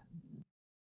pussies.